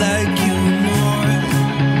like you more,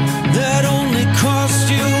 that only costs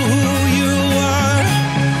you who you are.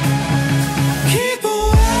 Keep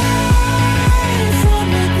away from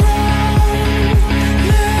the ground,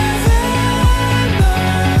 living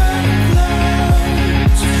clouds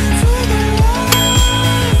to the ones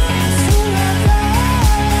who have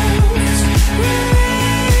doubts.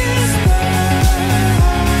 Release bounds.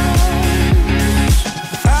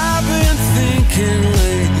 I've been thinking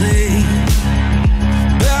lately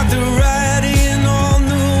about the writing on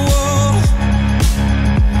the wall,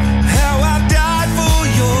 how I died for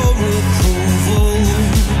your approval,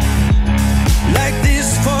 like this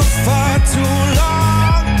for far too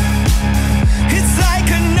long. It's like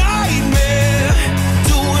a nightmare,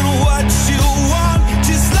 doing what you want,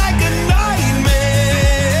 just like a nightmare.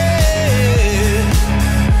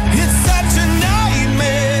 It's such a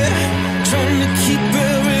nightmare, trying to keep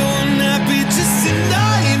everyone happy, just a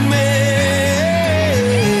nightmare.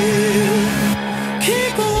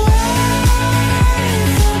 Keep away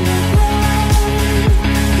from the ground,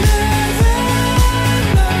 living clouds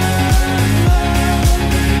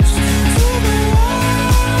to the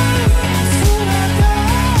ones who have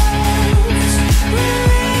doubts. Release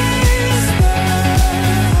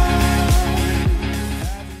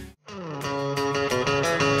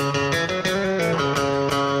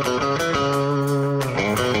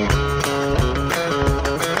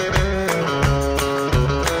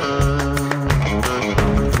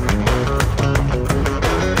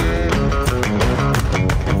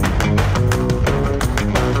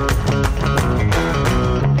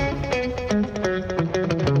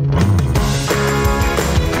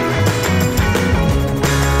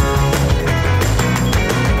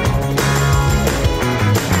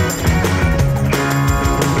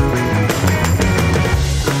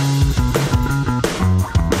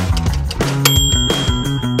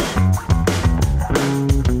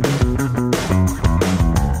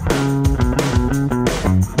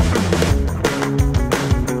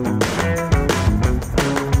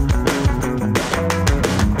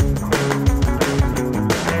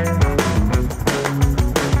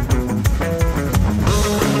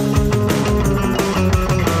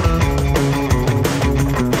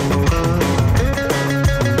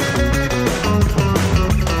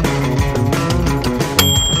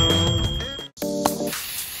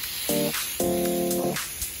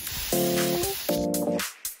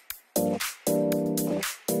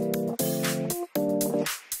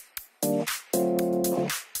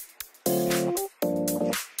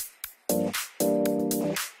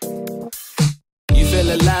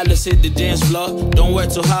Alive, let's hit the dance floor. Don't work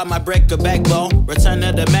too hard, might break a backbone. Return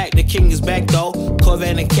of the Mac, the king is back though.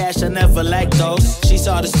 Corvette and cash, I never lack those. She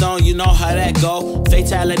saw the stone, you know how that go.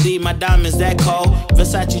 Fatality, my diamonds that cold.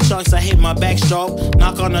 Versace trunks, I hit my backstroke.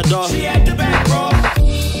 Knock on the door, she at the back, bro.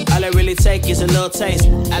 All I really take is a little taste.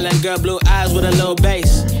 Island girl, blue eyes with a little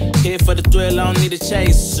bass. Here for the thrill, I don't need a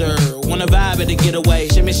chaser. Wanna vibe at the getaway.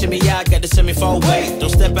 Shimmy, shimmy, yeah, I got the semi-fold weight. Don't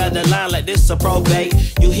step out the line like this a probate.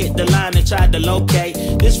 You hit the line and try to locate.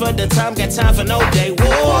 This for the time, got time for no day.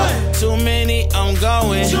 One, too many, I'm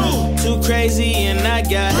going. Too crazy and I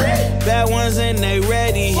got bad ones and they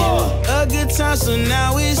ready. A good time, so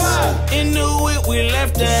now it's into it, we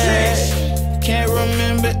left that. Can't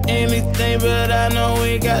remember anything, but I know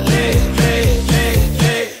we got lit.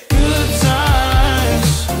 Good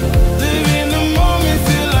times, live in the moment,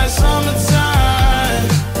 feel like summertime.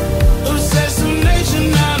 Obsessed with nature,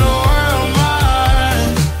 not a world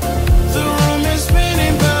mine. The room is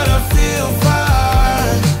spinning, but I feel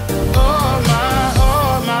fine.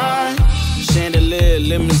 Oh my. Chandelier,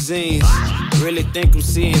 limousines. Really think I'm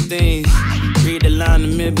seeing things. Read the line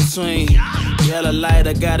in between. Yellow light,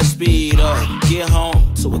 I gotta speed up. Get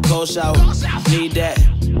home to a cold shower. Need that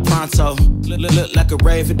pronto. Look like a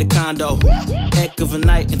rave at the condo. Heck of a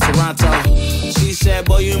night in Toronto. She said,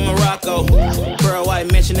 boy, you in Morocco. Pearl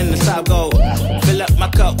white mention in the top gold. Fill up my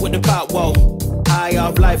cup with the pop, whoa. High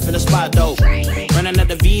off life in the spot, dope. Running out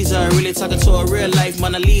the visa, really talking to a real life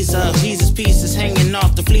Mona Lisa. Jesus pieces hanging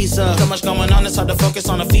off the fleecer. So much going on, it's hard to focus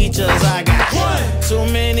on the features. I got too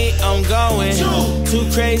many, I'm going. Too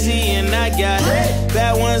crazy and I got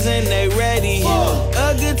bad ones and they ready.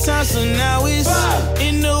 A good time, so now it's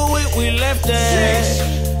into it, we left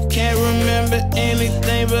that. Can't remember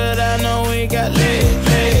anything, but I know we got lit.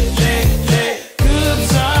 Good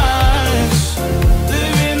times,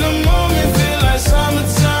 live in the moment, feel like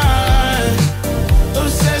summertime.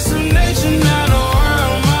 Obsessed with nature, not a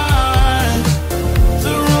world mine.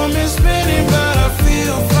 The room is spinning, but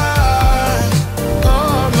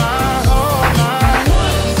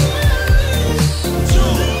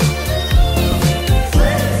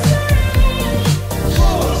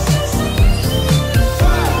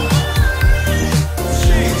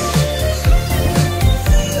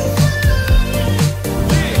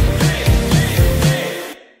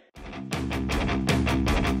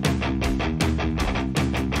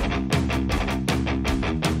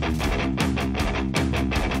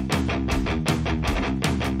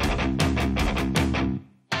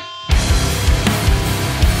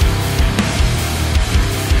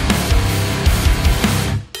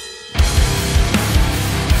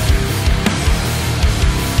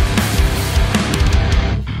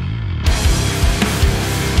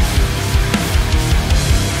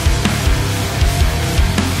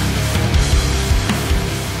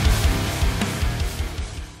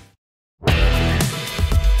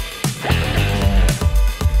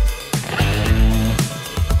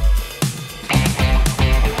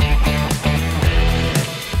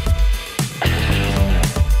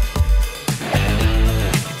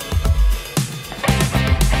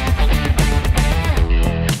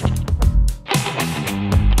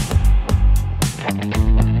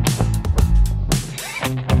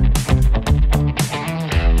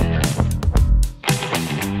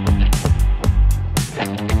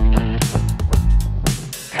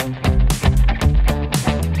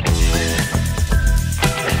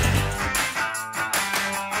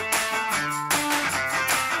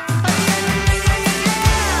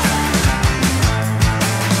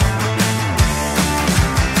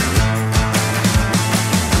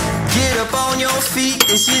your feet,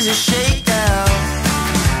 this is a shakedown.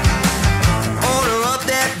 Order up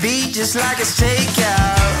that beat just like it's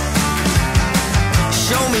takeout.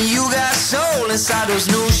 Show me you got soul inside those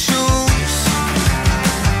new shoes,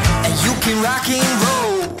 and you can rock and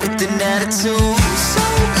roll with an attitude. So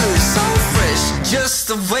good, so fresh, just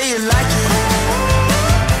the way you like it.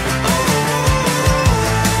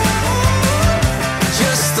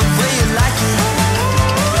 Just the way you like it.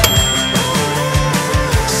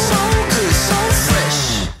 So good, so fresh.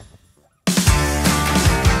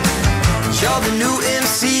 You're the new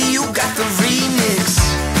MC, you got the remix.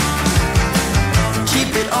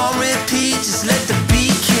 Keep it on repeat, just let the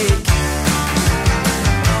beat kick.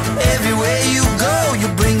 Everywhere you go, you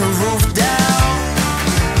bring the roof down.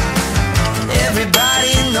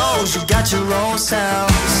 Everybody knows you got your own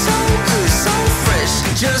sound. So good, so fresh,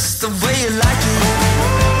 just the way you like it.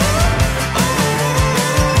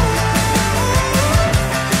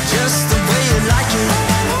 Just the way you like it.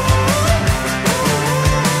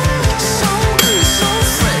 So good, so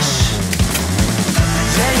fresh.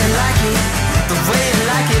 Yeah, you like it, the way you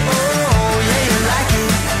like it. Oh, yeah, you like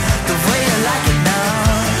it, the way you like it now.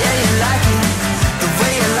 Yeah, you like it, the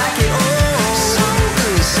way you like it. Oh, so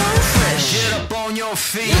good, so fresh. Get up on your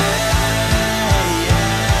feet.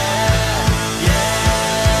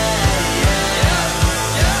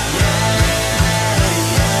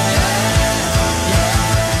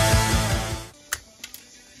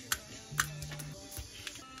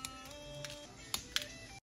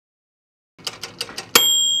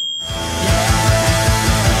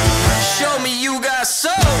 Show me you got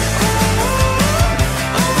soul.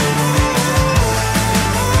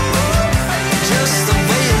 Just the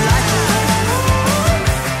way you like it.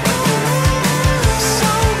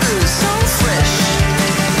 So good, so fresh.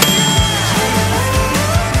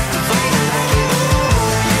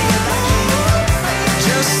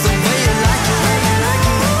 Just the way you like it.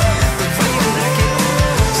 The way you like it.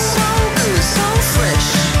 So good, so fresh.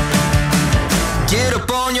 Get up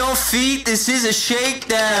on your feet, this is a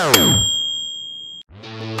shakedown.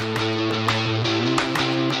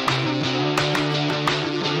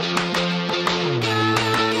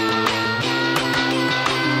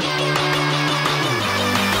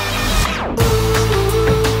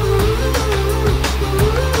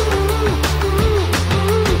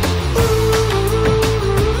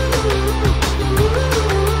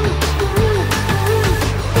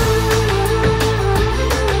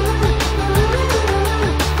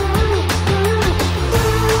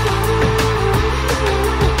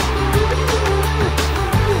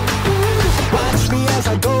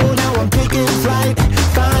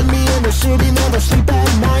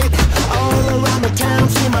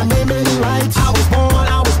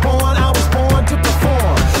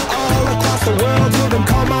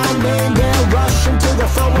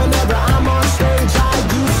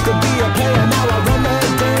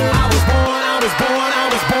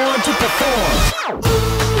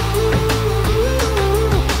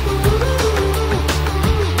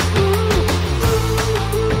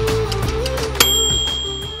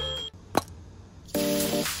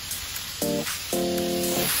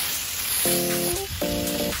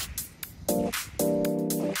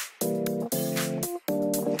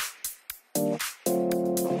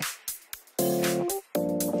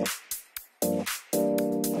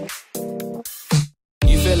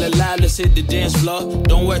 Alive, let's hit the dance floor.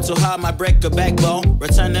 Don't work too hard, might break a backbone.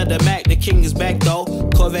 Return of the Mac, the king is back though.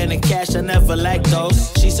 Corvette and cash, I never lack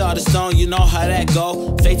those. She saw the stone, you know how that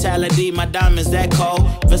go. Fatality, my diamonds that cold.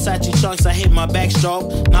 Versace trunks, I hit my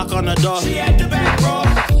backstroke. Knock on the door, she at the back, bro.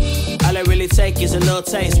 All I really take is a little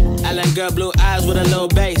taste. Island girl, blue eyes with a little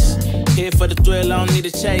bass. Here for the thrill, I don't need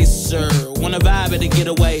a chaser. Wanna vibe at a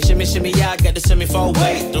getaway. Shimmy, shimmy, y'all got the semi-fold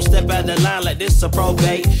weight. Don't step out the line like this a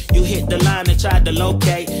probate. You hit the line and try to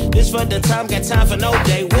locate. This for the time, got time for no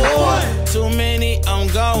day. Whoa, too many, I'm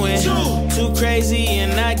going. Too crazy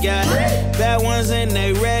and I got bad ones and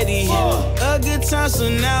they ready. A good time, so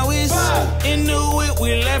now it's into it,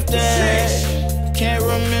 we left at. Can't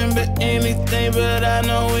remember anything, but I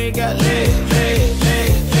know we got lit.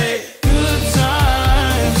 Good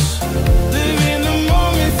times, live in the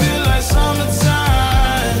moment, feel like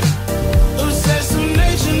summertime. Obsessed with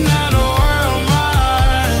nature, not a world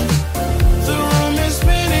mind. The room is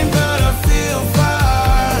spinning, but I feel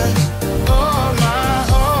fine. Oh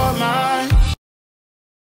my.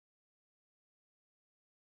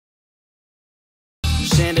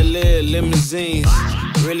 Chandelier, limousines.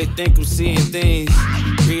 Really think I'm seeing things.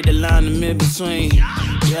 Read the line in between.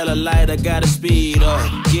 Yellow light, I gotta speed up.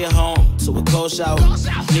 Get home, to a cold shower.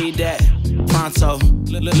 Need that pronto.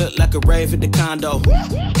 Look like a rave at the condo.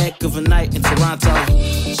 Heck of a night in Toronto.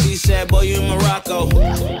 She said, boy, you in Morocco.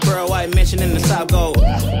 Pearl white mention in the top gold.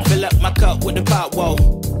 Fill up my cup with the pop, whoa.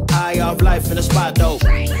 High off life in the spot, dope.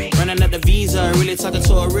 Running up the visa, really talking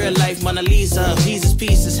to a real life Mona Lisa. Jesus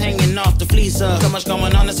pieces hanging off the fleecer. So much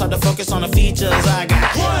going on, it's hard to focus on the features. I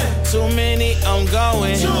got too many, I'm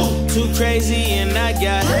going. Too crazy, and I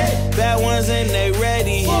got bad ones and they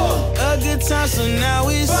ready. A good time, so now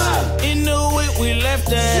it's in the way we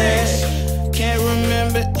left at. Can't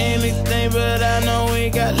remember anything, but I know we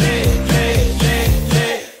got lit.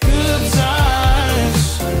 Good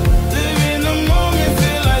times. Live in the moment,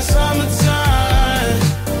 feel like summertime.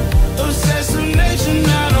 Obsessed with nature,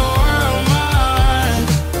 not a world mind.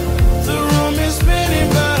 The room is spinning,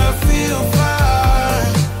 but I feel fine.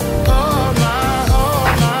 Oh my, oh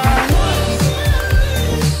my.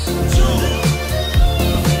 1, 2,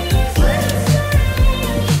 3,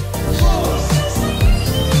 4,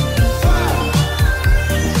 5,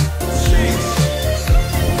 6,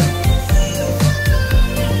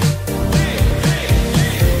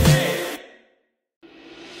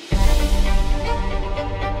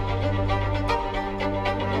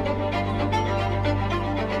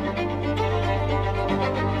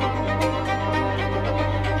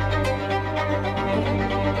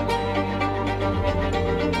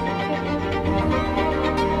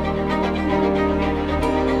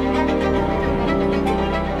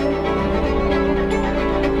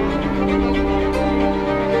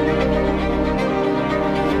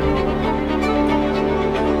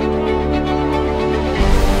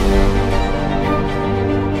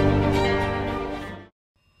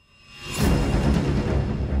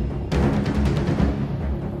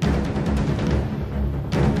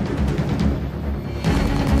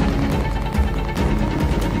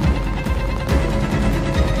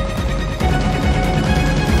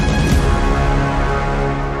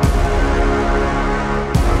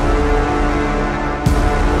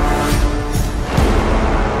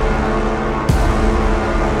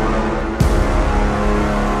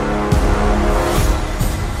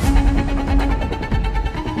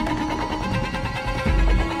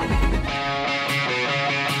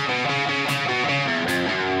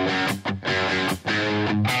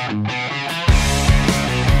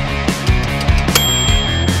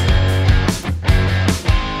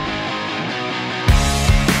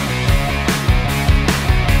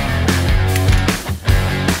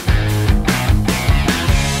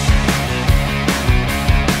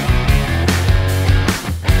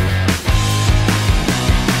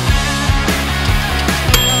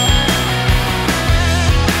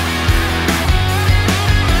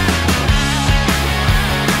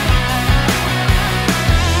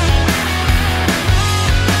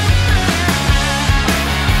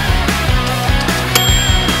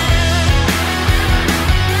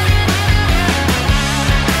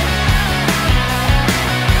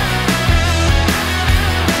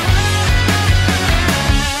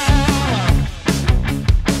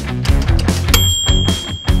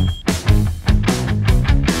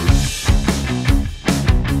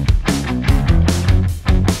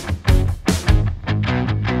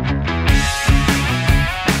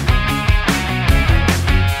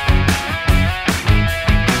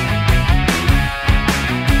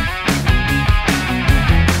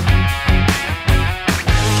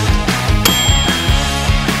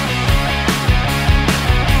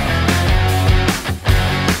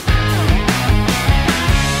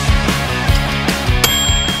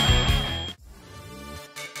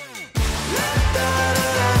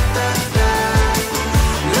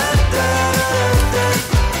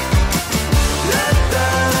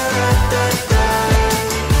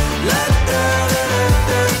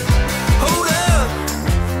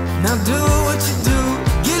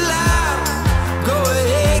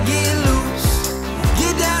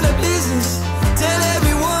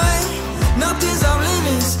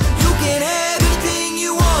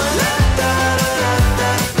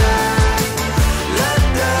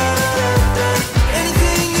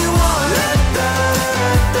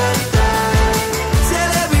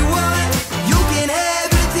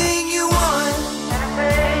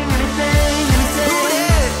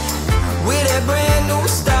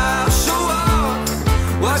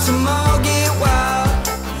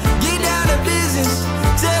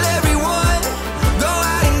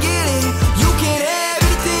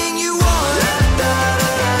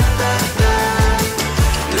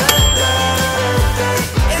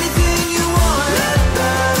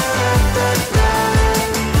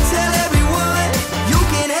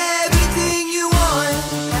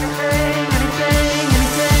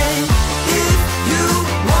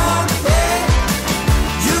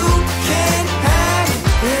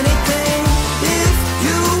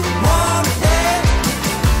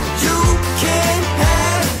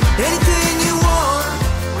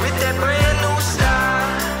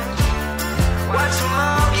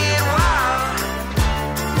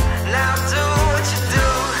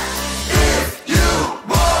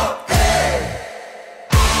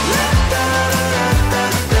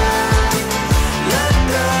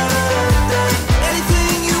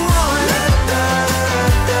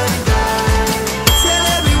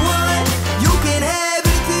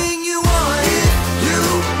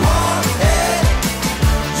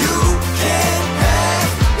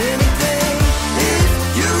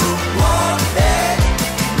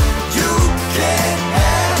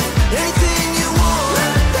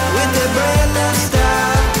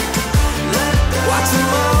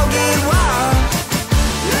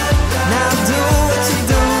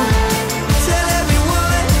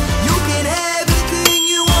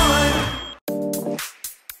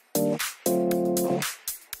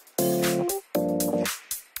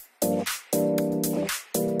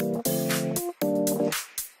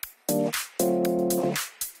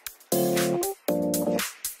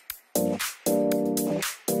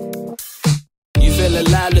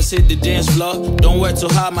 let's hit the dance floor. Don't work too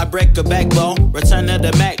hard, might break a backbone. Return of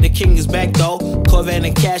the Mac, the king is back though. Corvette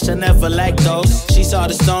and cash, I never lack those. She saw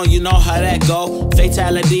the stone, you know how that go.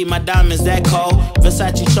 Fatality, my diamonds that cold.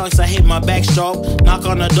 Versace trunks, I hit my backstroke. Knock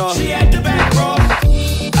on the door, she at the back, bro.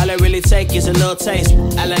 All I really take is a little taste.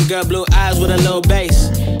 Island girl, blue eyes with a little bass.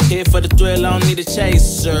 Here for the thrill, I don't need a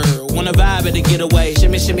chaser. Wanna vibe at the getaway.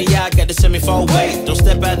 Shimmy, shimmy, yeah, I got the semi-fold weight. Don't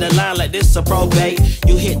step out the line like this a probate.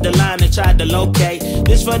 You hit the line and try to locate.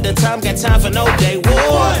 This for the time, got time for no day.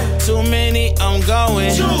 Whoa. Too many, I'm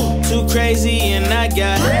going. Too crazy, and I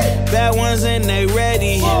got bad ones and they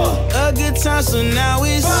ready. A good time, so now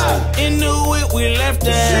it's into it, we left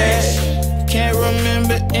that. Can't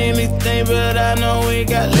remember anything, but I know we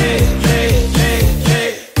got lit.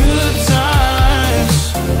 Good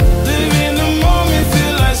times, live in the moment,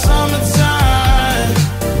 feel like summertime.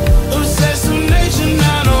 Obsessed with nature,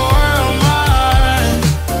 not a world mind.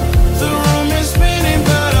 The room is spinning,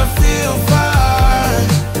 but I feel fine.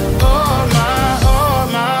 Oh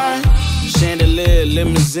my. Chandelier,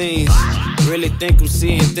 limousines. Really think I'm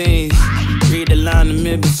seeing things. Read the line in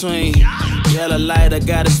mid-between. Yellow light, I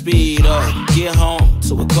gotta speed up. Get home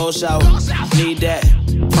to a cold shower. Need that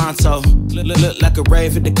pronto. Look like a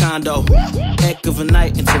rave at the condo. Heck of a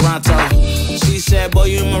night in Toronto. She said, boy,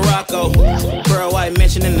 you in Morocco. Pearl white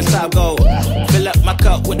mention in the top gold. Fill up my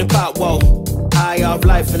cup with the pop, whoa. High off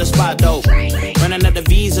life in the spot, though. Running out the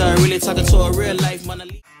visa, really talking to a real life Mona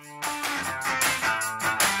Lisa.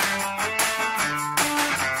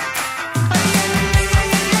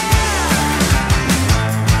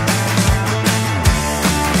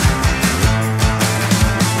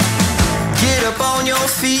 On your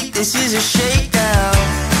feet, this is a shakedown.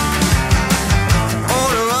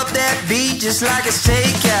 Order up that beat just like it's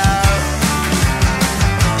takeout.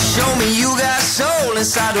 Show me you got soul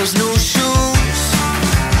inside those new shoes,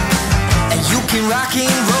 and you can rock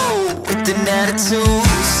and roll with an attitude.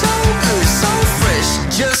 So good, so fresh,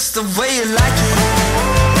 just the way you like it.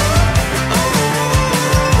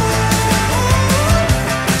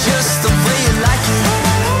 Just the way you like it.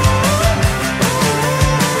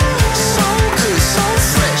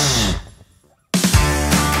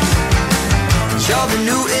 You're the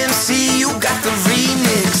new MC, you got the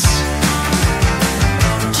remix.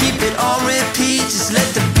 Keep it on repeat, just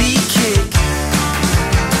let the beat kick.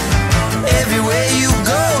 Everywhere you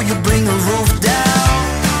go, you bring the roof down.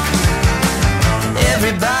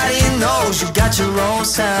 Everybody knows you got your own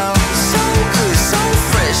sound. So good, so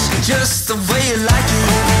fresh, just the way you like it.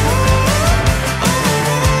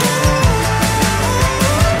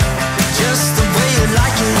 Just the way you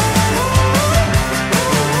like it.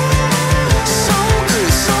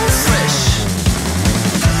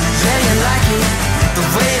 The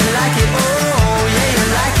way you like it, oh yeah you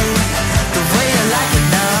like it. The way you like it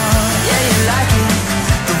now, yeah you like it.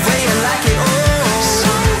 The way you like it, oh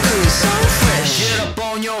so good, so fresh. Get up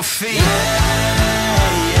on your feet.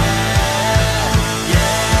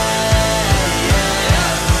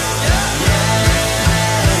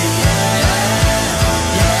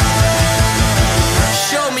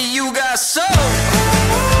 Show me you got soul.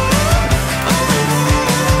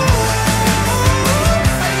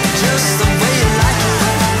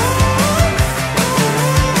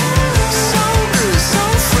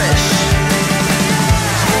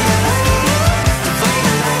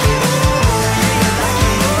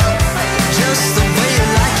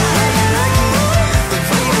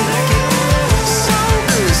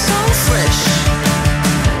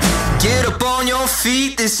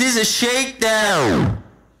 Feet, this is a shakedown.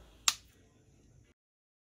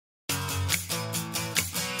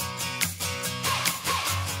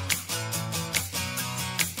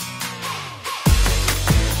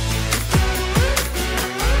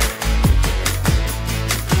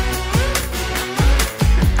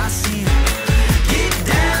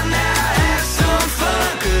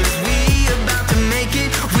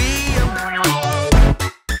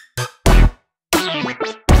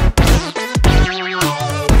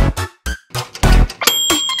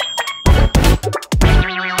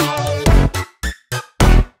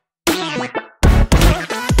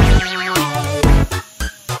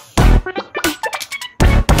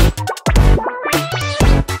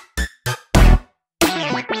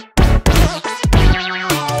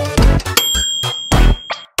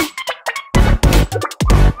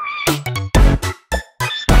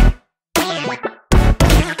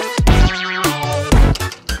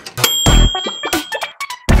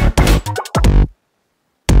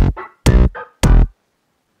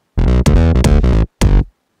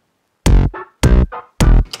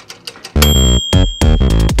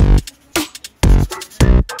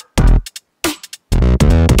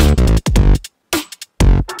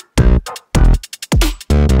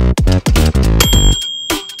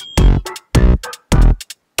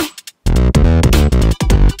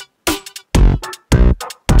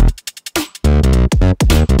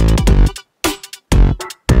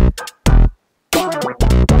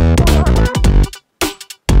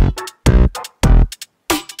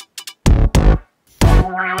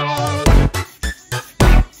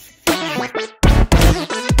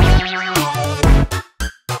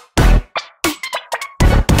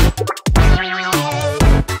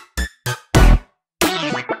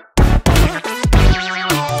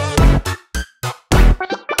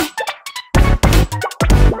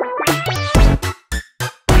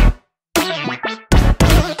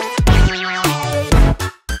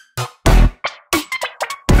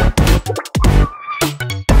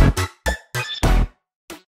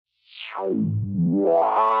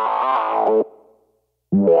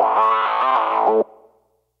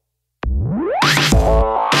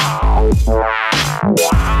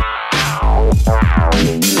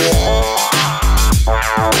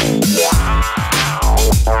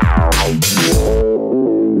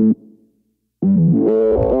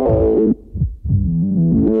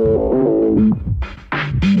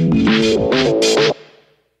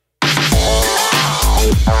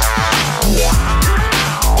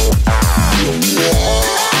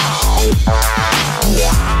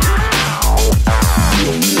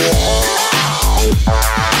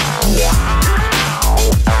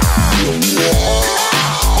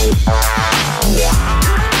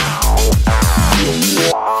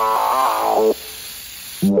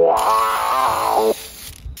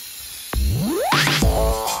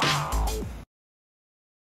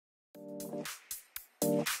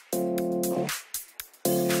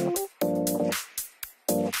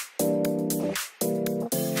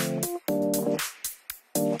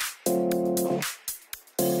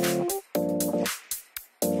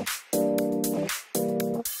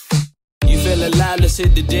 Alive, let's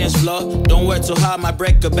hit the dance floor. Don't work too hard, might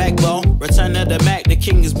break a backbone. Return of the Mac, the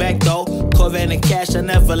king is back though. Corvette and cash, I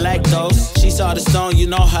never lack those. She saw the stone, you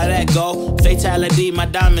know how that go. Fatality, my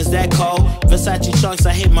diamonds that cold. Versace trunks,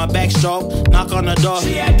 I hit my backstroke. Knock on the door,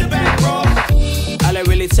 she at the back, bro. All I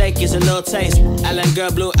really take is a little taste. Island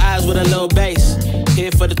girl, blue eyes with a little bass.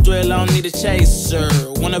 Here for the thrill, I don't need a chaser.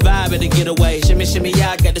 Wanna vibe at a getaway. Shimmy, shimmy,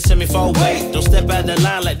 yeah, I got the semi-fold weight. Don't step out the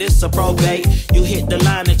line like this a probate. You hit the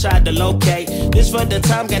line and try to locate. This for the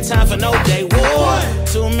time, got time for no day. Whoa.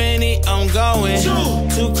 Too many, I'm going.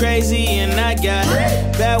 Too crazy, and I got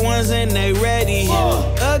bad ones and they ready.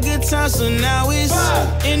 A good time, so now it's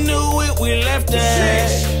into it, we left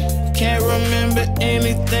at. Can't remember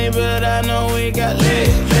anything, but I know we got lit.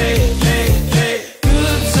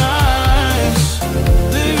 Good times,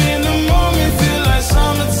 live in the moment, feel like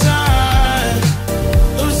summertime.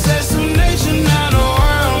 Obsessed with nature, not a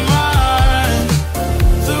world mind.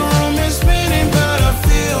 The room is spinning, but I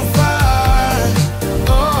feel fine.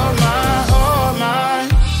 Oh my.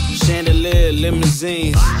 Chandelier,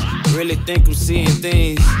 limousines. Really think I'm seeing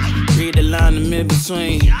things. Read the line in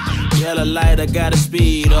mid-between. Yellow light, I gotta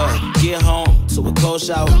speed up. Get home to a cold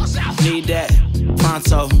shower. Need that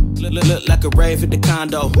pronto. Look like a rave at the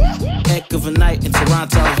condo. Heck of a night in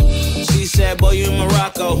Toronto. She said, boy, you in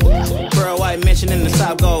Morocco. Pearl white mention in the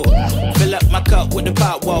top gold. Fill up my cup with the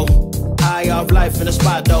pop, whoa. High off life in the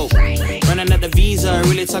spot, dope. Running out the visa,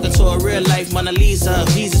 really talking to a real life Mona Lisa.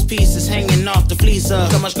 Jesus pieces hanging off the fleecer.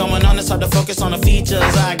 So much going on, it's hard to focus on the features.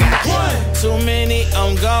 I got too many,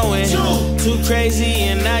 I'm going. Too crazy,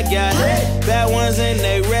 and I got bad ones and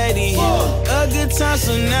they ready. A good time,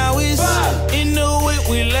 so now it's into it,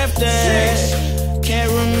 we left at.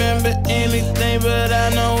 Can't remember anything, but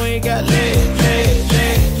I know we got lit.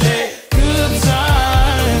 Good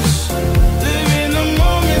times, live in the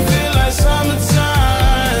moment, feel like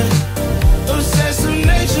summertime. Obsessed with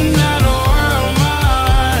nature, not a world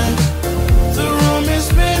mind. The room is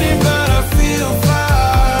spinning, but I feel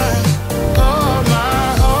fine. Oh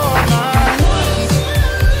my, oh my. 1,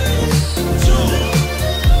 2,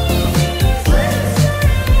 3,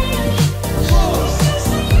 4,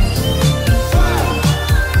 5,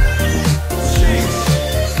 6,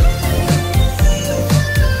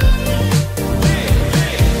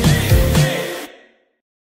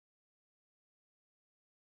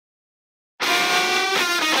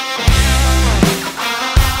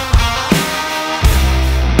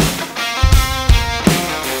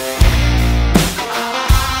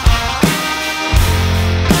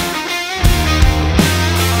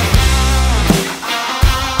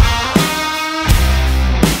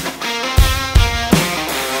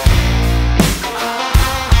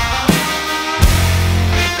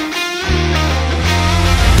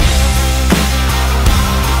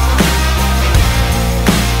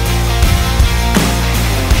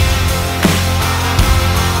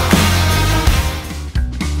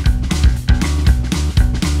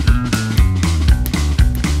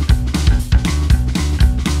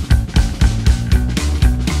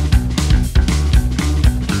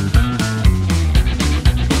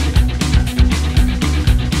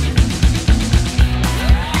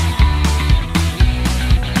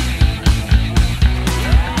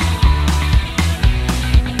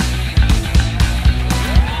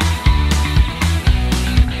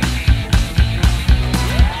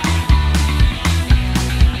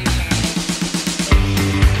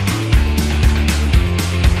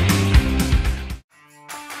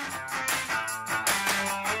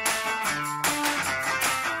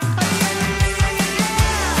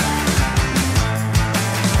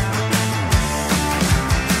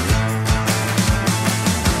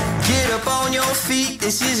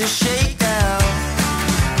 this is a shakedown.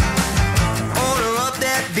 Order up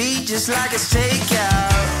that beat just like it's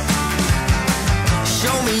takeout.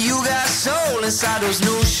 Show me you got soul inside those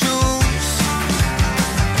new shoes,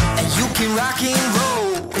 and you can rock and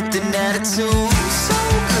roll with an attitude. So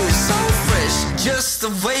good, so fresh, just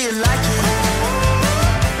the way you like it.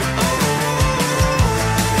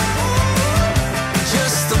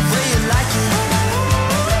 Just the way you like it.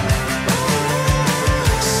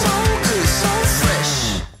 So good, so fresh.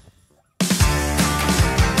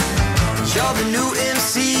 You're the new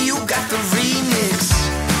MC, you got the remix.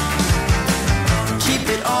 Keep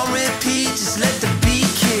it on repeat, just let the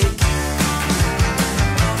beat kick.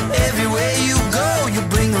 Everywhere you go, you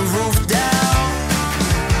bring the roof down.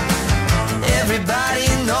 Everybody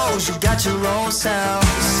knows you got your own sound.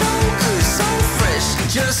 So good, so fresh,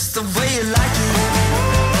 just the way you like it.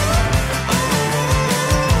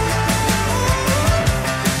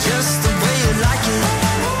 Just the way you like it.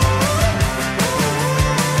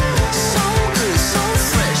 So good, so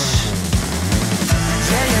fresh.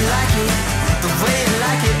 Yeah, you like it, the way you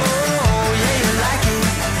like it. Oh, yeah, you like it,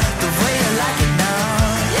 the way you like it now.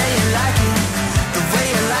 Yeah, you like it, the way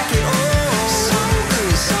you like it. Oh, so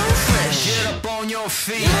good, so fresh. Get up on your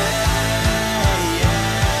feet.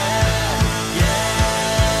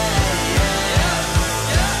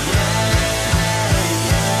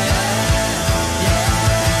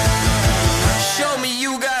 Show me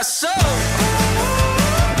you got soul.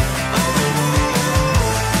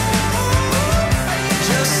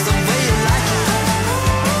 Just the way you like it.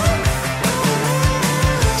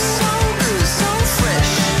 So good, so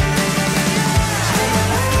fresh.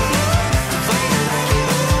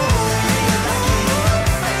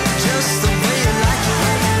 Just the way you like it.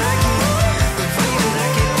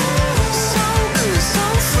 So good, so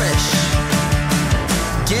fresh.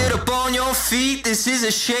 Get up on your feet, this is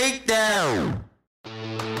a shakedown.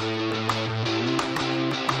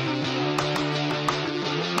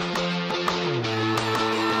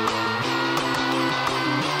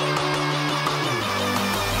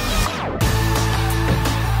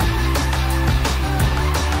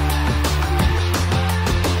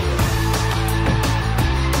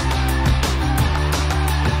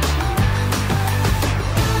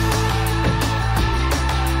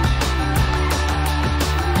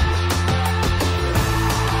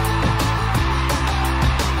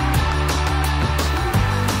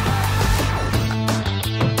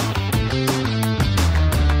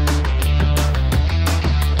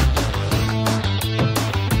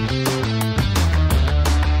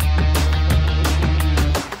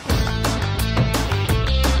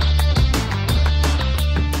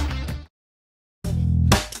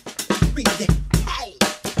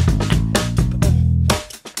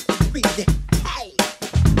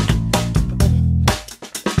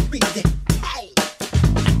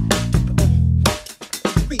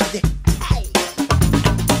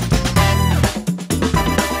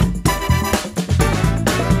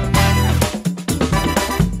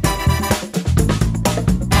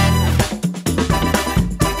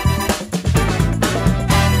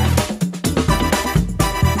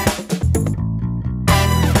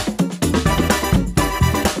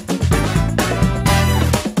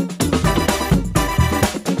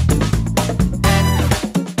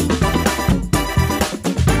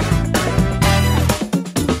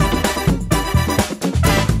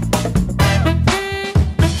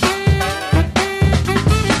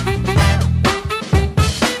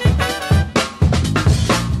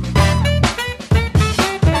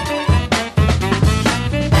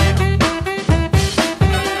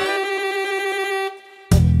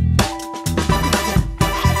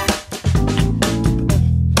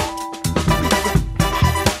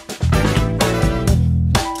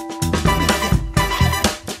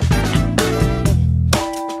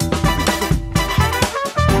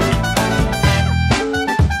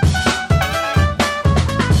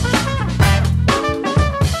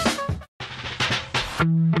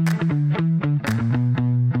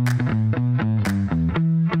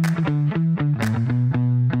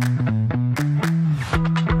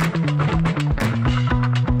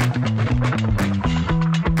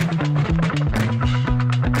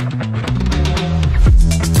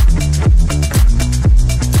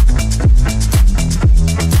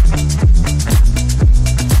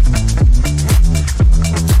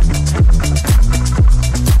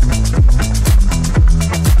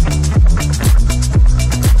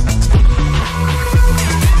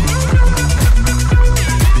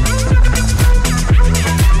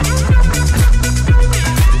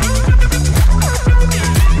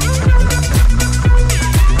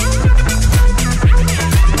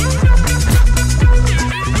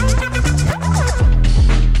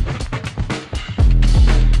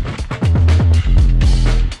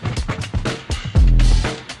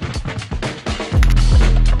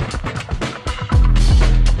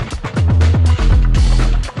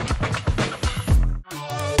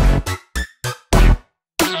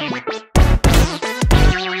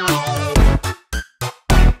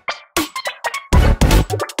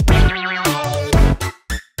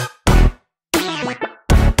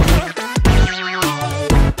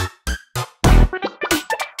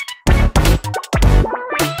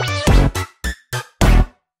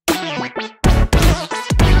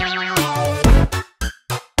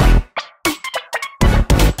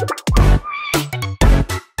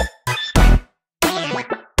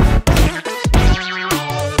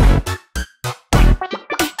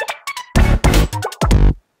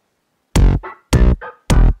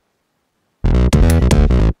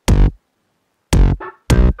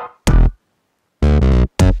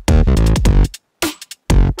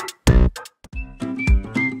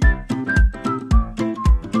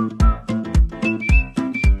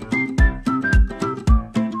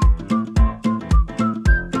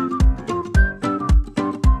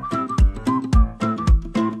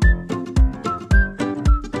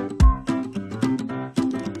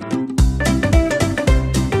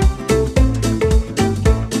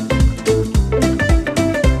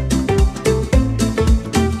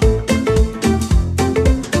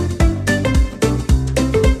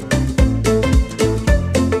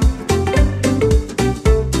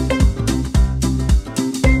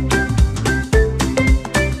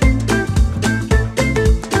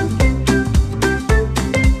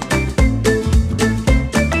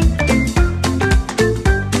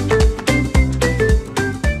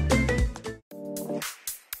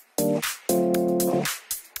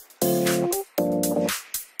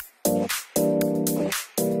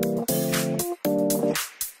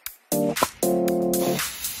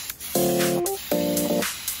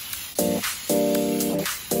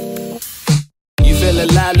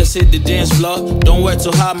 let's hit the dance floor. Don't work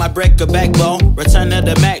too hard, might break a backbone. Return of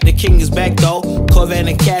the Mac, the king is back though. Corvette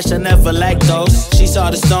and cash, I never like those. She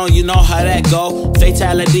saw the stone, you know how that go.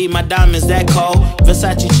 Fatality, my diamonds that cold.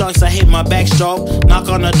 Versace trunks, I hit my backstroke. Knock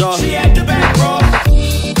on the door, she at the back, bro.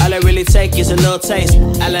 All I really take is a little taste.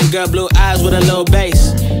 Island girl, blue eyes with a little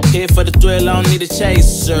bass. Here for the thrill, I don't need a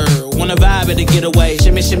chaser. Wanna vibe at the getaway.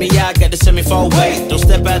 Shimmy, shimmy, yeah, I got the semi-four way. Don't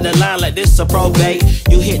step out the line like this a probate.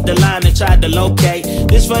 You hit the line and try to locate.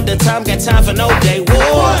 This for the time, got time for no day.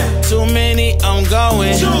 One, too many, I'm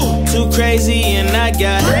going. Too crazy and I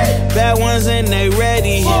got bad ones and they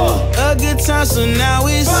ready. A good time, so now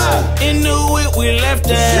it's into it, we left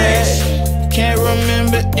that. Can't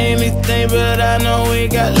remember anything, but I know we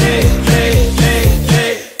got lit.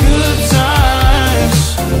 Good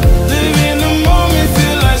times, live in the moment,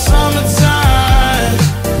 feel like summertime.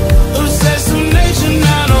 Obsessed with nature,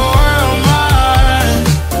 not a world mine.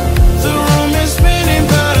 The room is spinning,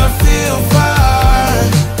 but I feel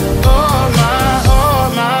fine.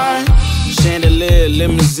 Oh my. Chandelier,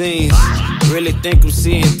 limousines. Really think I'm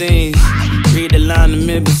seeing things. Read the line in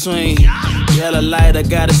mid-between. Yellow light, I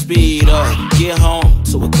gotta speed up. Get home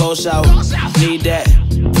to a cold shower. Need that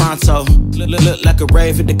pronto. Look like a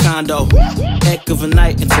rave at the condo. Heck of a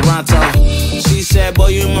night in Toronto. She said, boy,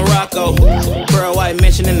 you in Morocco. Pearl white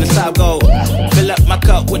mansion in the top gold. Fill up my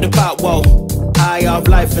cup with the pop, whoa. High off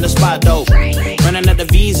life in the spot, though. Running out the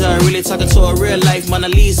visa, really talking to a real life Mona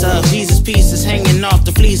Lisa. Jesus pieces hanging off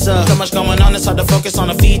the fleecer. So much going on, it's hard to focus on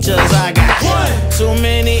the features. I got too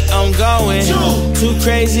many, I'm going. Too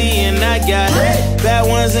crazy and I got bad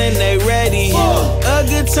ones and they ready. A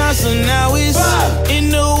good time, so now it's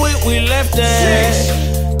into it, we left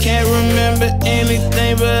that. Can't remember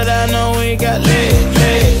anything, but I know we got lit.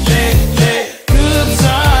 Good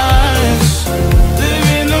times, live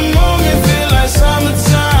in the moment, feel like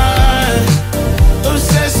summertime.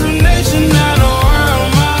 Obsessed with nature, not a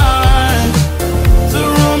world mine. The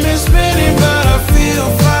room is spinning, but I feel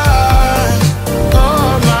fine.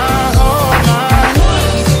 Oh my, oh my.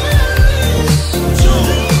 1, 2,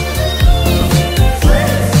 3,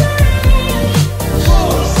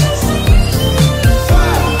 4,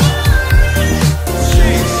 5,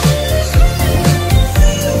 6.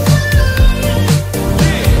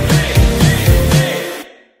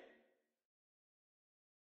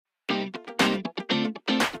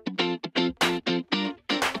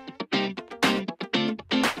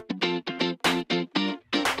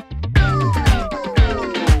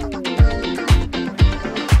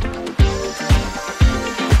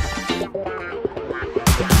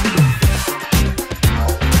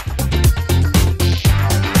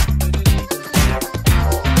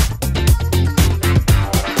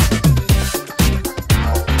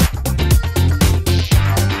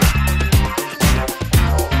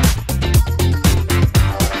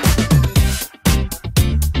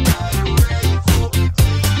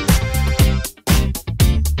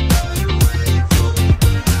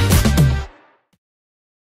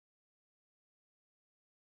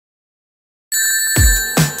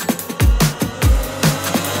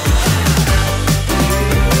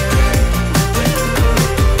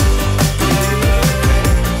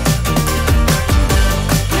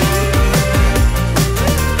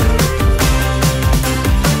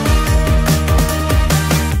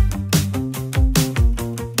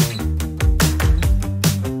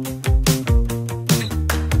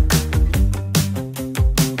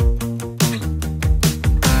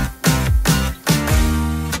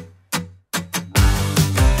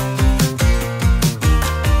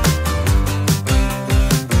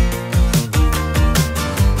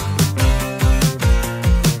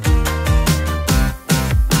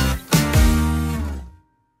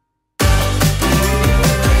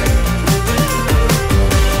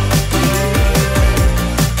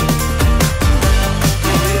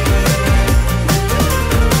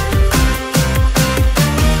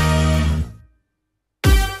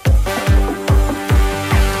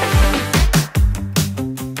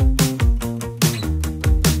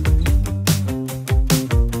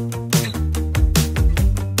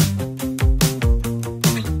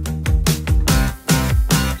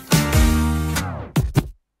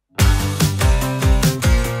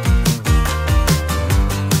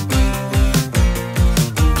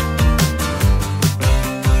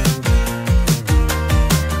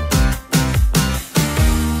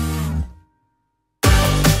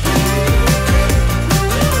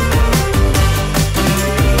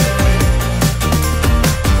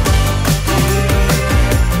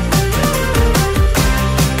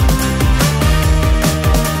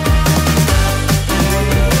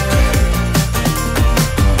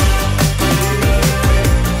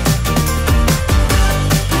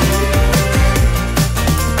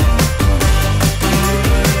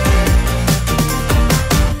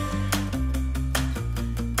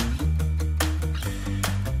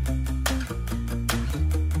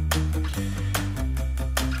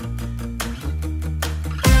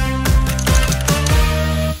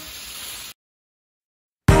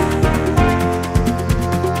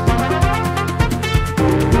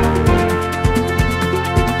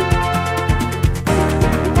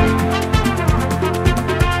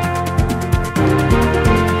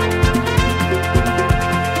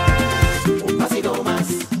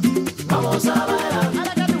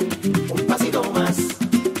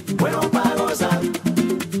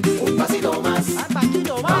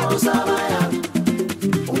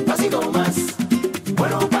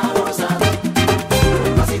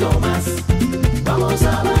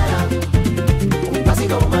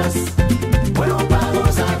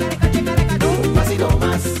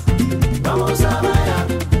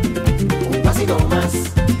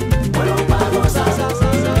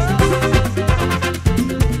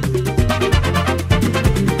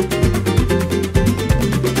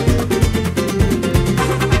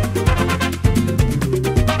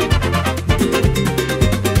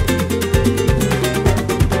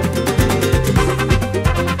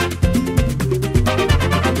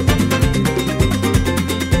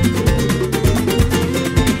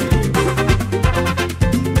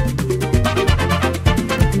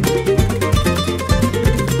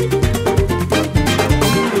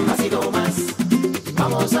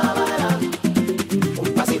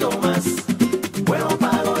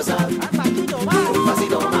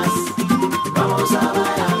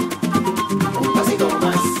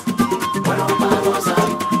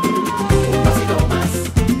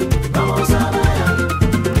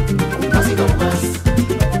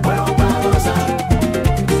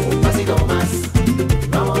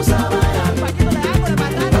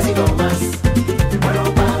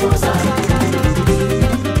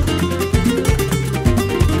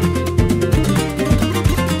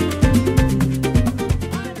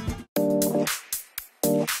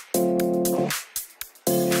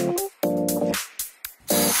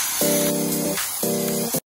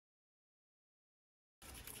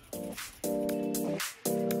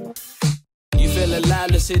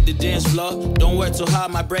 let's hit the dance floor. Don't work too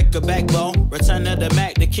hard, might break a backbone. Return of the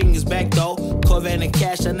Mac, the king is back though. Corvette and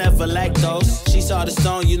cash, I never lack those. She saw the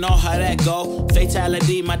stone, you know how that go.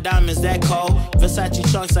 Fatality, my diamonds that cold. Versace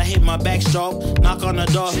trunks, I hit my backstroke. Knock on the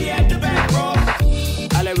door, she at the back, bro.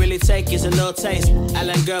 All I really take is a little taste.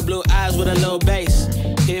 Island girl, blue eyes with a little bass.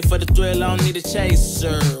 Here for the thrill, I don't need a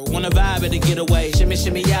chaser. Wanna vibe at a getaway. Shimmy,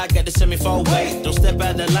 shimmy, yeah, I got the semi-fold weight. Don't step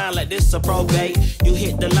out the line like this a probate. You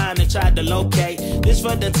hit the line and try to locate. This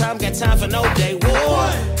for the time, got time for no day.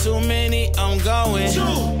 Whoa. Too many, I'm going.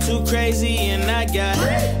 Too crazy, and I got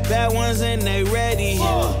bad ones and they ready.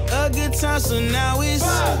 A good time, so now it's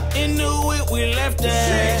in the whip, we left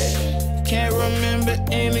that. Can't remember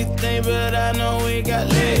anything, but I know we got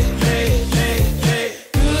lit.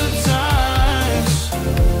 Good times,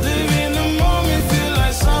 live in the moment, feel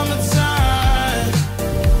like summertime.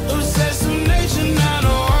 Obsessed with nature, not a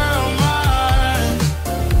world mine.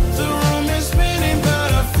 The room is spinning,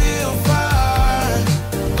 but I feel fine.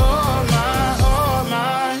 Oh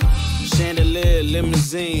my. Chandelier,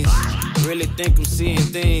 limousines. Really think I'm seeing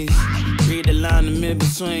things. Read the line in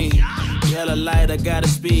mid-between. Yellow light, I gotta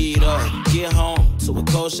speed up. Get home to a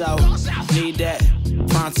cold shower. Need that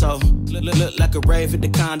pronto. Look like a rave at the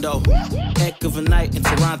condo. Heck of a night in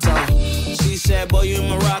Toronto. She said, boy, you in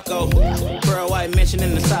Morocco. Pearl white mention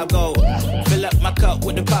in the top gold. Fill up my cup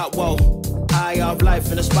with the pop, whoa. High off life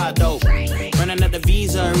in the spot, dope. Running up the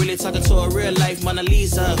visa, really talking to a real life Mona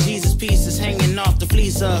Lisa. Jesus pieces hanging off the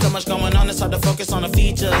fleecer. So much going on, it's hard to focus on the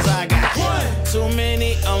features. I got too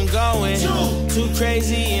many, I'm going. Too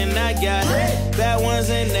crazy, and I got bad ones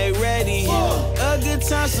and they ready. A good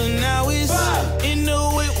time, so now it's in the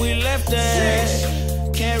whip, we left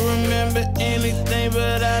that. Can't remember anything,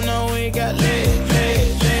 but I know we got lit.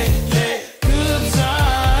 Good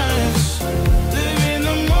times, live in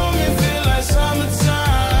the moment, feel like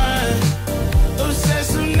summertime.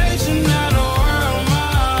 Obsessed with nature, not a world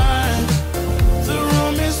mine. The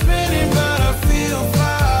room is spinning, but I feel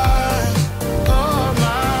fine. Oh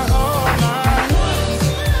my, oh my. 1,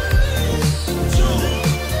 2,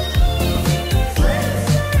 3,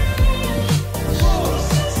 4,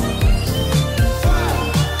 5.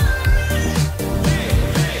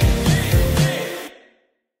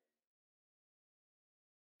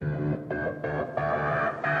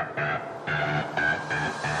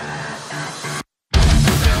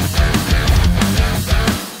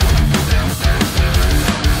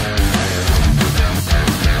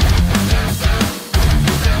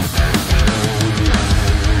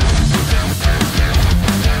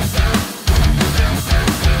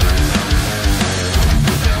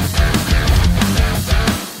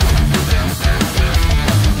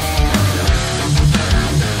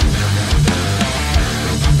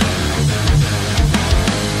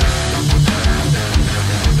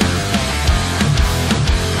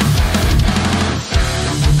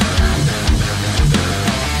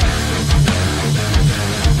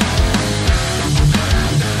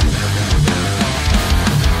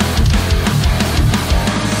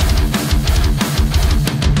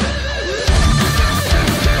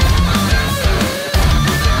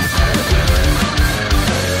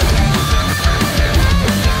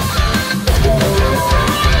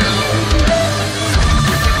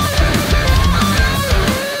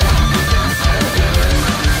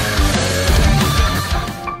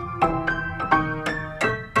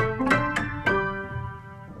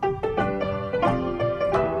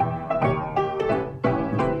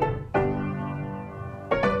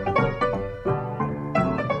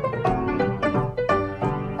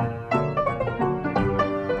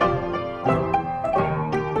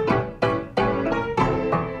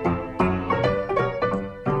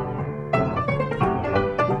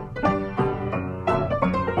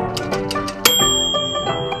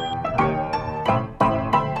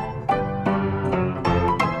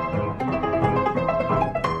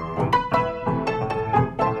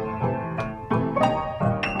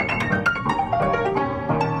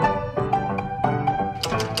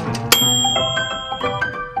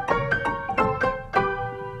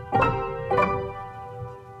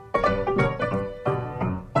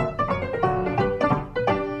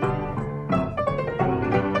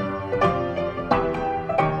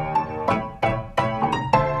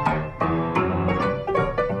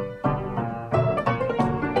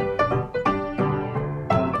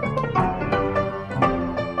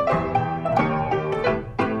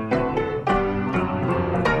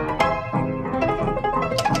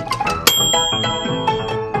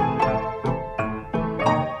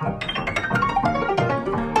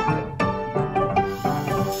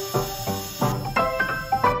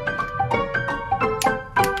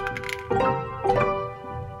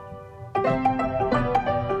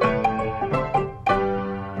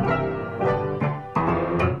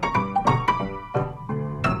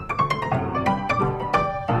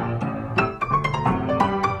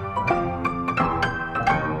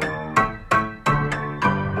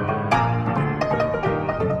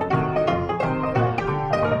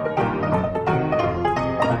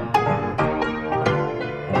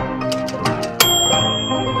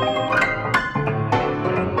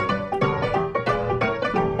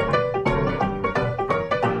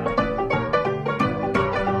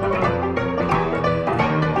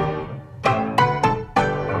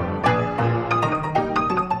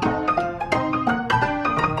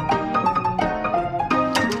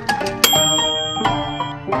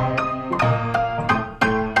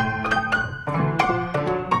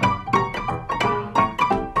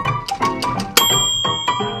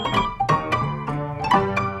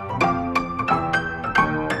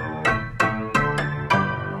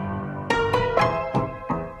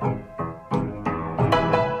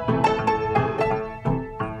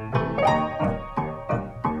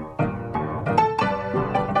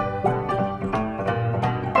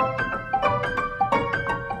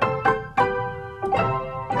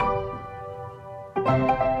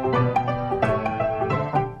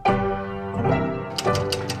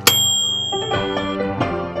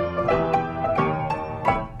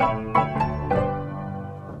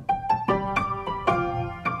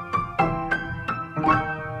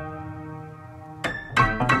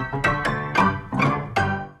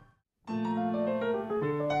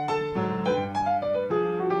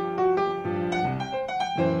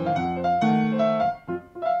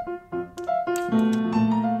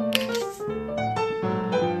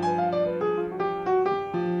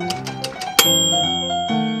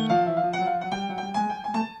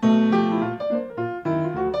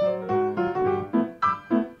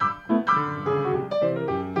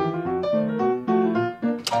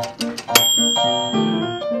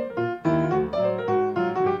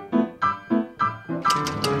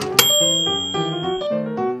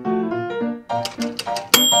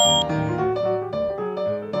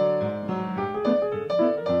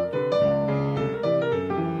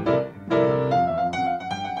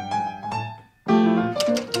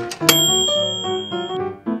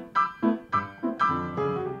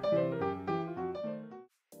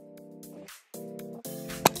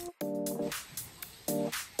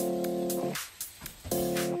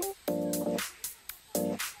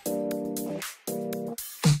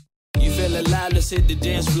 Feel alive, let's hit the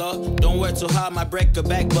dance floor. Don't work too hard, might break a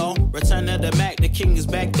backbone. Return of the Mac, the king is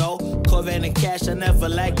back though. Corvette and cash, I never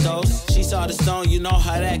like those. She saw the stone, you know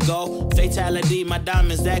how that go. Fatality, my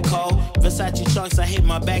diamonds that cold. Versace trunks, I hit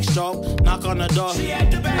my backstroke. Knock on the door, she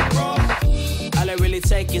at the back row. All I really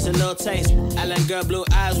take is a little taste. Island girl, blue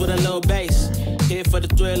eyes with a little bass. Here for the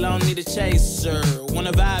thrill, I don't need a chaser.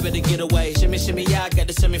 Wanna vibe at a getaway. Shimmy, shimmy, yeah, I got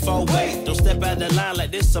the semi-fold weight. Don't step out the line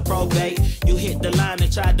like this a probate. You hit the line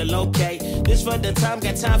and try to locate. This for the time,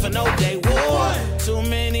 got time for no day. One, too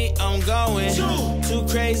many, I'm going. Too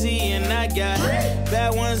crazy and I got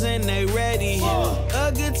bad ones and they ready.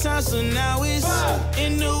 A good time, so now it's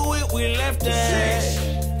into it, we left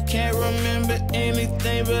that. Can't remember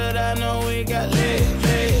anything, but I know we got lit.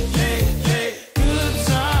 Good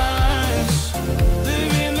times,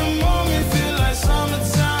 live in the moment, feel like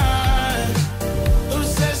summertime.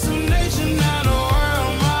 Obsessed with nature, not a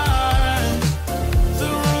world mind. The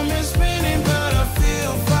room is spinning, but I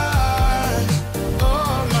feel fine.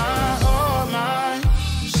 Oh my.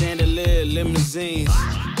 Chandelier, limousines.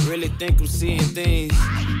 Really think I'm seeing things.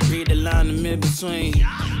 Read the line in between.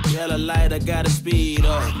 Yellow light, I gotta speed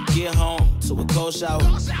up. Get home to a cold shower.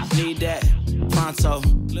 Need that pronto.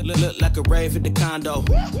 Look like a rave at the condo.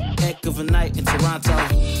 Heck of a night in Toronto.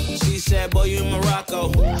 She said, boy, you in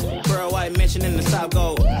Morocco. Pearl white mention in the top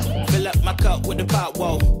gold. Fill up my cup with the pop,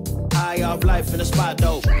 whoa. High off life in the spot,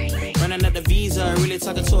 dope. Running up the visa, really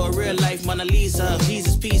talking to a real life Mona Lisa.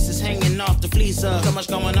 Jesus pieces hanging off the fleecer. So much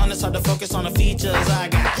going on, it's hard to focus on the features. I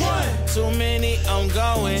got too many, I'm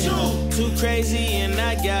going. Too crazy and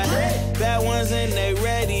I got bad ones and they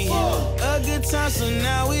ready. A good time, so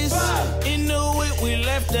now it's into it, we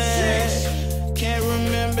left that. Can't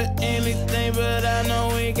remember anything, but I know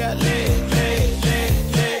we got lit.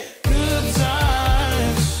 Good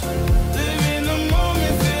times, live in the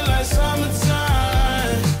moment, feel like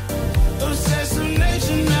summertime. Obsessed with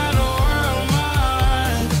nature, not a world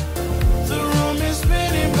mind. The room is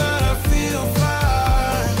spinning, but I feel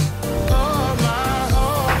fine. Oh my,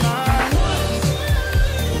 oh my.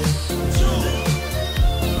 2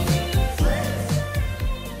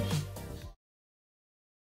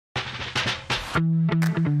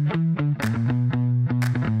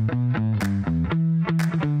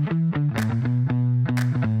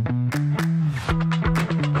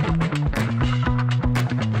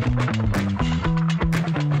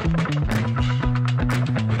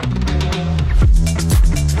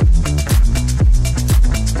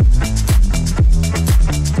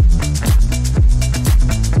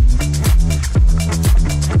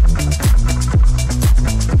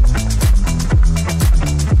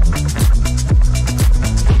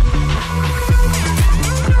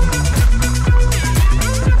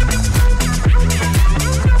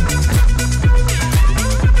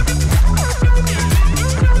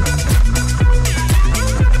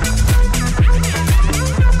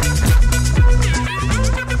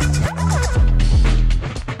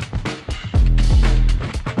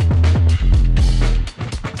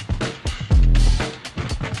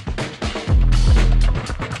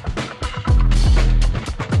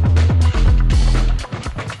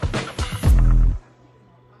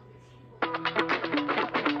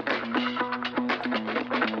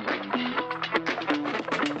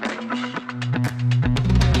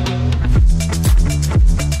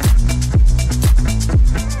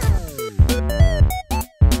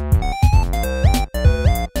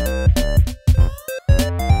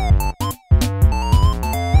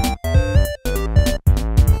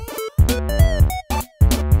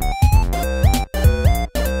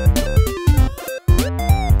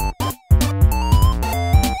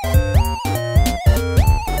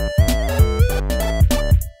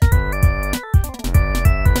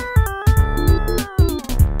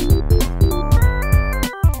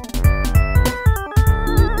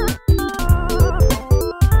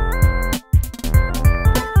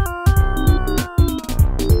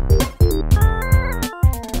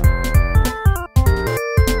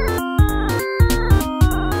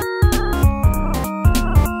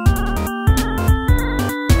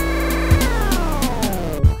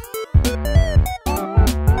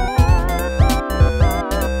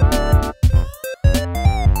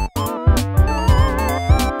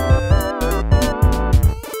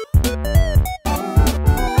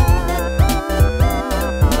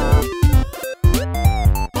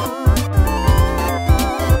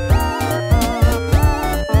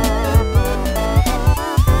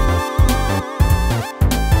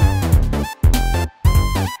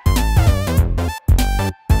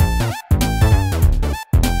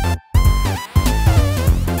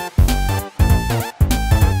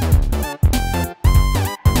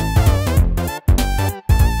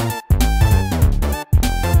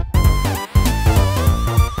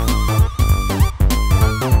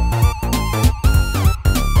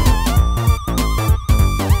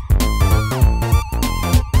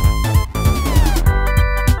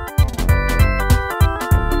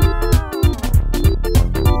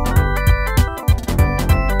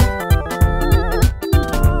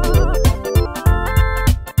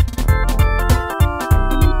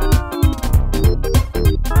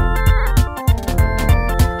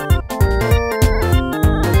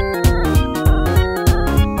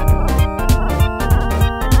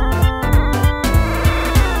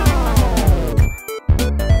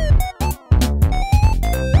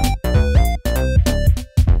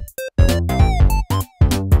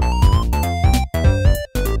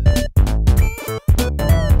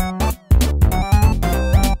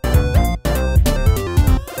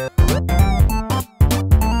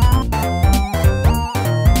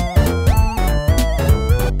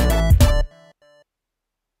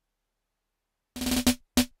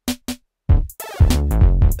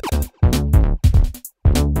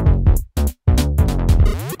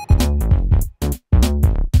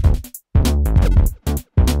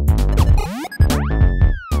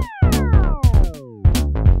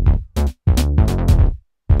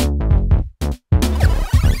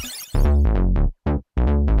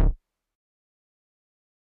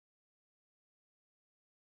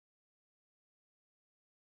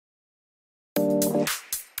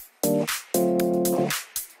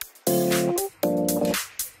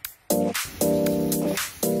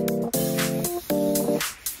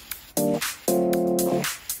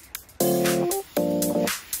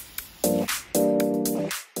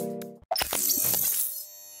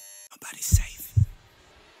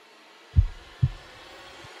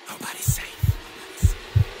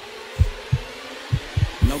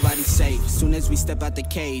 Soon as we step out the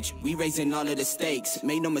cage, we raising all of the stakes.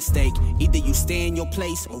 Make no mistake, either you stay in your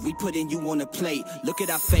place or we putting you on a plate. Look at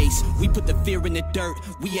our face, we put the fear in the dirt.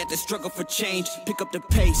 We had to struggle for change, pick up the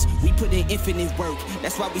pace. We put in infinite work,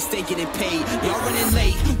 that's why we stay getting paid. Y'all running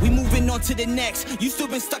late, we moving on to the next. You still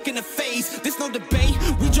been stuck in a phase, there's no debate.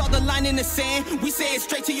 We draw the line in the sand, we say it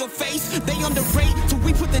straight to your face. They underrate, till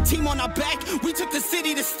we put the team on our back. We took the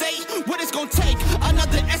city to state, what it's gonna take.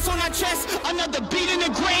 Another S on our chest, another beat in the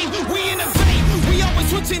grave. We innovate, we always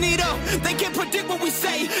switching it up. They can't predict what we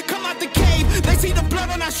say, come out the cave. They see the blood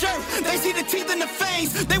on our shirt, they see the teeth in the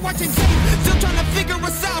veins. They watching tape, still trying to figure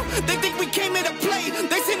us out. They think we came here to play,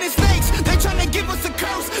 they sending snakes. They trying to give us a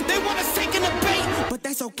curse, they want us taking the bait. But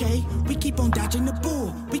that's okay, we keep on dodging the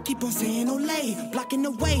bull. We keep on saying Olay, blocking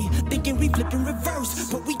the way. Thinking we flipping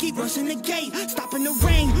reverse, but we keep rushing the gate. Stopping the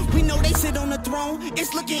rain, we know they sit on the throne.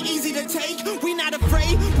 It's looking easy to take, we not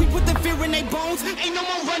afraid. We put the fear in their bones, ain't no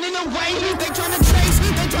more running away. They trying to trace,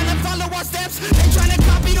 they trying to follow our steps. They trying to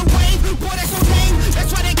copy the wave, boy that's so lame.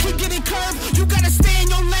 That's why they keep getting curved, you gotta stay in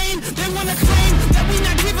your lane. They wanna claim that we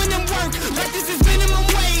not giving them work, like this is minimum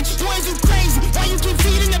wage. Boys, you crazy, why you keep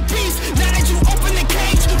feeding the beast? Now that you open the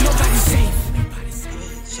cage, nobody's safe.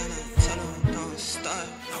 Tell them don't start.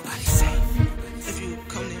 Nobody's safe. If you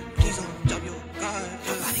come then please don't drop your guard.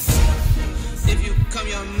 Nobody's safe. If you come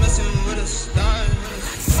you're messing with a star.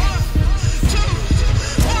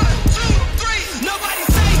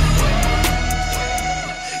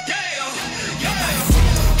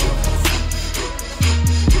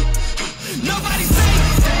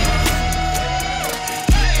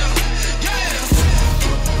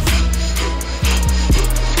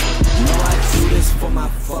 For my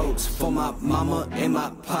folks, for my mama and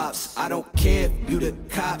my pops. I don't care if you the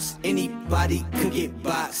cops, anybody could get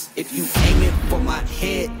boxed. If you aiming for my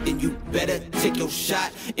head, then you better take your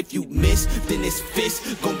shot. If you miss, then this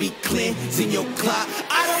fist gon' be cleansing your clock.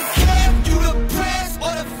 I don't care if you the press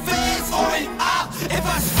or the feds or an op. If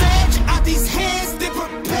I stretch out these hands, then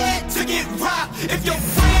prepared to get robbed. If your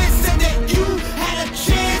friends said that you had a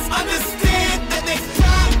chance, understand that they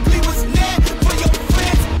probably was meant for your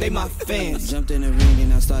friends. They my fans. I jumped in the ring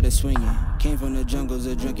and I started swinging. Came from the jungles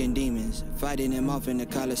of drunken demons, fighting them off in the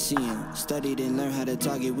Coliseum. Studied and learned how to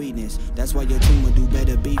target weakness. That's why your team would do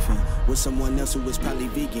better beefing with someone else who was probably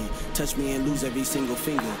vegan. Touch me and lose every single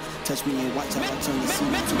finger. Touch me and watch how I turn the sea.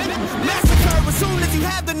 Massacre, as soon as you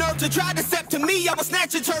have the nerve to try to step to me, I will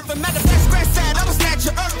snatch your turf. And matter of fact, scratch that, I will snatch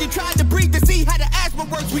your earth. You tried to breathe to see how the asthma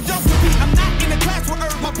works. We don't compete, I'm not in a class with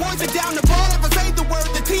earth. My boys are down the ball if I say the word.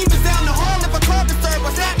 The team is down the hall if I call the serve. I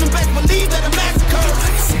snap and best believe that a massacre.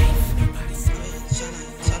 Nobody's safe.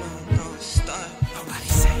 Tell them don't start.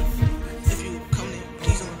 Nobody's safe. If you come then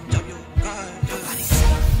please don't drop your guard. Nobody's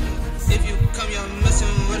safe. If you come you're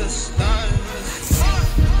messing with a star. Nobody's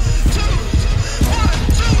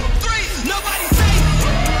safe. Nobody's safe.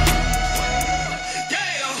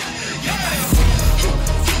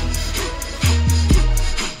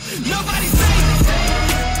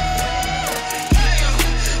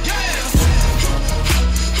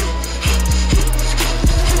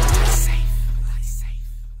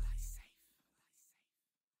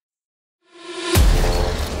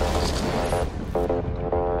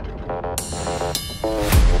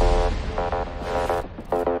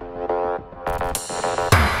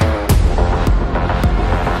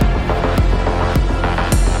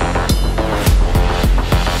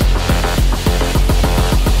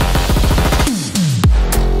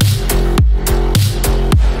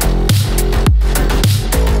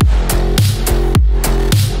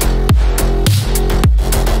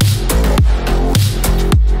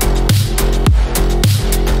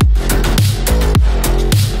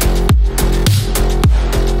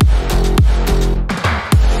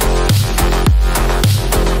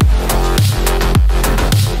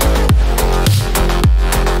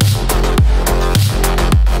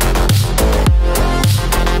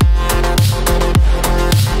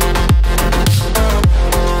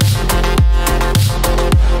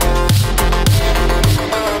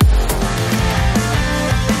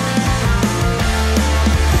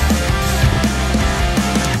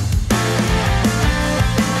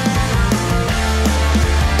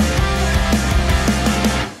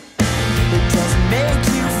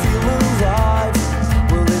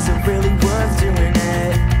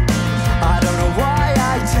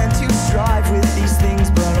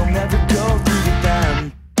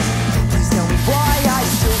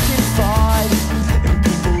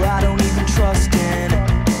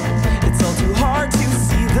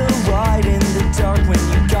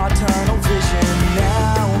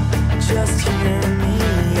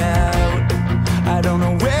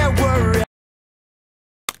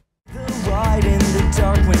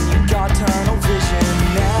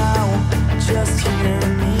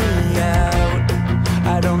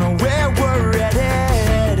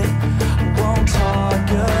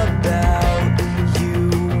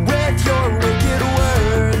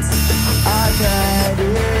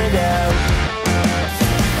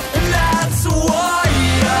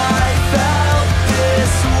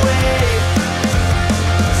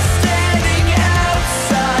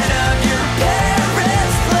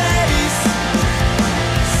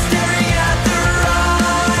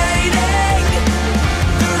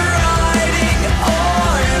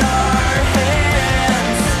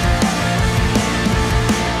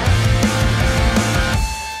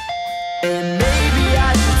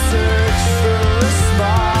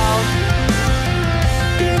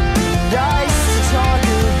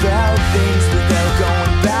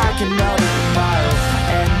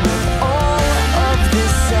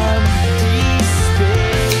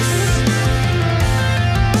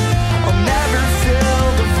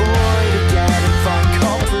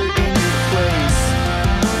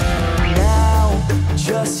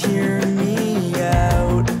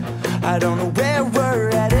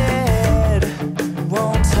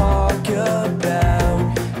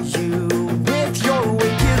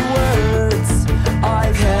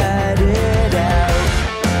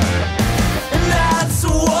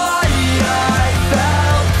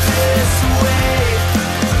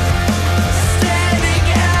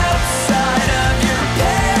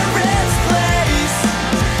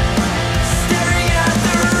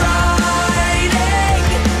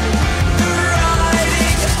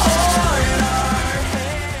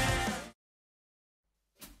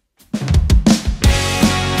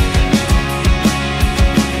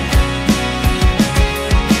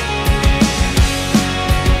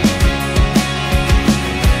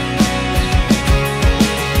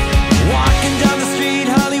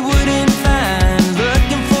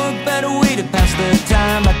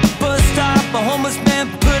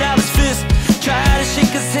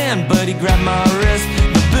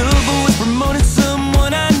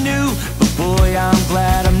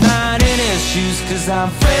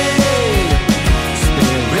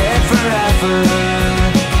 forever.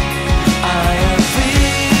 I am free,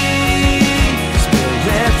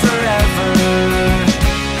 spirit forever.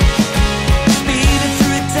 Speeding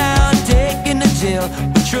through town, taking to jail.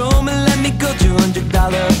 Patrolman let me go,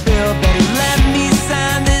 $200 bill. Better let me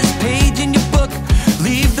sign this page in your book.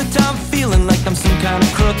 Leave the town feeling like I'm some kind of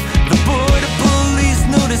crook. The border police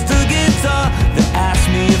noticed the guitar. They asked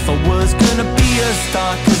me if I was gonna be a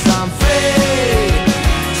star. Cause I'm free,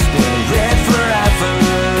 spirit forever.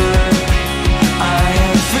 I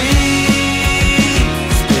am free,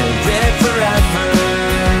 spirit forever.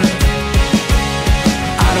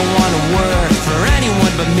 I don't wanna work for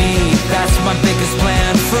anyone but me. That's my biggest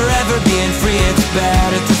plan, forever being free. It's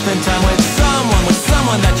better to spend time with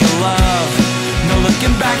someone that you love. No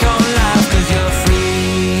looking back on life, cause you're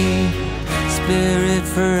free, spirit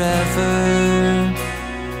forever.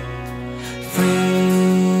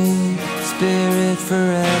 Free, spirit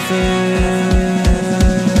forever.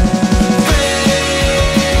 Free,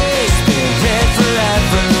 spirit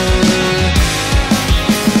forever.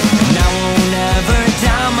 And I won't ever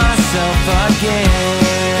doubt myself again.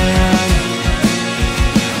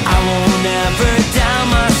 I won't ever doubt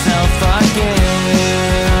myself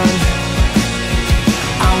again.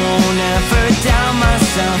 I won't ever doubt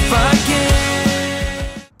myself again.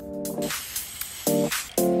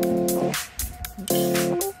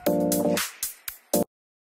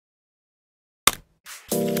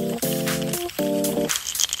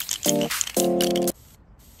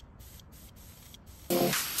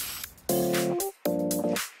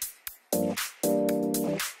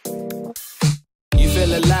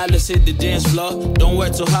 Alive, let's hit the dance floor. Don't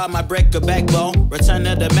work too hard, might break a backbone. Return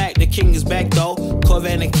of the Mac, the king is back though.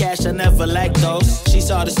 Corvette and cash, I never lack those. She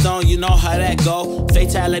saw the stone, you know how that go.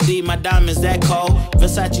 Fatality, my diamonds that cold.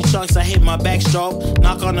 Versace trunks, I hit my backstroke.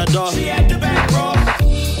 Knock on the door, she at the back, bro.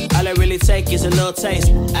 All I really take is a little taste.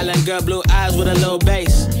 Island girl, blue eyes with a little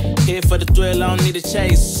bass. Here for the thrill, I don't need a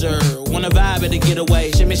chaser. Wanna vibe at a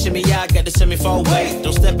getaway. Shimmy, shimmy, yeah, I got the semi-fold weight.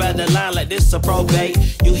 Don't step out the line like this a probate.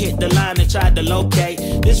 You hit the line and try to locate.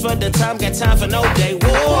 This for the time, got time for no day.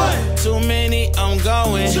 Whoa. Too many, I'm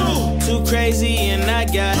going. Too crazy, and I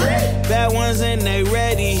got bad ones and they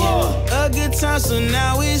ready. A good time, so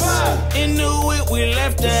now it's in the whip, we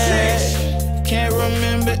left at. Can't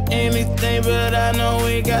remember anything, but I know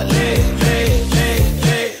we got lit.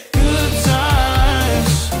 Good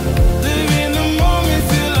times, live in the moment,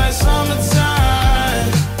 feel like summertime.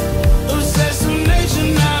 Obsessed with nature,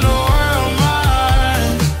 not a world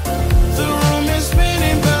mind. The room is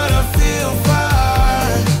spinning, but I feel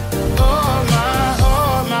fine.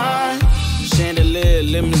 Oh my. Chandelier,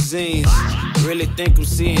 limousines. Really think I'm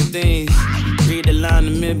seeing things. Read the line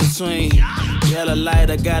in mid-between. Yellow light,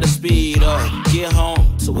 I gotta speed up. Get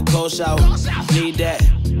home to a cold shower. Need that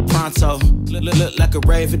pronto. Look like a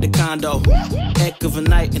rave at the condo. Heck of a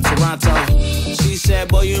night in Toronto. She said,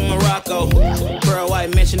 boy, you in Morocco. Pearl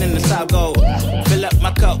white mention in the top gold. Fill up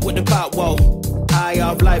my cup with the pop, whoa. High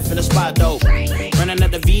off life in the spot, though. Running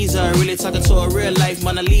up the visa, really talking to a real life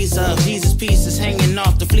Mona Lisa. Jesus pieces hanging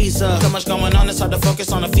off the fleecer. So much going on, it's hard to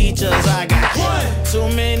focus on the features. I got too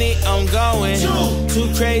many, I'm going. Too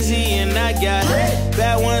crazy, and I got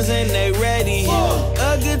bad ones and they ready.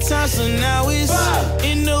 A good time, so now it's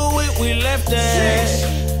in the whip, we left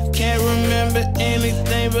at. Can't remember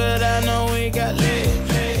anything, but I know we got lit.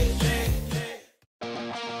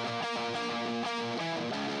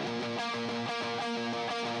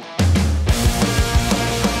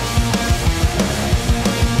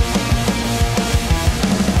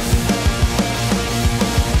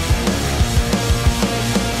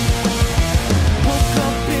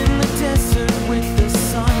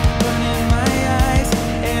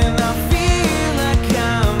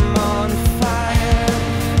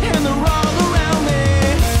 And they're all around me.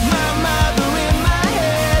 My mother in my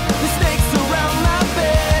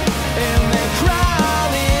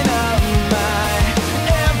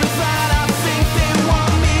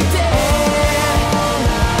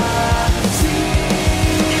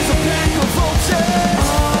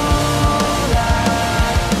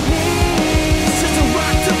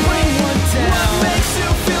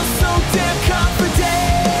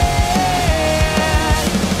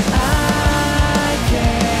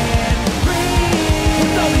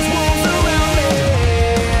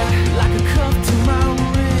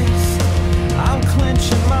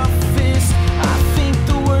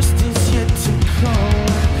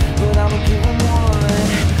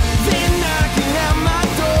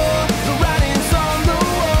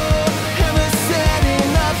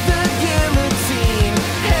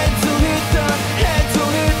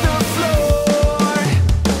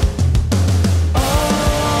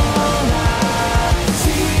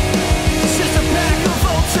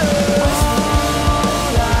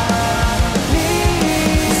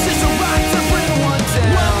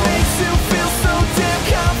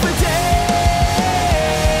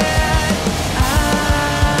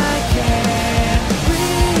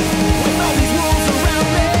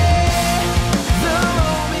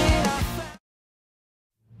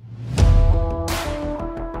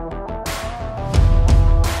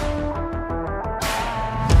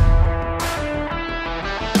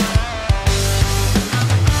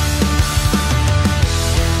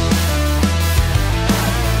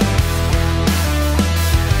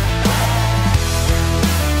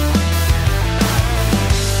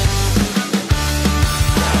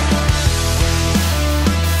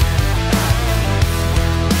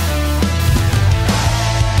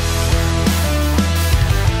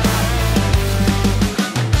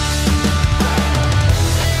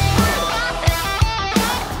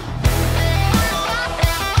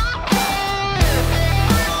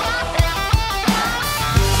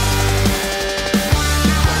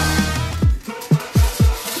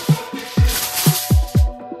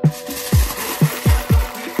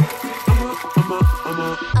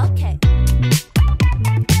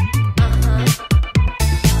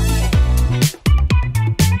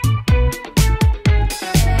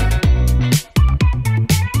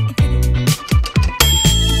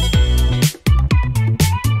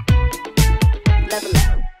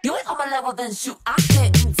모든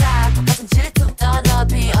슈아트인자 똑같은 질투 더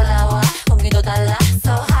높이 올라와 공기도 달라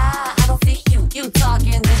so high I don't see you you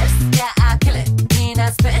talking digits yeah I kill it mean I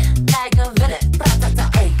spit like a villain pra-ta-ta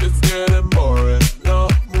ay It's getting boring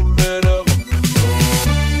너무 매력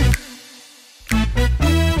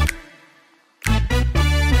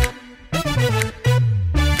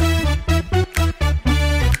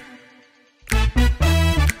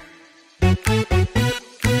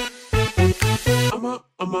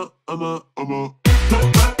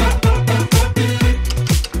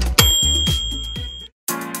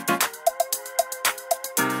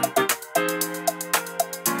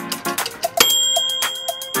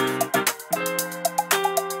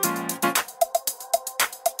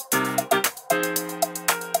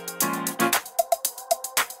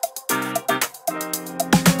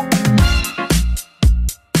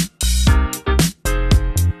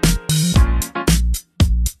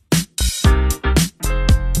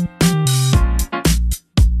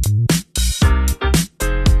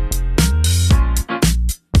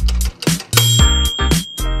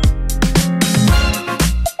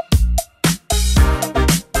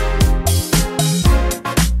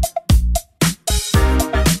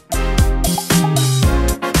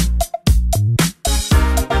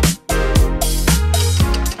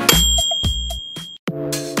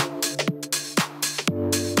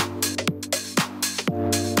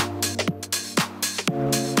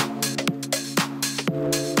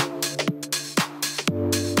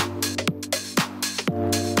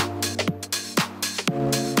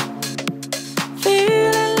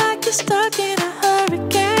Stuck in a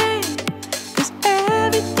hurricane, 'cause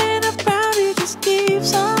everything around you just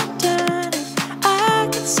keeps on turning. I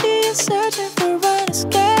can see you searching for an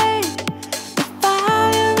escape. The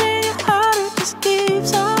fire in your heart, it just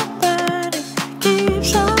keeps on burning.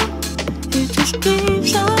 Keeps on, it just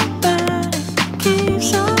keeps on burning.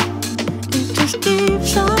 Keeps on, it just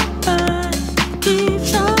keeps on burning.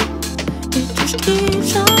 Keeps on, it just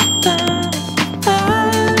keeps on burning.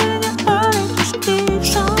 Fire in your heart, it just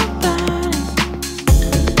keeps on.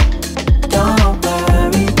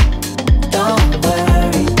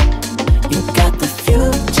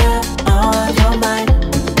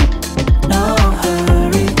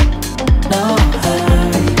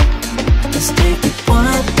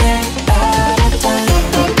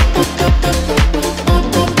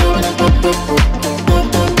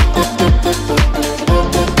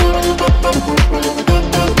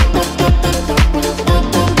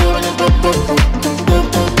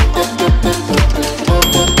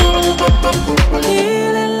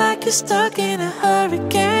 Stuck in a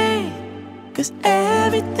hurricane, 'cause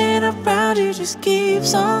everything around you just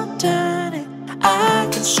keeps on turning. I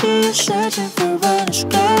can see you searching for an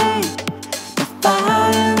escape. The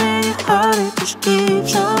fire in your heart, it just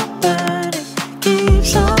keeps on burning.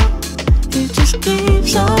 Keeps on, it just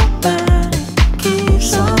keeps on burning.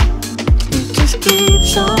 Keeps on, it just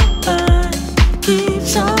keeps on burning.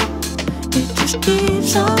 Keeps on, it just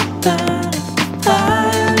keeps on burning.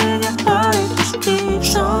 Fire in your heart, it just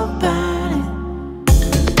keeps on burning.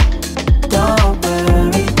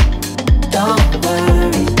 Don't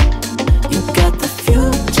worry, you got the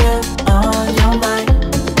future on your mind.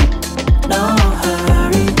 No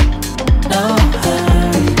hurry,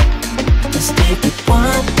 let's take it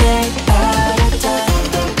one day at a time.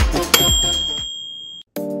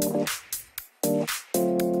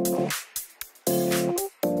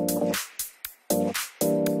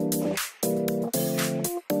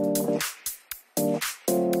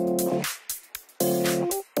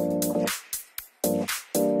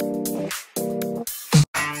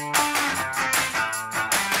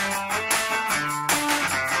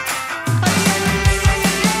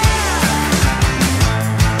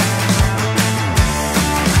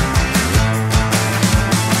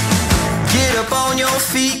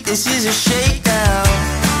 This is a shakedown.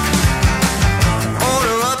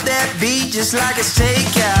 Order up that beat just like it's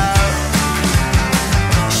takeout.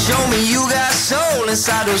 Show me you got soul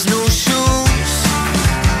inside those new shoes,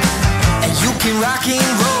 and you can rock and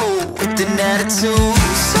roll with an attitude.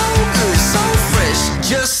 So good, so fresh,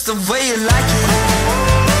 just the way you like it.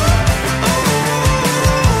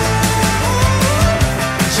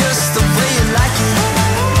 Just the way you like it.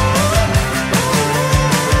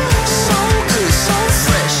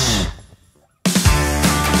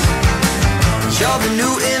 You're the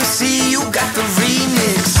new MC, you got the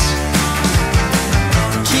remix.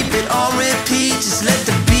 Keep it on repeat, just let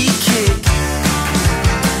the beat kick.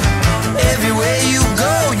 Everywhere you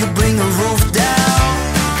go, you bring the roof down.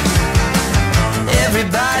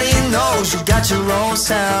 Everybody knows you got your own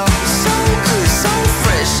sound. So good, so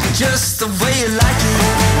fresh, just the way you like it.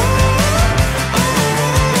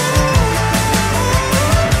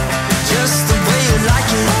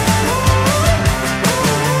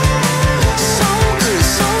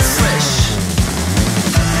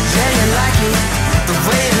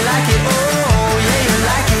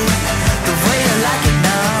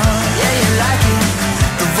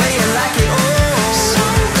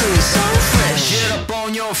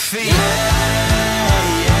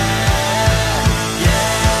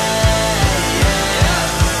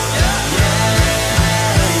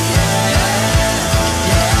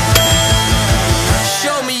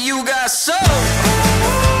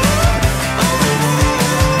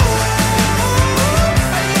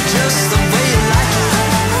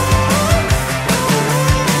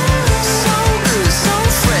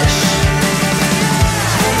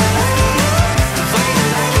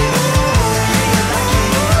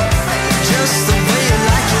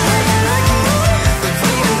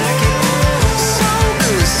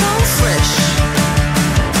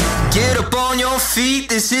 on your feet,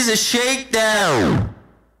 this is a shakedown.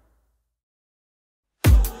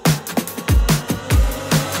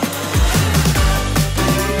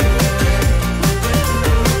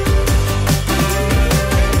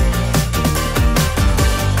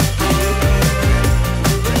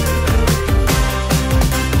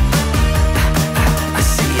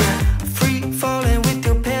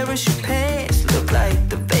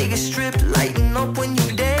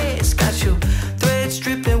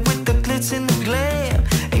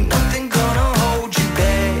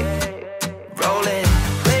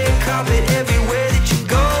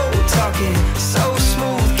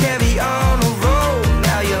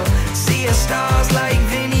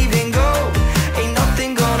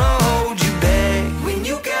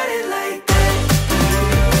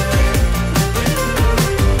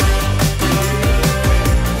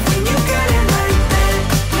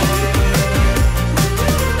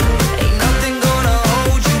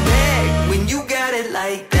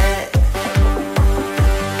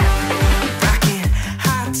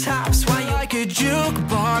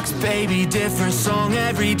 Baby, different song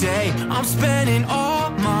every day. I'm spending all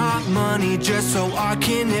my money just so I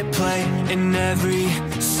can hit play. In every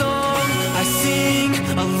song I sing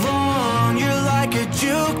along, you're like a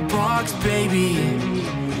jukebox, baby,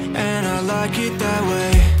 and I like it that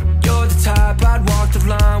way. You're the type I'd walk the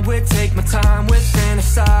line with, take my time with,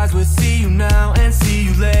 fantasize with, see you now and see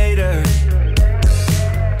you later.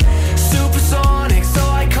 Supersonic, so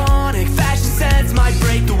iconic, fashion sense might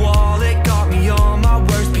break the wall. It got me on my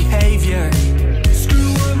worst behavior.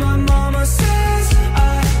 Screw what my mama says,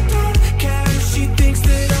 I don't care if she thinks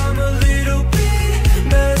that I'm a little bit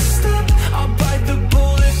messed up. I'll bite the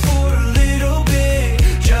bullet for a little bit,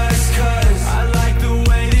 just cause I like the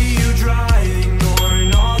way that you drive,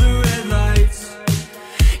 ignoring all the red lights.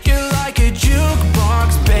 You're like a jukebox,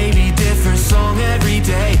 baby, different song every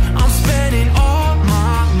day. I'm spending all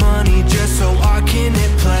my money just so I can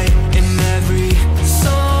hit play. In every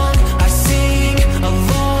song I sing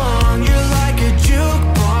along, you're like a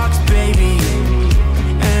jukebox, baby,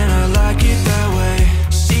 and I like it that way.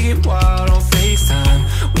 She get wild on FaceTime,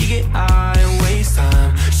 we get high and waste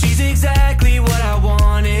time. She's exactly what I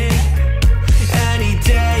wanted. Any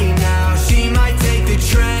day now, she might take the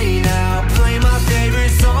train out, play my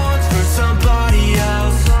favorite songs for somebody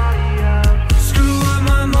else. Screw what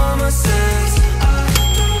my mama says, I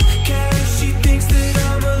don't care if she thinks that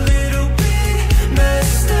I'm a little bit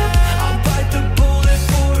messed up. I'll bite the bullet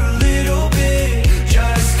for a little bit,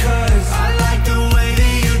 just cause I like the way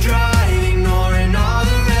that you drive, ignoring all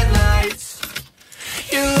the red lights.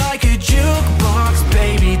 You're like a jukebox,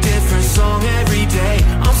 baby, different song every day.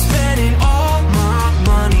 I'm spending all my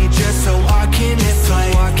money just so I can hit play.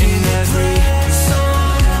 In every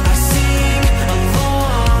song I sing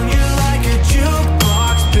along, you're like a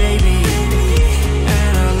jukebox, baby,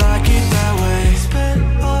 and I like it that way. Spend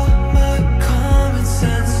all my common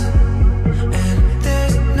sense, and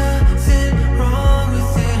there's nothing wrong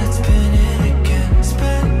with it. It's been it again.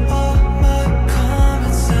 Spend all my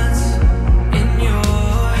common sense in your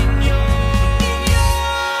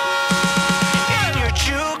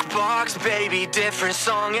jukebox, baby, different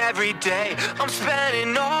song every day. I'm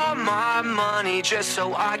spending all my money just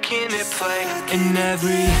so I can hit play. In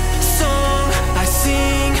every song I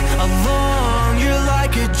sing along, you're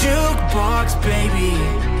like a jukebox, baby,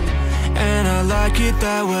 and I like it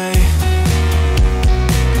that way.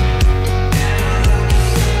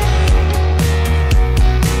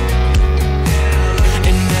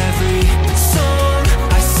 In every song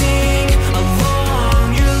I sing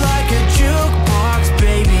along, you're like a jukebox,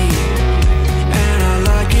 baby, and I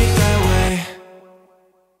like it that way.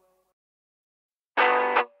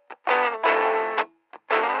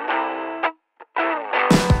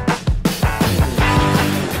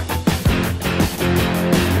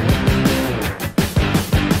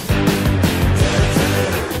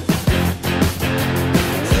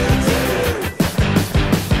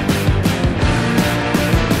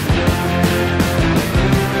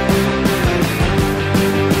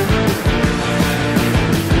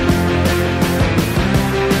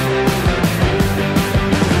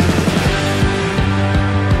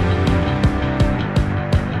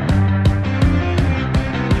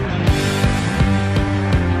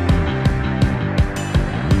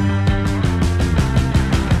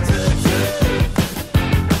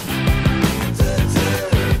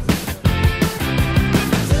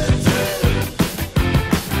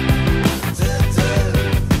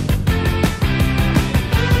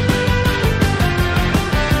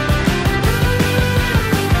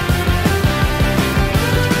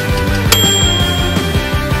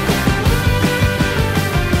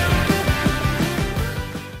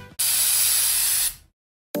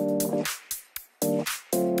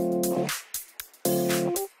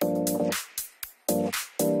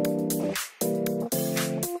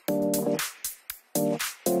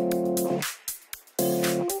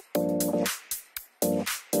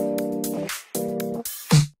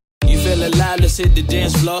 Feel alive, let's hit the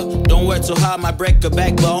dance floor. Don't work too hard, might break a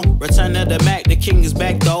backbone. Return of the Mac, the king is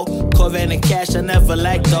back though. Corvette and cash, I never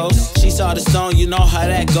lack those. She saw the stone, you know how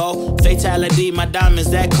that go. Fatality, my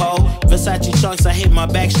diamonds that cold. Versace trunks, I hit my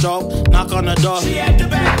backstroke. Knock on the door, she at the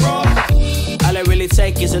back, bro. All I really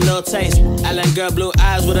take is a little taste. Island girl, blue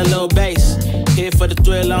eyes with a little bass. Here for the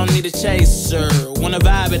thrill, I don't need a chaser. Wanna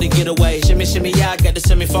vibe at a getaway. Shimmy, shimmy, yeah, I got the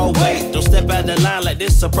semi-fold weight. Don't step out the line like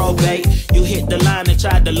this a probate. You hit the line and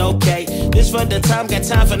try to locate. This for the time, got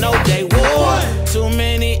time for no day. Whoa, too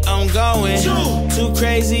many, I'm going. Too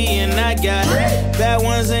crazy and I got bad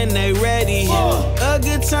ones and they ready. A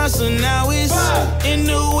good time, so now it's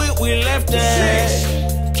into it, we left that.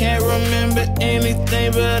 Can't remember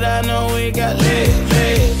anything, but I know we got lit.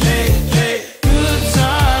 Good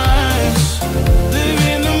times, live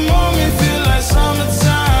in the moment, feel like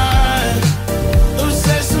summertime.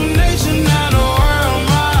 Obsessed with nature, not a world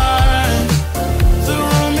mine. The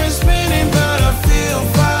room is spinning, but I feel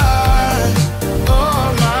fine.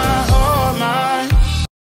 Oh my,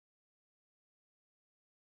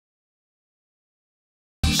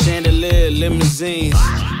 chandelier, limousines.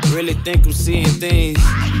 Really think I'm seeing things.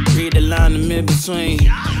 Read the line I'm in between.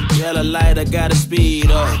 Yellow light, I gotta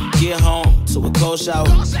speed up. Get home to a cold shower.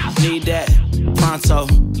 Need that pronto.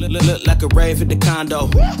 Look like a rave at the condo.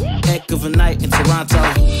 Heck of a night in Toronto.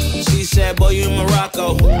 She said, boy, you in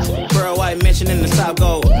Morocco. Pearl white mention in the top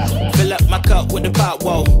gold. Fill up my cup with the pop,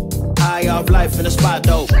 whoa. High off life in the spot,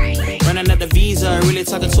 dope. Running out the visa, really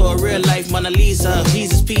talking to a real life Mona Lisa.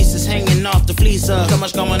 Jesus pieces hanging off the fleecer. So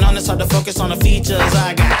much going on, it's hard to focus on the features.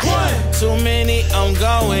 I got too many, I'm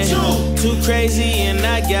going. Too crazy and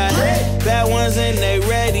I got bad ones and they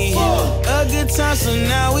ready. A good time, so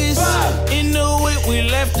now it's into it, we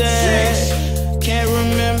left that. Can't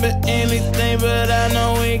remember anything, but I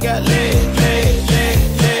know we got lit.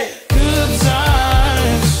 Good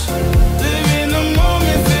times, live in the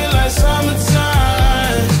moment, feel like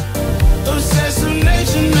summertime. Obsessed with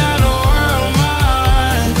nature, not a world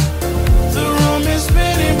mine. The room is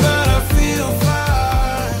spinning, but I feel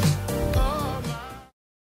fine.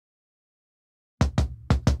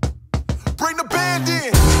 Bring the band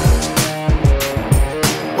in.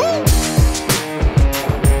 Woo.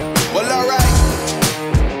 Well, alright.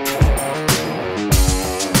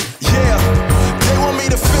 Yeah, they want me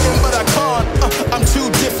to fit in, but I can't. I'm too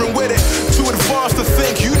different with it. Too advanced to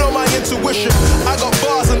think, you know my intuition. I got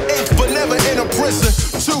bars and ink, but never in a prison.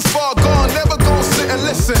 Too far gone, never gonna sit and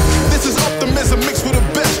listen. This is optimism mixed with the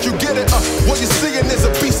best, you get it? What you're seeing is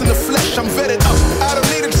a beast in the flesh, I'm vetted up. I don't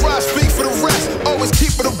need to try to speak for the rest. Always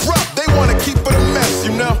keep it abrupt, they wanna keep it a mess,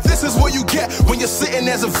 you know? This is what you get when you're sitting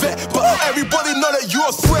as a vet. But everybody know that you're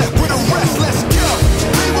a threat with a rest.